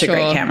such a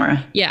great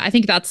camera. Yeah. I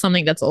think that's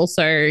something that's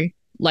also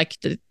like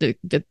the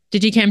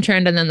Digicam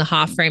trend, and then the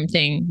half frame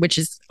thing, which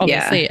is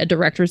obviously a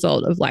direct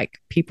result of like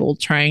people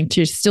trying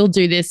to still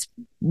do this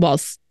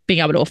whilst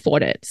being able to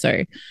afford it.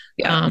 So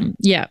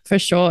for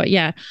sure.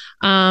 Yeah.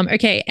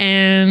 Okay.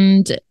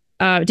 And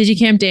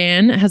Digicam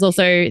Dan has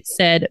also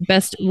said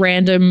best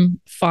random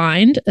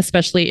find,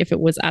 especially if it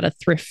was at a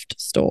thrift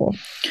store.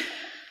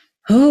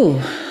 Oh,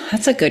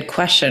 that's a good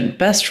question.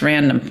 Best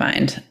random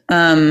find.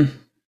 I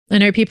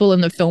know people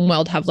in the film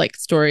world have like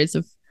stories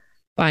of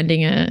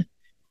finding a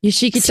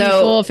Yashica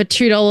T4 for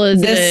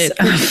 $2 at a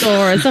thrift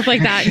store and stuff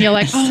like that. And you're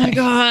like, oh my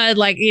God,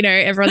 like, you know,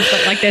 everyone's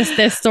got like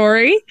their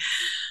story.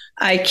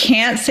 I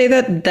can't say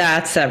that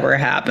that's ever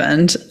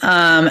happened.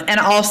 And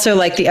also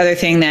like the other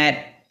thing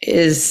that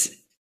is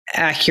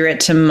accurate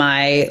to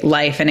my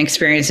life and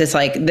experience is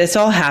like, this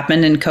all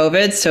happened in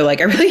COVID. So like,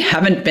 I really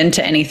haven't been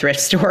to any thrift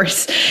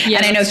stores. Yeah,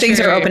 and I know things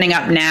are opening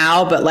up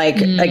now, but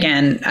like,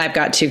 again, I've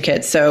got 2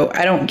 kids, so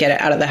I don't get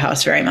it out of the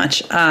house very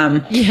much.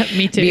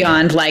 Me too.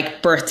 Beyond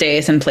like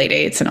birthdays and play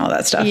dates and all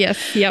that stuff.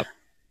 Yes. Yep.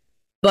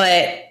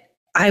 But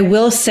I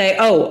will say,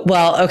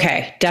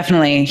 okay,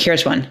 definitely.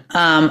 Here's one.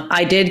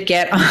 I did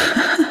get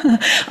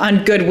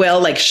on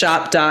Goodwill, like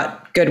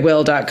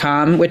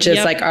shop.goodwill.com, which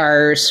is like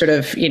our sort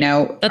of, you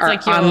know, that's our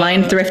like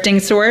online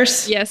thrifting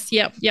source. Yes.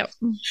 Yep.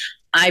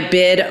 I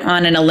bid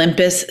on an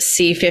Olympus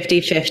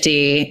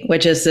C5050,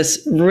 which is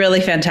this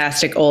really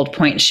fantastic old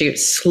point and shoot,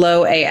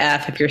 slow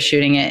AF if you're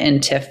shooting it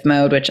in TIFF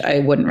mode, which I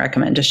wouldn't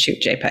recommend, just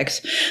shoot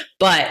JPEGs.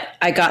 But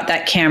I got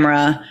that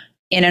camera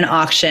in an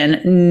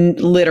auction.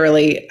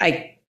 Literally,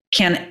 I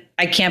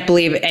can't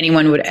believe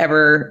anyone would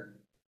ever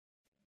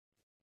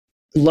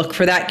look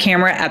for that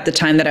camera at the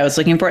time that I was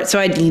looking for it. So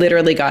I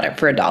literally got it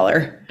for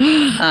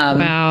 $1.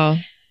 Wow.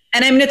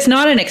 And I mean, it's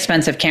not an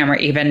expensive camera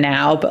even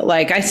now, but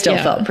like I still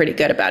felt pretty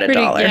good about $1.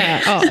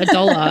 Yeah. Oh,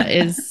 $1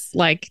 is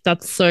like,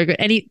 that's so good.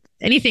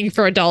 Anything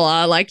for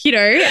 $1, like, you know,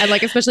 and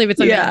like, especially if it's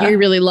something that you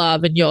really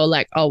love and you're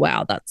like, oh,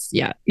 wow, that's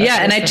yeah.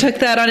 Awesome. And I took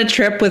that on a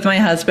trip with my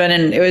husband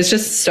and it was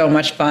just so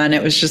much fun.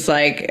 It was just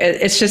like,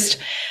 it's just,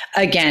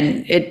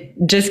 again, it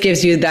just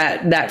gives you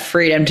that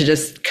freedom to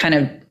just kind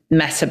of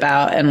mess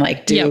about and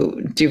like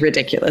do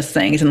ridiculous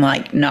things and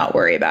like not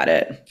worry about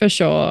it. For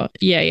sure.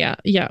 Yeah,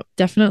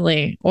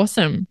 definitely.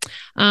 Awesome.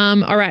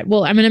 All right.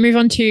 Well, I'm going to move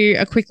on to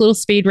a quick little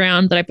speed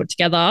round that I put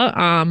together.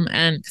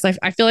 And because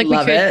I feel like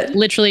we could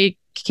literally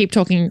keep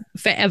talking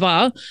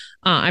forever.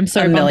 I'm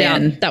so bummed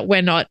out that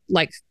we're not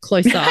like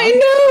closer. I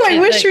know. I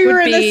wish we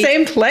were in the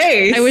same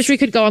place. I wish we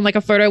could go on like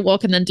a photo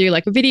walk and then do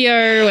like a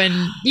video and,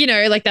 you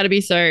know, like that'd be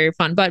so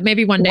fun. But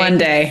maybe one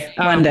day.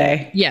 One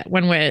day. Yeah.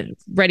 When we're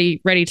ready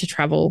to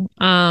travel.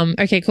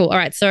 Okay, cool. All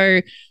right.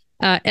 So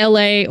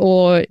LA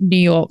or New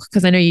York?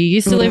 Because I know you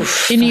used to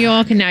live in New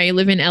York and now you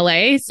live in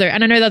LA. So,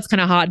 and I know that's kind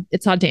of hard.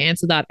 It's hard to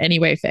answer that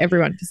anyway for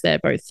everyone because they're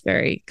both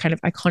very kind of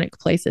iconic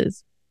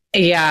places.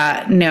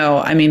 Yeah, no,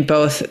 I mean,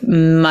 both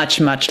much,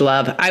 much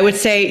love. I would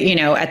say, you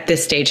know, at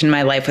this stage in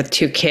my life with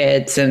 2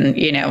 kids and,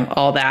 you know,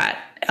 all that,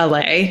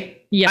 LA.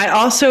 Yeah. I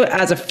also,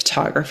 as a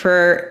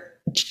photographer,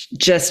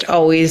 just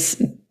always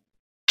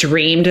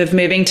dreamed of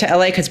moving to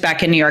LA because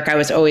back in New York, I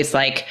was always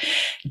like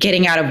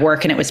getting out of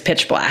work and it was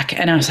pitch black.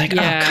 And I was like,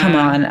 oh, come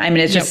on. I mean,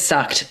 it just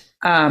sucked.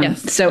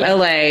 So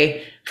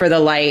LA for the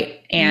light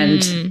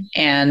and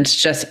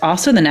just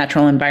also the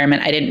natural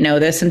environment. I didn't know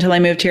this until I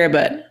moved here,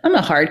 but I'm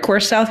a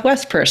hardcore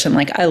Southwest person.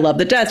 Like I love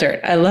the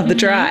desert. I love the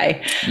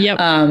dry. Yeah.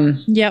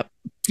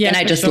 And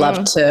I just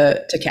love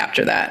to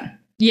capture that.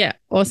 Yeah.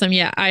 Awesome.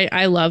 Yeah.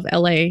 I love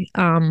LA.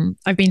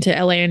 I've been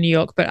to LA and New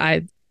York, but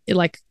I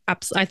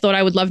thought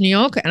I would love New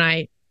York and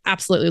I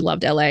absolutely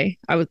loved LA.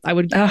 I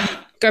would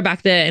go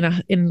back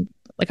there in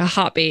like a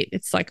heartbeat.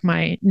 It's like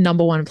my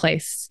number one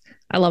place.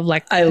 I love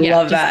love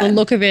that. The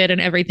look of it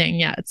and everything.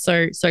 Yeah, it's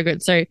so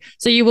good. So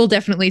you will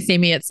definitely see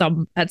me at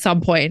some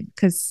point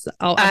because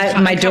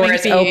my door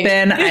is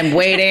open. I'm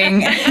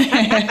waiting.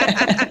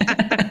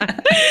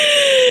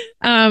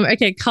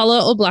 Okay,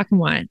 color or black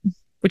and white,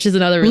 which is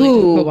another really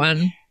cool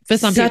one for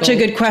some people. Such a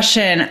good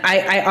question.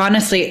 I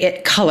honestly,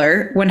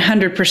 color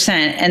 100%,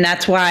 and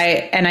that's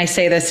why. And I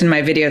say this in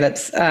my video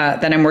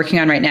that I'm working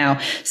on right now.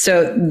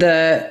 So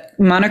the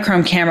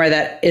monochrome camera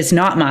that is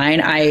not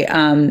mine,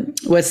 I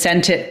was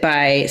sent it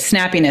by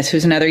Snappiness,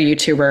 who's another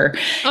YouTuber.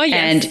 Oh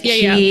yes,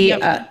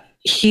 and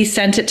he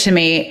sent it to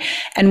me.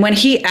 And when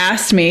he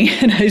asked me,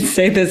 and I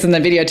say this in the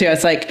video too, I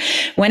was like,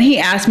 when he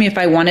asked me if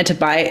I wanted to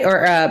buy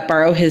or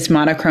borrow his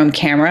monochrome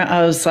camera,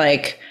 I was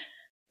like,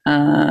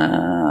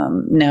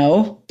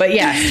 no, but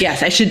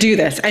yes, I should do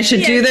this. I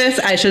should do this.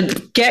 I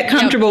should get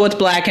comfortable with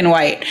black and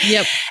white.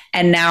 Yep.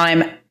 And now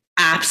I'm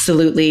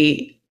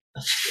absolutely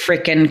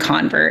freaking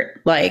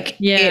convert. Like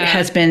it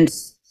has been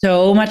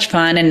so much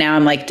fun. And now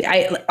I'm like,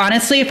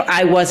 honestly, if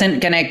I wasn't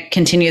going to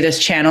continue this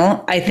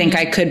channel, I think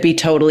I could be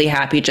totally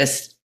happy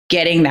just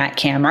getting that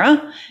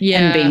camera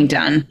and being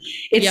done.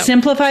 It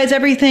simplifies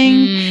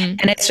everything.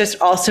 And it's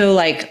just also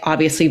like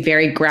obviously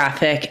very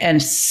graphic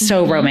and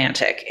so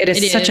romantic. It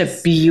is such a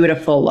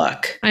beautiful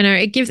look. I know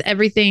it gives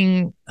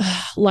everything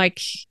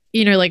like,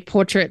 you know, like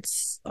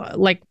portraits,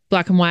 like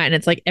black and white. And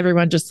it's like,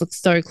 everyone just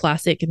looks so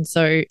classic. And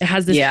so it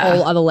has this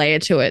whole other layer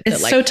to it.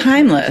 It's so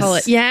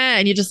timeless.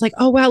 And you're just like,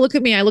 oh, wow, look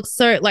at me. I look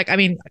so like, I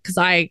mean, cause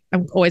I'm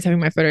always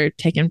having my photo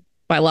taken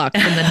by luck.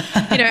 And then,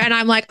 you know, and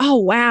I'm like, oh,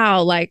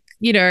 wow. Like,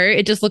 you know,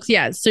 it just looks,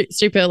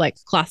 super like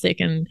classic.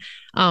 And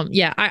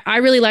I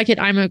really like it.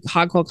 I'm a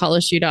hardcore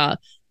color shooter,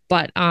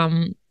 but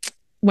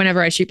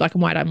whenever I shoot black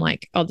and white, I'm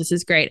like, oh, this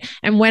is great.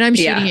 And when I'm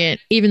shooting it,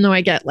 even though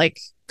I get like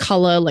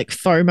color, like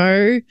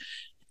FOMO,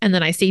 and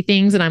then I see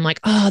things and I'm like,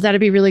 oh, that'd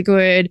be really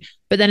good.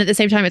 But then at the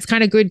same time, it's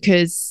kind of good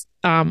because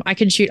I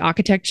can shoot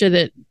architecture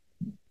that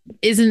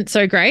isn't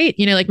so great.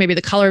 You know, like maybe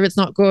the color of it's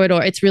not good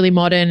or it's really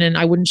modern and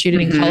I wouldn't shoot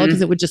it in color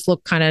because it would just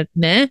look kind of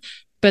meh.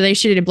 But they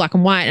shoot it in black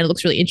and white and it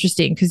looks really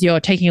interesting because you're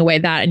taking away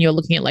that and you're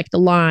looking at like the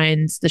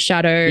lines, the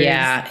shadows.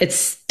 Yeah,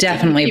 it's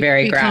definitely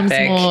very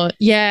graphic. More,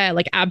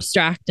 like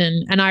abstract.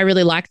 And I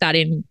really like that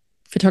in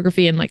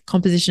photography and like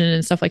composition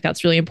and stuff like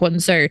that's really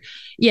important. So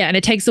and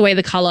it takes away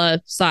the color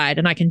side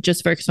and I can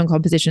just focus on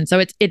composition. So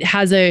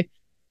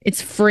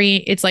it's free.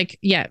 It's like,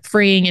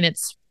 freeing in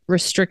its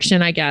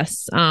restriction, I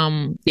guess.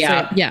 I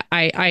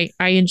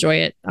enjoy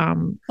it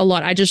a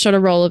lot. I just shot a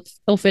roll of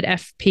Ilford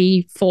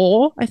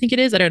FP4, I think it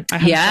is. I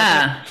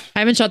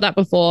haven't shot that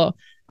before.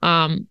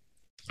 I'm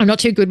not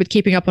too good with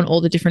keeping up on all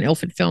the different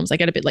Ilford films. I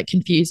get a bit like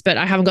confused, but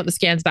I haven't got the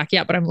scans back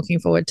yet, but I'm looking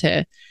forward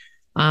to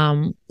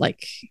I like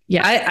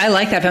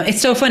that film.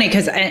 It's so funny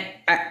because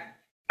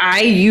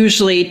I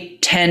usually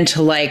tend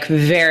to like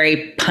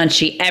very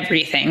punchy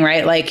everything,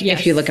 right? Like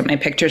if you look at my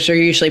pictures, they're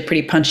usually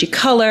pretty punchy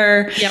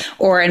color,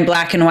 or in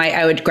black and white,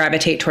 I would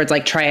gravitate towards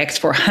like Tri-X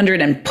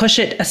 400 and push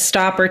it a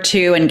stop or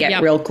two and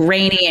get real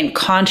grainy and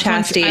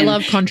contrasty. I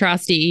love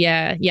contrasty.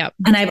 Yeah. Yep.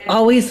 And I've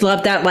always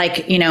loved that.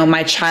 Like, you know,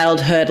 my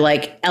childhood,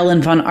 like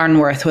Ellen von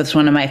Arnworth was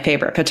one of my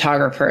favorite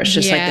photographers,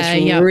 just like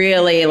this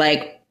really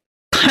like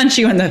punch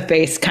you in the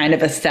face kind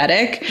of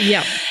aesthetic.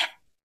 Yeah.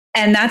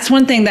 And that's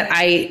one thing that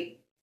I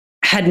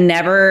had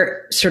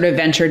never sort of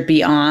ventured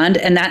beyond.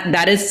 And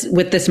that is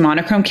with this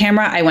monochrome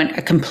camera, I went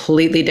a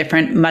completely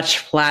different, much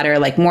flatter,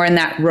 like more in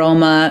that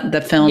Roma,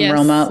 the film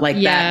Roma,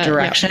 like that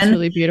direction. It's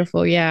really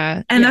beautiful.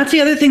 Yeah. And that's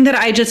the other thing that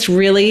I just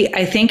really,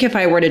 I think if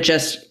I were to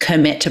just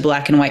commit to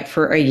black and white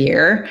for a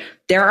year,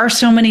 there are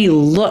so many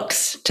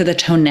looks to the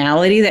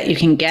tonality that you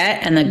can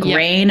get and the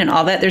grain and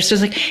all that. There's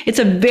just like, it's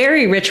a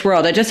very rich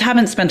world. I just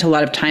haven't spent a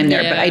lot of time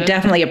there, but I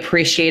definitely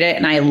appreciate it.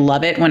 And I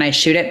love it when I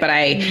shoot it. But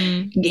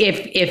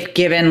if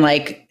given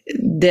like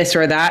this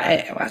or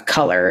that,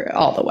 color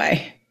all the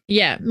way.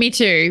 Yeah, me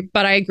too.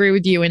 But I agree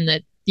with you in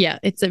that,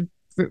 it's a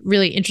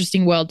really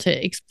interesting world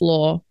to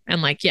explore.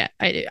 And like,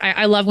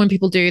 I love when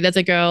people do, there's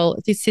a girl,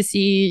 this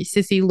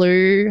Sissy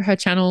Lou, her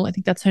channel, I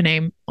think that's her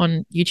name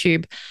on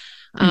YouTube.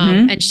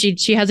 And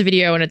she has a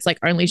video and it's like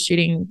only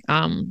shooting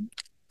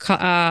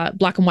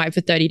black and white for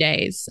 30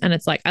 days. And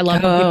it's like, I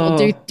love when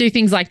people do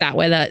things like that,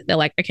 where they're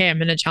like, okay, I'm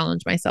going to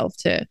challenge myself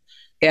to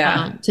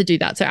do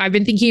that. So I've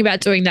been thinking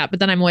about doing that, but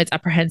then I'm always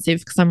apprehensive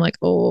because I'm like,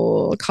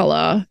 oh,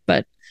 color.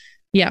 But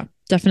yeah,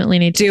 definitely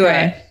need to do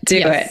it.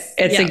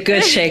 It's a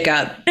good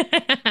shakeup.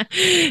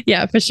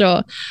 Yeah, for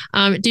sure.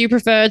 Do you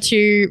prefer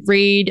to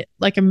read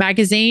like a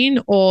magazine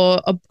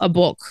or a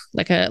book,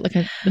 like a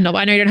novel?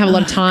 I know you don't have a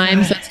lot of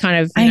time, so it's kind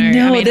of,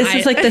 this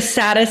is like the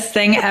saddest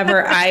thing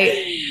ever.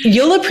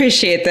 You'll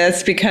appreciate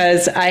this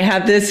because I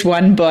have this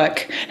one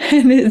book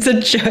and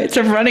it's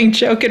a running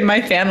joke in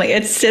my family.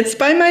 It sits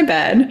by my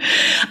bed.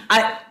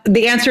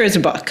 The answer is a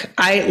book.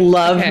 I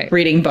love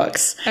reading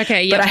books.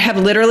 Okay. Yep. But I have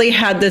literally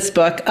had this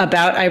book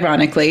about,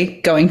 ironically,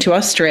 going to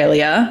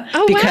Australia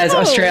because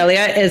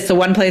Australia is the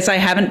one place I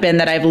haven't been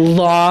that I've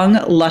long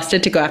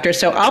lusted to go after.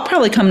 So I'll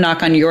probably come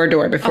knock on your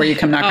door before you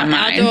come knock on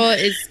mine. Our door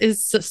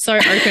is so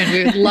open.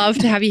 We would love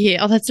to have you here.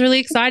 Oh, that's really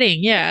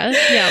exciting. Yeah.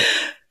 Yeah.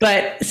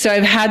 But so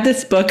I've had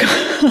this book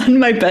on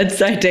my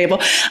bedside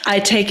table. I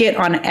take it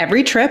on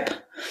every trip.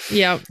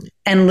 Yep.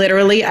 And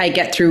literally I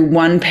get through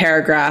one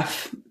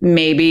paragraph,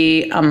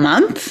 maybe a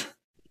month.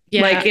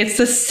 Yeah. Like it's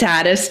the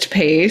saddest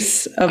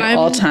pace of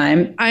all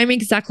time. I'm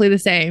exactly the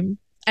same.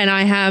 And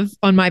I have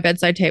on my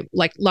bedside table,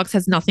 like Lux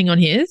has nothing on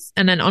his.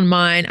 And then on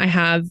mine, I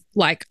have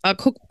like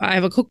I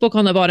have a cookbook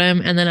on the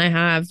bottom. And then I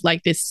have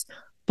like this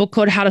book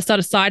called How to Start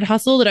a Side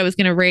Hustle that I was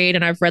going to read.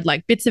 And I've read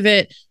like bits of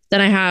it.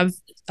 Then I have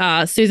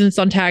Susan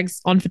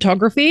Sontag's On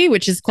Photography,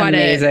 which is quite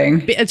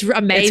amazing. It's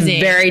amazing.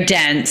 It's very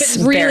dense.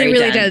 It's really,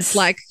 really dense.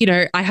 Like, you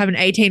know, I have an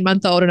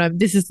 18-month-old and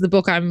this is the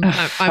book I'm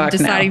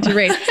deciding to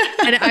read.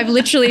 And I've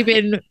literally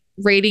been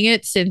reading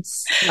it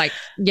since like,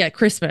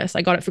 Christmas.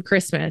 I got it for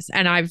Christmas.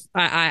 And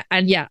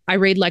I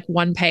read like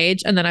one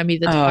page and then I'm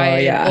either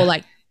tired or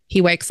like he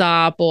wakes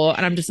up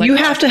and I'm just like, you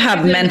have to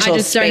have mental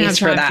space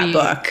for that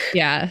book.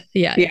 Yeah.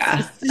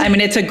 I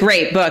mean, it's a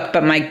great book,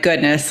 but my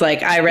goodness,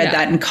 like I read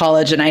that in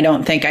college and I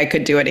don't think I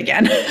could do it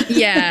again.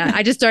 Yeah.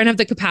 I just don't have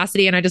the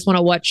capacity and I just want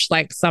to watch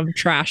like some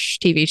trash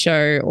TV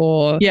show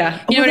or, you know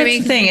what I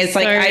mean? The thing is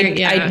like,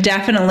 I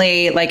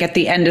definitely like at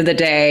the end of the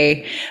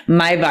day,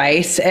 my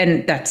vice,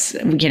 and that's,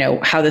 you know,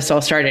 how this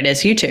all started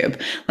is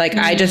YouTube. Like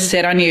I just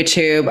sit on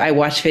YouTube, I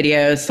watch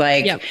videos,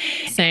 like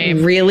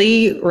same.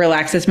 Really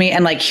relaxes me.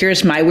 And like,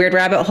 here's my weird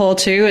rabbit hole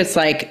too. It's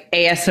like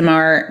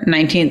ASMR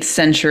 19th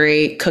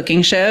century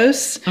cooking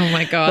shows. Oh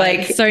my God.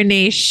 Like so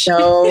niche.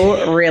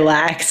 So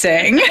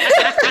relaxing.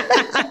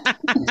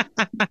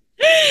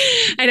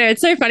 I know. It's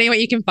so funny what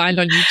you can find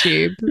on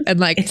YouTube and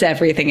like it's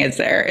everything is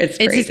there. It's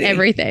crazy. Just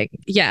everything.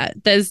 Yeah.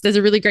 There's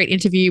a really great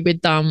interview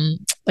with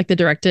like the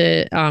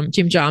director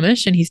Jim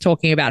Jarmusch, and he's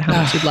talking about how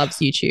much he loves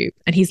YouTube.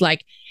 And he's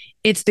like,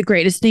 it's the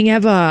greatest thing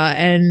ever.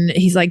 And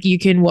he's like, you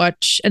can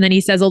watch, and then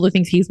he says all the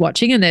things he's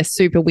watching and they're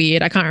super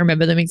weird. I can't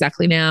remember them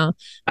exactly now.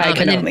 I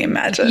can only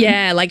imagine.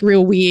 Yeah. Like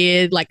real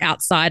weird, like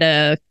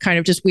outsider kind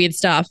of just weird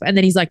stuff. And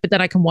then he's like, but then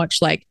I can watch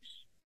like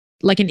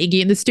an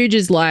Iggy and the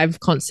Stooges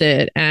live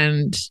concert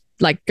and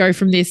like go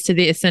from this to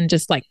this and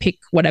just like pick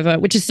whatever,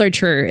 which is so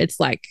true. It's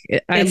like,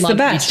 I love the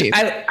best.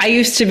 YouTube. I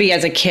used to be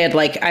as a kid,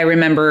 like I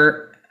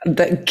remember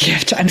the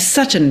gift. I'm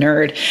such a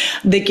nerd.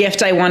 The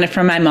gift I wanted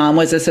from my mom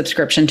was a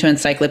subscription to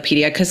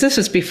Encyclopedia because this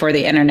was before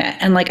the internet.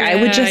 And like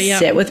I would just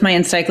sit with my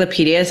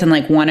encyclopedias and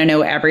like want to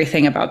know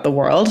everything about the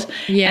world.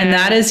 Yeah. And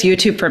that is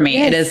YouTube for me.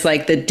 Yes. It is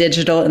like the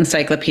digital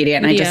encyclopedia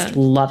and I just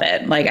love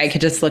it. Like I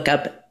could just look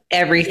up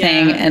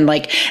everything and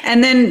like,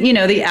 and then, you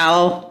know, the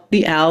owl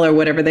or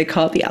whatever they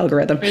call it, the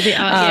algorithm. Or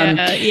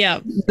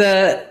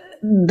the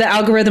the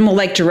algorithm will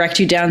like direct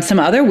you down some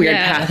other weird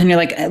path. And you're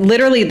like,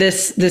 literally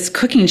this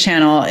cooking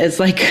channel is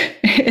like,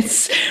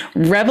 it's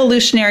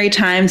revolutionary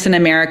times in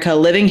America,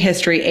 living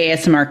history,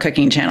 ASMR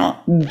cooking channel.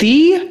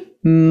 The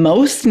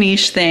most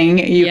niche thing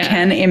you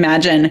can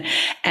imagine.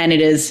 And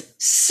it is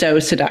so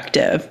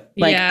seductive.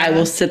 Like I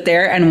will sit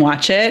there and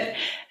watch it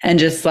and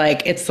just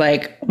like, it's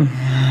like,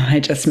 I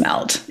just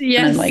melt.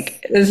 Yes. And I'm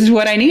like, this is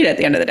what I need at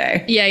the end of the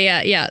day.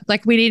 Yeah.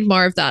 Like we need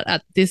more of that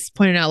at this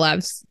point in our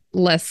lives.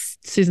 Less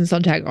Susan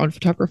Sontag on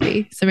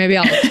photography. So maybe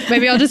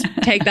I'll just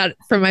take that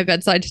from my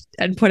bedside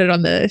and put it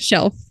on the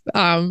shelf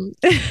after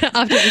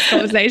this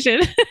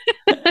conversation.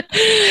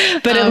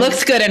 But it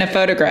looks good in a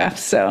photograph,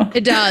 so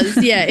it does.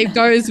 Yeah, it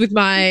goes with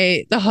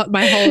my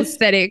whole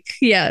aesthetic.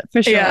 Yeah,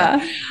 for sure.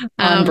 Yeah,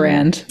 on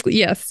brand.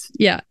 Yes.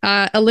 Yeah.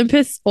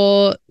 Olympus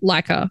or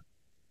Leica?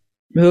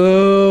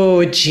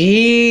 Oh,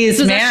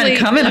 geez, man,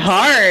 coming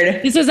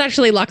hard. This was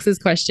actually Lux's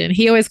question.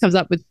 He always comes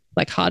up with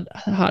like hard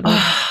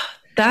ones.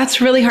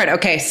 That's really hard.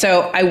 Okay,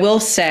 so I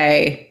will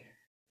say,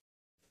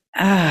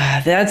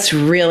 that's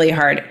really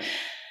hard.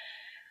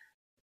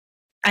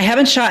 I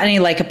haven't shot any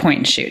Leica point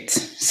and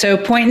shoots. So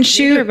point and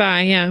shoot,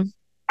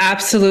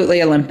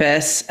 absolutely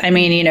Olympus. I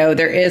mean, you know,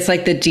 there is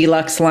like the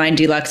Deluxe line,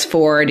 Deluxe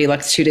 4,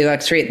 Deluxe 2,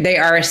 Deluxe 3. They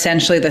are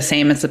essentially the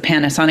same as the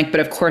Panasonic, but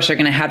of course, they're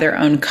going to have their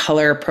own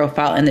color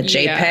profile in the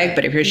JPEG.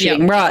 But if you're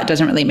shooting raw, it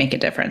doesn't really make a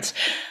difference.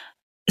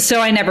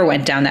 So I never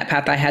went down that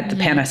path. I had the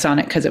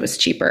Panasonic because it was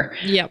cheaper.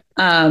 Yep.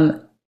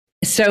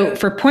 So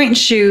for point and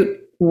shoot,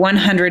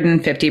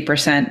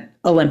 150%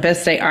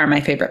 Olympus. They are my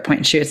favorite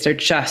point and shoots. They're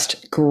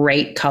just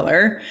great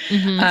color.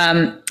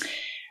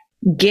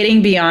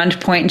 Getting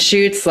beyond point and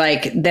shoots,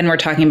 like then we're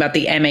talking about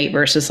the M8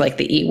 versus like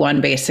the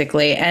E1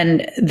 basically.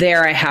 And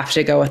there I have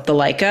to go with the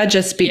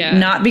Leica,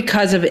 not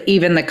because of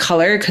even the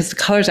color, because the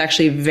color is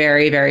actually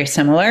very, very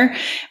similar,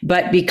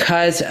 but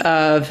because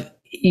of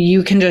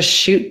you can just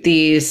shoot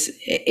these,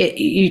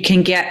 you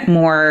can get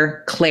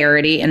more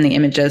clarity in the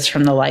images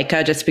from the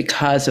Leica just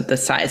because of the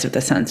size of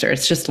the sensor.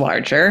 It's just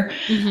larger.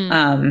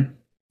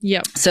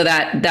 So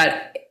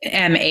that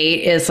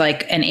M8 is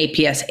like an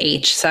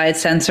APS-H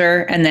size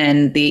sensor, and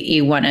then the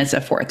E1 is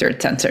a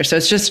 4/3 sensor. So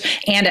it's just,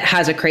 and it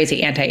has a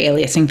crazy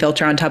anti-aliasing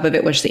filter on top of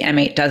it, which the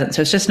M8 doesn't.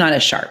 So it's just not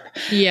as sharp.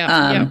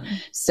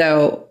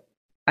 So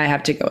I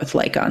have to go with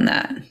Leica on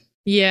that.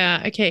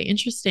 Yeah. Okay.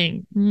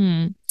 Interesting.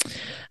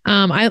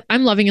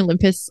 I'm loving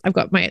Olympus. I've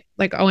got my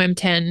like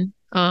OM10.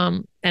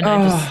 And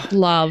I just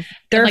love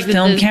their like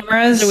film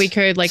cameras. The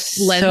Ricoh like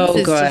lens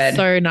is just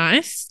so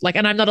nice. Like,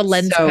 and I'm not a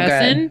lens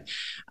person.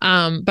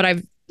 But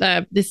I've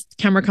this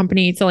camera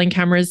company selling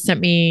cameras sent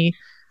me.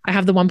 I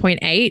have the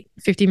 1.8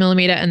 50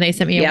 millimeter, and they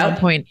sent me a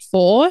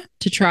 1.4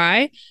 to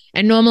try.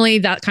 And normally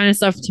that kind of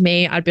stuff to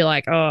me, I'd be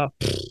like,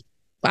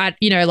 like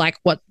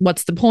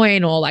what's the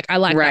point? Or like I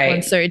like that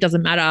one, so it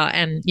doesn't matter.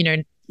 And you know,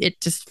 it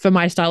just for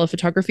my style of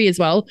photography as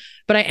well.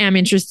 But I am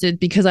interested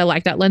because I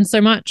like that lens so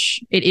much.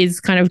 It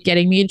is kind of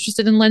getting me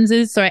interested in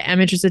lenses. So I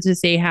am interested to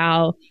see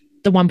how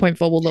the 1.4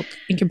 will look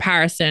in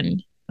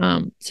comparison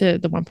to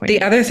the 1.8.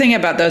 The other thing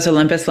about those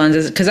Olympus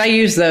lenses, because I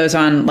use those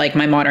on like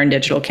my modern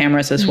digital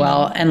cameras as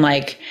well. And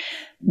like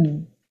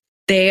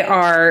they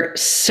are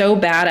so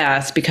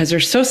badass because they're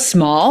so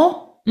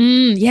small.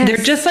 They're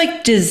just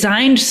like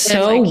designed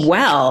so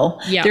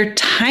well. They're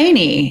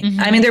tiny.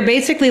 I mean, they're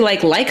basically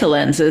like Leica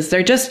lenses.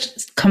 They're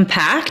just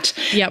compact,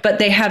 but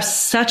they have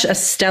such a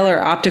stellar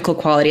optical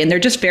quality, and they're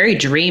just very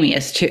dreamy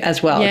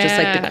as well.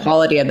 Just like the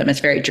quality of them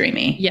is very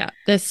dreamy. Yeah,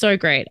 they're so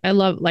great. I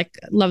love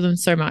them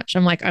so much.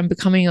 I'm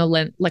becoming a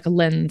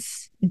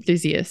lens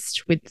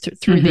enthusiast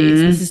through these.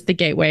 This is the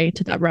gateway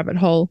to that rabbit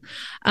hole.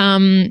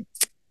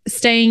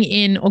 Staying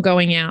in or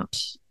going out,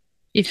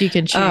 if you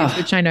can choose,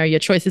 which I know your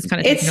choice is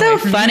kind of. It's so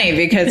funny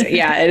because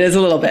it is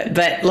a little bit,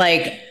 but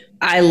like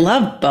I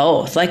love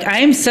both. Like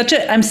I'm such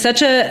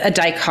a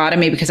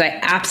dichotomy because I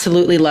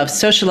absolutely love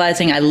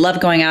socializing. I love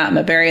going out. I'm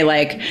a very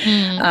like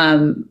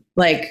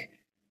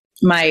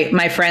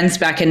my friends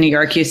back in New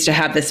York used to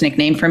have this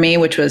nickname for me,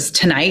 which was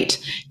Tonight,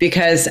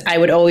 because I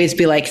would always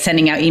be like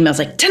sending out emails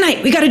like,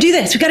 tonight, we got to do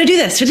this. We got to do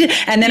this.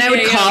 And then I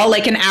would call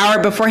like an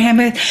hour beforehand.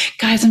 Like,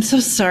 guys, I'm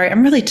so sorry.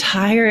 I'm really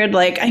tired.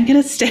 Like I'm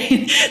going to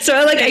stay. So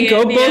I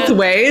go both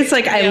ways.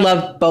 Like I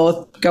love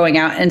both going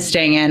out and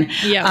staying in.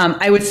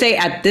 I would say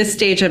at this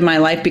stage of my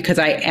life, because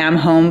I am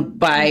home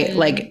by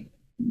like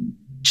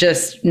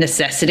just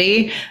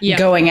necessity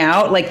going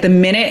out, like the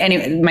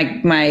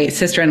minute my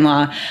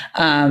sister-in-law,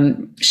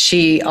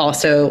 she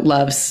also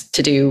loves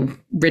to do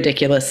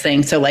ridiculous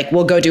things. So like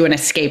we'll go do an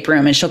escape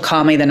room, and she'll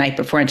call me the night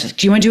before and she's like,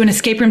 do you want to do an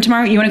escape room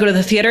tomorrow? You want to go to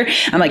the theater?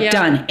 I'm like,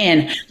 done,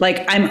 in.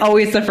 Like I'm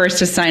always the first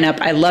to sign up.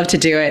 I love to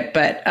do it,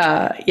 but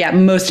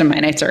most of my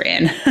nights are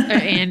in.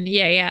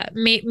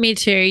 Me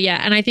too.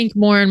 And I think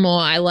more and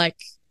more I like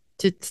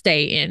to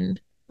stay in.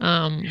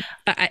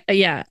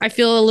 I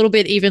feel a little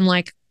bit even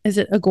like, is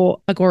it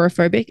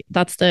agoraphobic?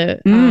 That's the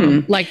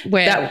like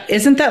where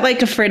isn't that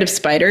like afraid of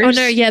spiders? Oh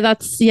no,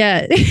 that's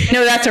no,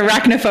 that's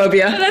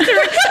arachnophobia.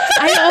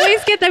 I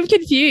always get them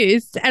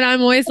confused, and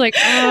I'm always like,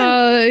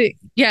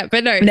 Yeah,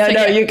 but no. No,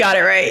 you got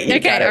it right.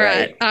 Okay, all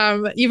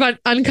right. You've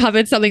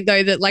uncovered something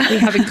though that like we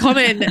have in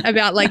common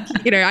about like,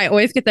 I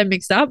always get them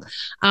mixed up.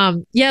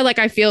 Yeah, like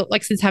I feel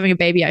like since having a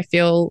baby, I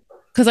feel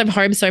because I'm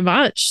home so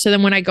much. So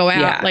then when I go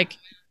out, like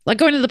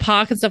going to the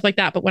park and stuff like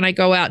that, but when I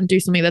go out and do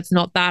something that's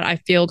not that, I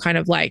feel kind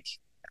of like,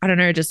 I don't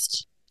know,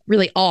 just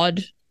really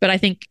odd. But I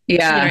think,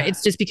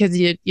 it's just because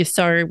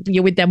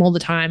you're with them all the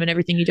time and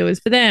everything you do is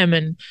for them.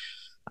 And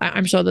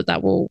I'm sure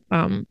that will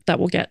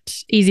get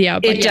easier.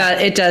 But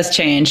it does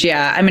change.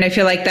 Yeah. I mean, I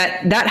feel like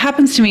that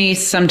happens to me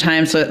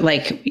sometimes with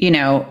like,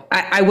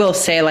 I will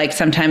say like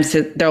sometimes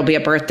there'll be a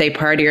birthday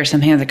party or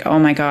something. I'm like, oh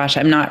my gosh,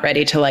 I'm not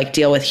ready to like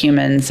deal with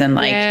humans. And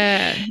like,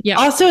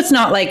 also it's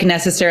not like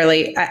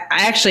necessarily, I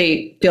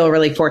actually feel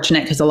really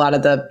fortunate because a lot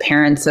of the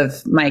parents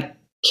of my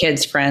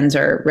kids' friends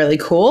are really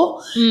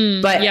cool,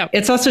 but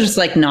it's also just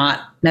like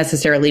not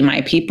necessarily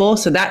my people.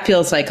 So that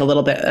feels like a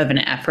little bit of an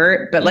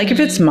effort. But like if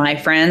it's my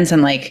friends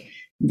and like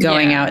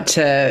going out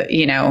to,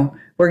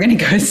 we're going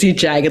to go see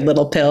Jagged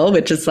Little Pill,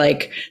 which is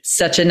like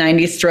such a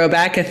 90s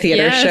throwback, a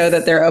theater show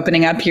that they're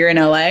opening up here in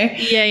LA.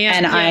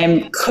 And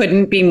I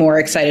couldn't be more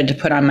excited to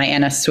put on my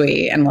Anna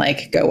Sui and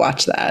like go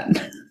watch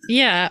that.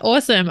 Yeah,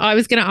 awesome. I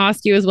was going to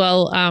ask you as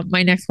well.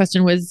 My next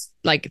question was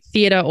like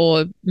theater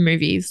or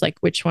movies, like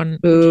which one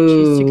would you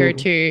choose to go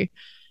to?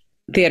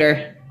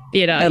 Theater.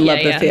 I love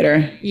the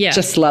theater. Yeah.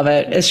 Just love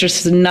it. It's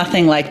just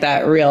nothing like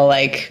that real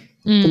like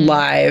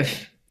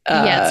live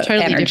it's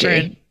totally energy.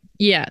 different.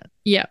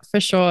 Yeah, for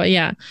sure.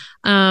 Yeah.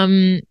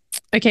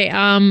 Okay.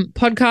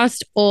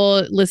 Podcast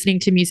or listening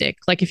to music?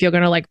 Like if you're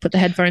going to like put the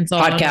headphones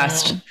on.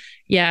 Podcast.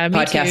 Yeah. Me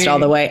podcast too. all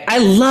the way. I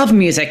love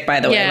music, by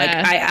the way. Like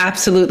I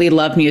absolutely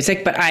love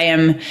music, but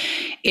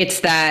it's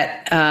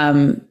that,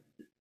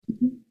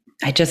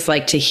 I just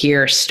like to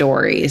hear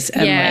stories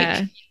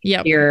and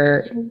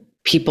hear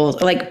people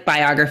like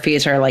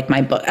biographies or like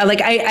my book. Like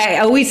I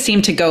always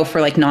seem to go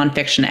for like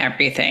nonfiction,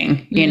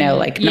 everything,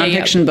 like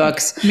nonfiction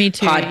books, me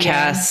too,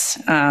 podcasts.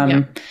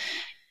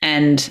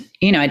 And,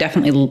 I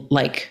definitely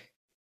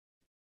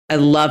I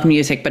love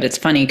music, but it's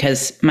funny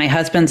because my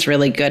husband's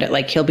really good at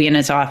like, he'll be in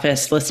his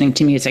office listening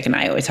to music and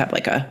I always have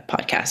like a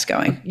podcast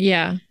going.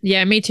 Yeah.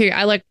 Yeah. Me too.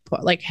 I like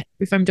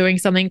if I'm doing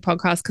something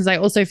podcast, because I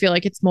also feel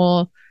like it's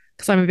more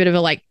because I'm a bit of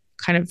a like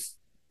kind of,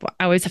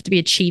 I always have to be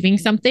achieving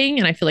something.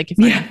 And I feel like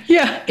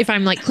if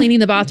I'm like cleaning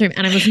the bathroom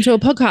and I'm listening to a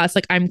podcast,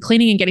 like I'm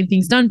cleaning and getting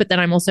things done, but then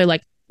I'm also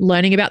like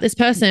learning about this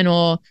person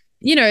or,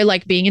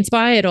 like being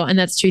inspired and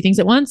that's two things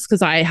at once.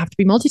 Cause I have to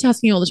be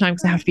multitasking all the time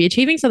because I have to be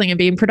achieving something and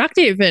being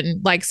productive.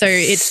 And like, so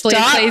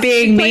Stop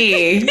being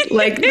me.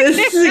 Like this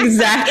is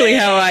exactly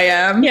how I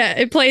am. Yeah.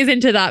 It plays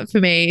into that for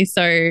me.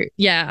 So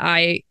yeah,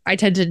 I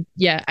tend to,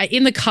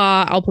 in the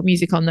car, I'll put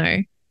music on though.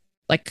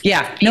 Like,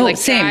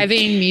 same.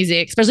 driving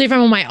music, especially if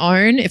I'm on my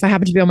own, if I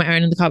happen to be on my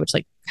own in the car, which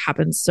like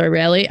happens so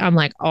rarely, I'm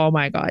like, oh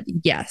my God,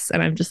 yes.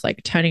 And I'm just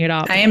like turning it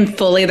up. I am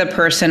fully the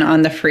person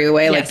on the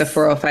freeway, like the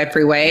 405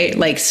 freeway,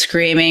 like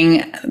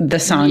screaming the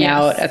song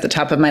out at the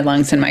top of my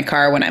lungs in my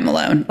car when I'm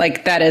alone.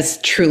 Like that is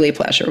truly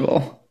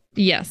pleasurable.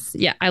 Yes.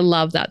 Yeah. I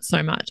love that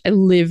so much. I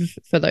live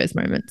for those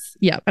moments.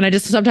 Yeah.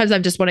 And sometimes I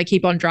just want to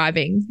keep on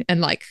driving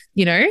and like,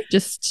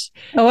 just.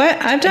 Oh,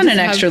 I've done an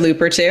extra loop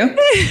or two.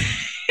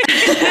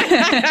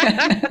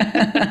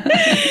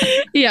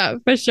 Yeah,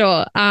 for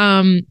sure.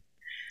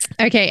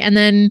 Okay, and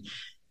then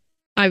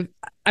I've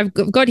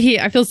got here.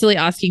 I feel silly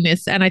asking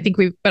this, and I think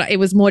but it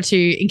was more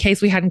in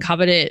case we hadn't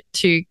covered it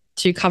to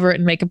cover it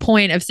and make a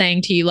point of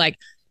saying to you like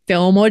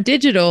film or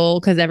digital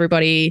because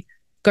everybody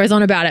goes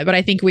on about it. But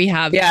I think we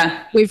have.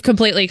 Yeah, we've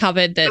completely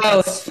covered that.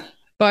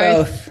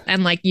 Both.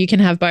 And like you can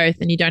have both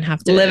and you don't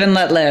have to live and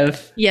let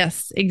live.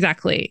 Yes,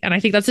 exactly. And I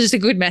think that's just a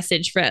good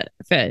message for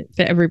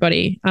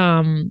everybody.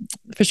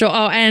 For sure.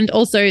 Oh, and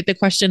also the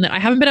question that I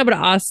haven't been able to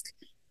ask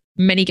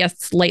many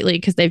guests lately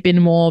because they've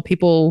been more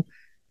people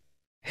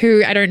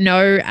who I don't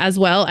know as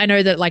well. I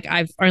know that like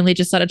I've only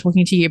just started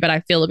talking to you, but I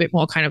feel a bit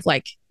more kind of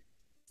like,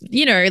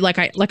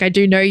 like I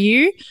do know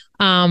you.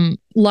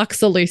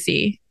 Lux or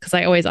Lucy? Because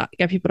I always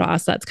get people to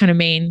ask that. It's kind of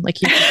mean.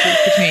 Like you choose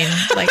between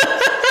like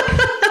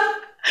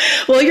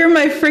well, you're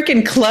my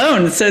freaking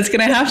clone, so it's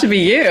going to have to be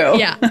you.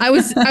 Yeah, I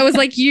was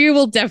like, you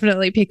will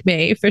definitely pick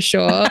me for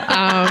sure.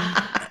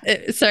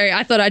 So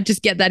I thought I'd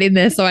just get that in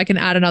there so I can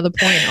add another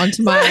point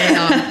onto my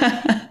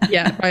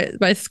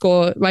my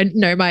score. My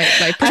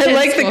I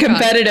like the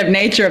competitive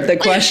nature of the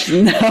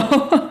question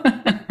though.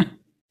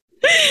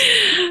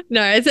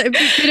 No, it's a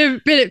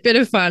bit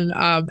of fun.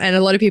 And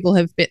a lot of people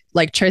have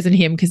chosen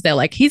him because they're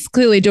like, he's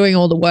clearly doing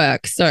all the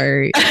work.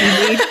 So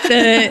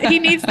he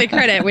needs the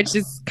credit, which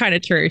is kind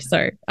of true.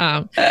 So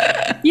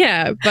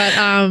yeah,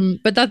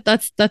 but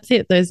that's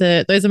it. Those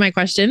are my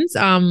questions.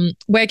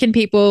 Where can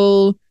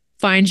people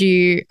find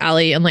you,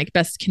 Ali, and like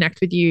best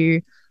connect with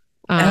you?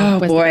 Oh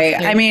boy.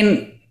 I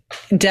mean,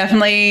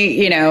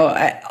 definitely,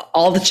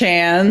 all the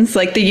chans,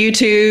 like the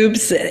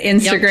YouTubes,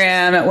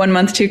 Instagram at 1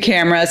 month, 2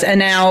 cameras, and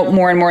now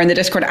more and more in the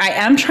Discord. I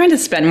am trying to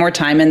spend more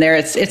time in there.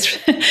 It's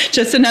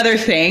just another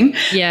thing.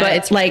 Yeah. But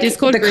it's like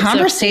Discord the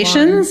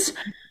conversations,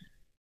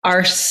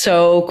 are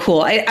so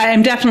cool.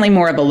 I'm definitely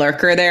more of a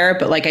lurker there,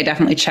 but like I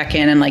definitely check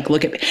in and like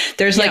look at,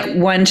 there's like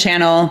one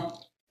channel,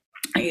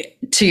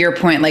 to your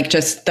point, like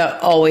just the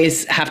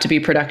always have to be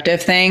productive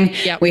thing.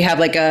 Yep. We have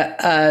like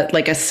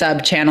a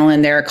sub channel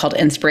in there called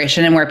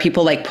Inspiration, and where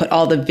people like put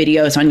all the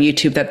videos on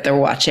YouTube that they're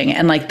watching.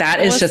 And like, that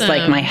is just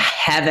like my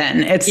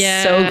heaven. It's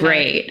so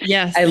great.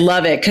 Yes. I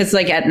love it. Cause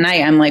like at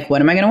night I'm like,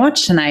 what am I going to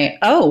watch tonight?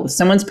 Oh,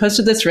 someone's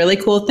posted this really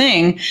cool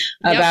thing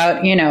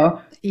about, you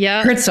know,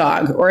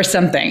 Herzog or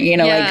something, you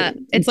know, like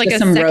it's like a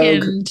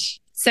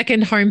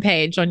second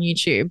homepage on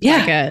YouTube.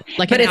 Yeah.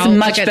 But it's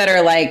much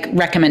better like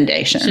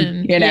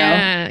recommendation, you know?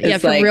 Yeah.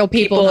 From like real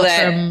people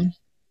that, from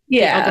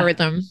the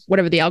algorithm,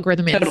 whatever the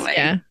algorithm is. Totally.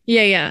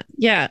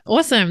 Yeah.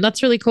 Awesome.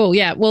 That's really cool.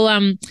 Yeah. Well,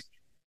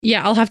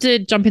 I'll have to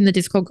jump in the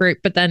Discord group,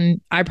 but then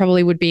I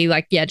probably would be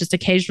like, just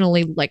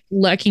occasionally like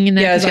lurking in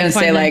there. Yeah, I was going to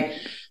say like,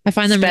 I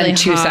find them really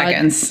 2 hard.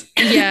 seconds.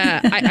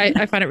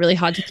 I find it really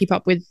hard to keep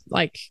up with.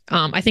 Like,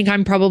 I think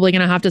I'm probably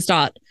going to have to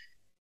start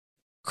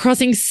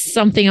crossing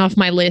something off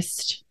my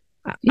list.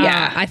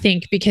 I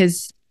think,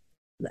 because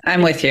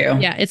I'm with you.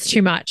 Yeah, it's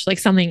too much. Like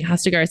something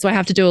has to go. So I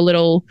have to do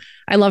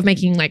I love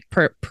making like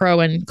pro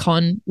and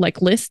con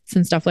like lists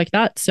and stuff like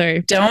that.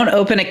 So don't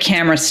open a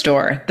camera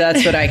store.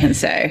 That's what I can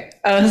say.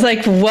 I was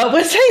like, what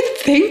was I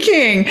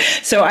thinking?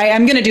 So I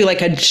am going to do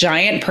like a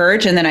giant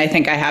purge. And then I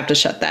think I have to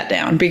shut that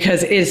down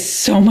because it is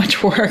so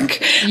much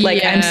work.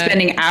 Like I'm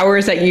spending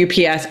hours at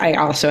UPS. I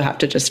also have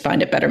to just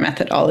find a better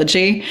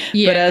methodology.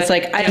 But I was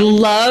like, I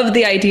love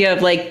the idea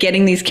of like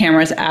getting these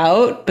cameras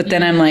out. But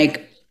then I'm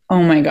like,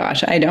 oh my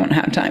gosh, I don't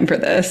have time for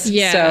this.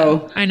 Yeah,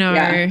 so I know.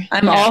 Yeah.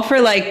 I'm all for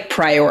like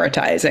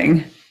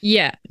prioritizing.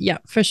 Yeah,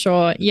 for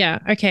sure. Yeah.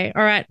 Okay.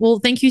 All right. Well,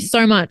 thank you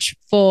so much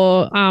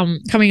for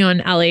coming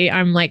on, Ali.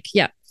 I'm like,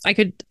 I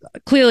could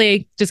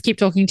clearly just keep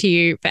talking to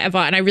you forever.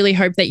 And I really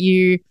hope that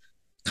you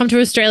come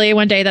to Australia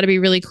one day. That'd be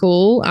really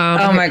cool.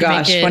 Oh my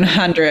gosh,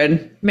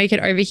 100. Make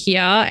it over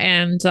here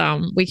and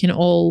we can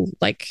all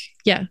like,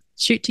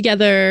 shoot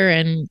together,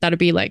 and that'd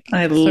be like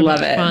I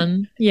love it.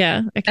 Fun.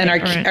 Yeah. Okay, and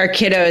our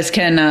kiddos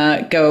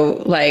can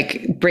go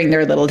like bring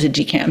their little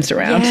digicams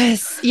around.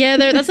 Yes. Yeah,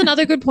 that's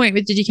another good point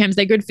with digicams.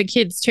 They're good for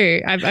kids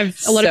too. I've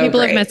a lot of people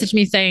have messaged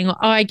me saying, "Oh,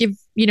 I give,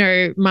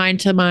 mine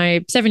to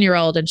my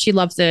 7-year-old and she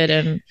loves it."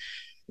 And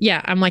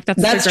I'm like,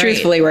 that's so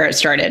truthfully where it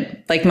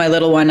started. Like my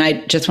little one,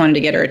 I just wanted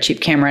to get her a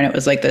cheap camera, and it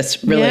was like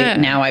this really,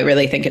 now I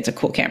really think it's a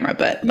cool camera,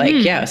 but like,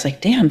 I was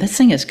like, damn, this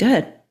thing is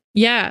good.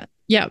 Yeah.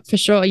 Yeah, for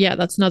sure. Yeah,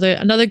 that's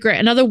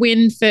another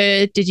win for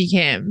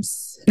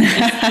digicams.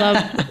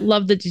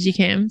 love the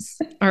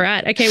digicams. All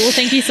right. Okay. Well,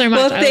 thank you so much.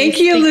 Well, thank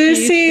you,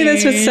 Lucy.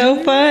 This was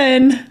so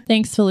fun.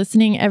 Thanks for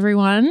listening,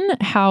 everyone.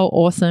 How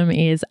awesome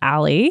is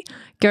Ali?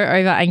 Go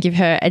over and give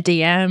her a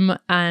DM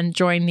and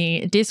join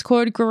the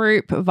Discord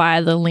group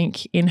via the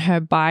link in her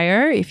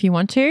bio if you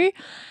want to.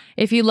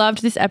 If you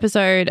loved this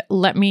episode,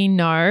 let me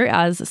know,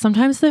 as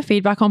sometimes the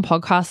feedback on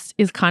podcasts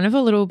is kind of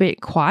a little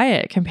bit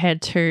quiet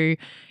compared to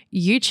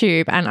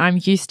YouTube, and I'm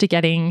used to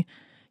getting,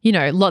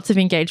 lots of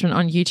engagement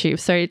on YouTube.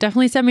 So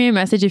definitely send me a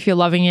message if you're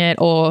loving it,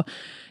 or,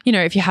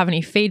 if you have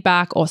any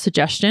feedback or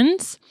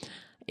suggestions.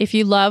 If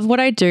you love what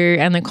I do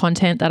and the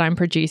content that I'm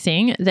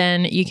producing,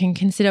 then you can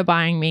consider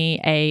buying me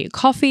a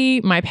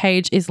coffee. My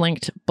page is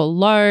linked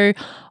below.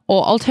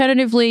 Or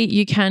alternatively,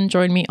 you can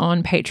join me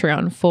on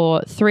Patreon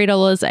for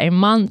 $3 a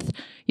month.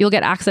 You'll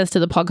get access to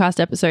the podcast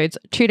episodes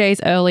 2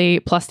 days early,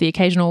 plus the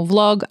occasional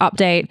vlog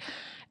update,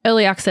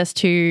 early access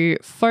to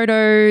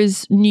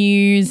photos,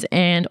 news,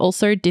 and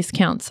also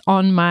discounts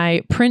on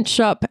my print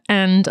shop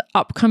and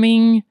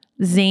upcoming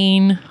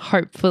zine,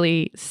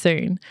 hopefully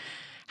soon.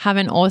 Have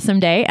an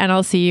awesome day, and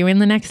I'll see you in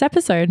the next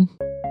episode.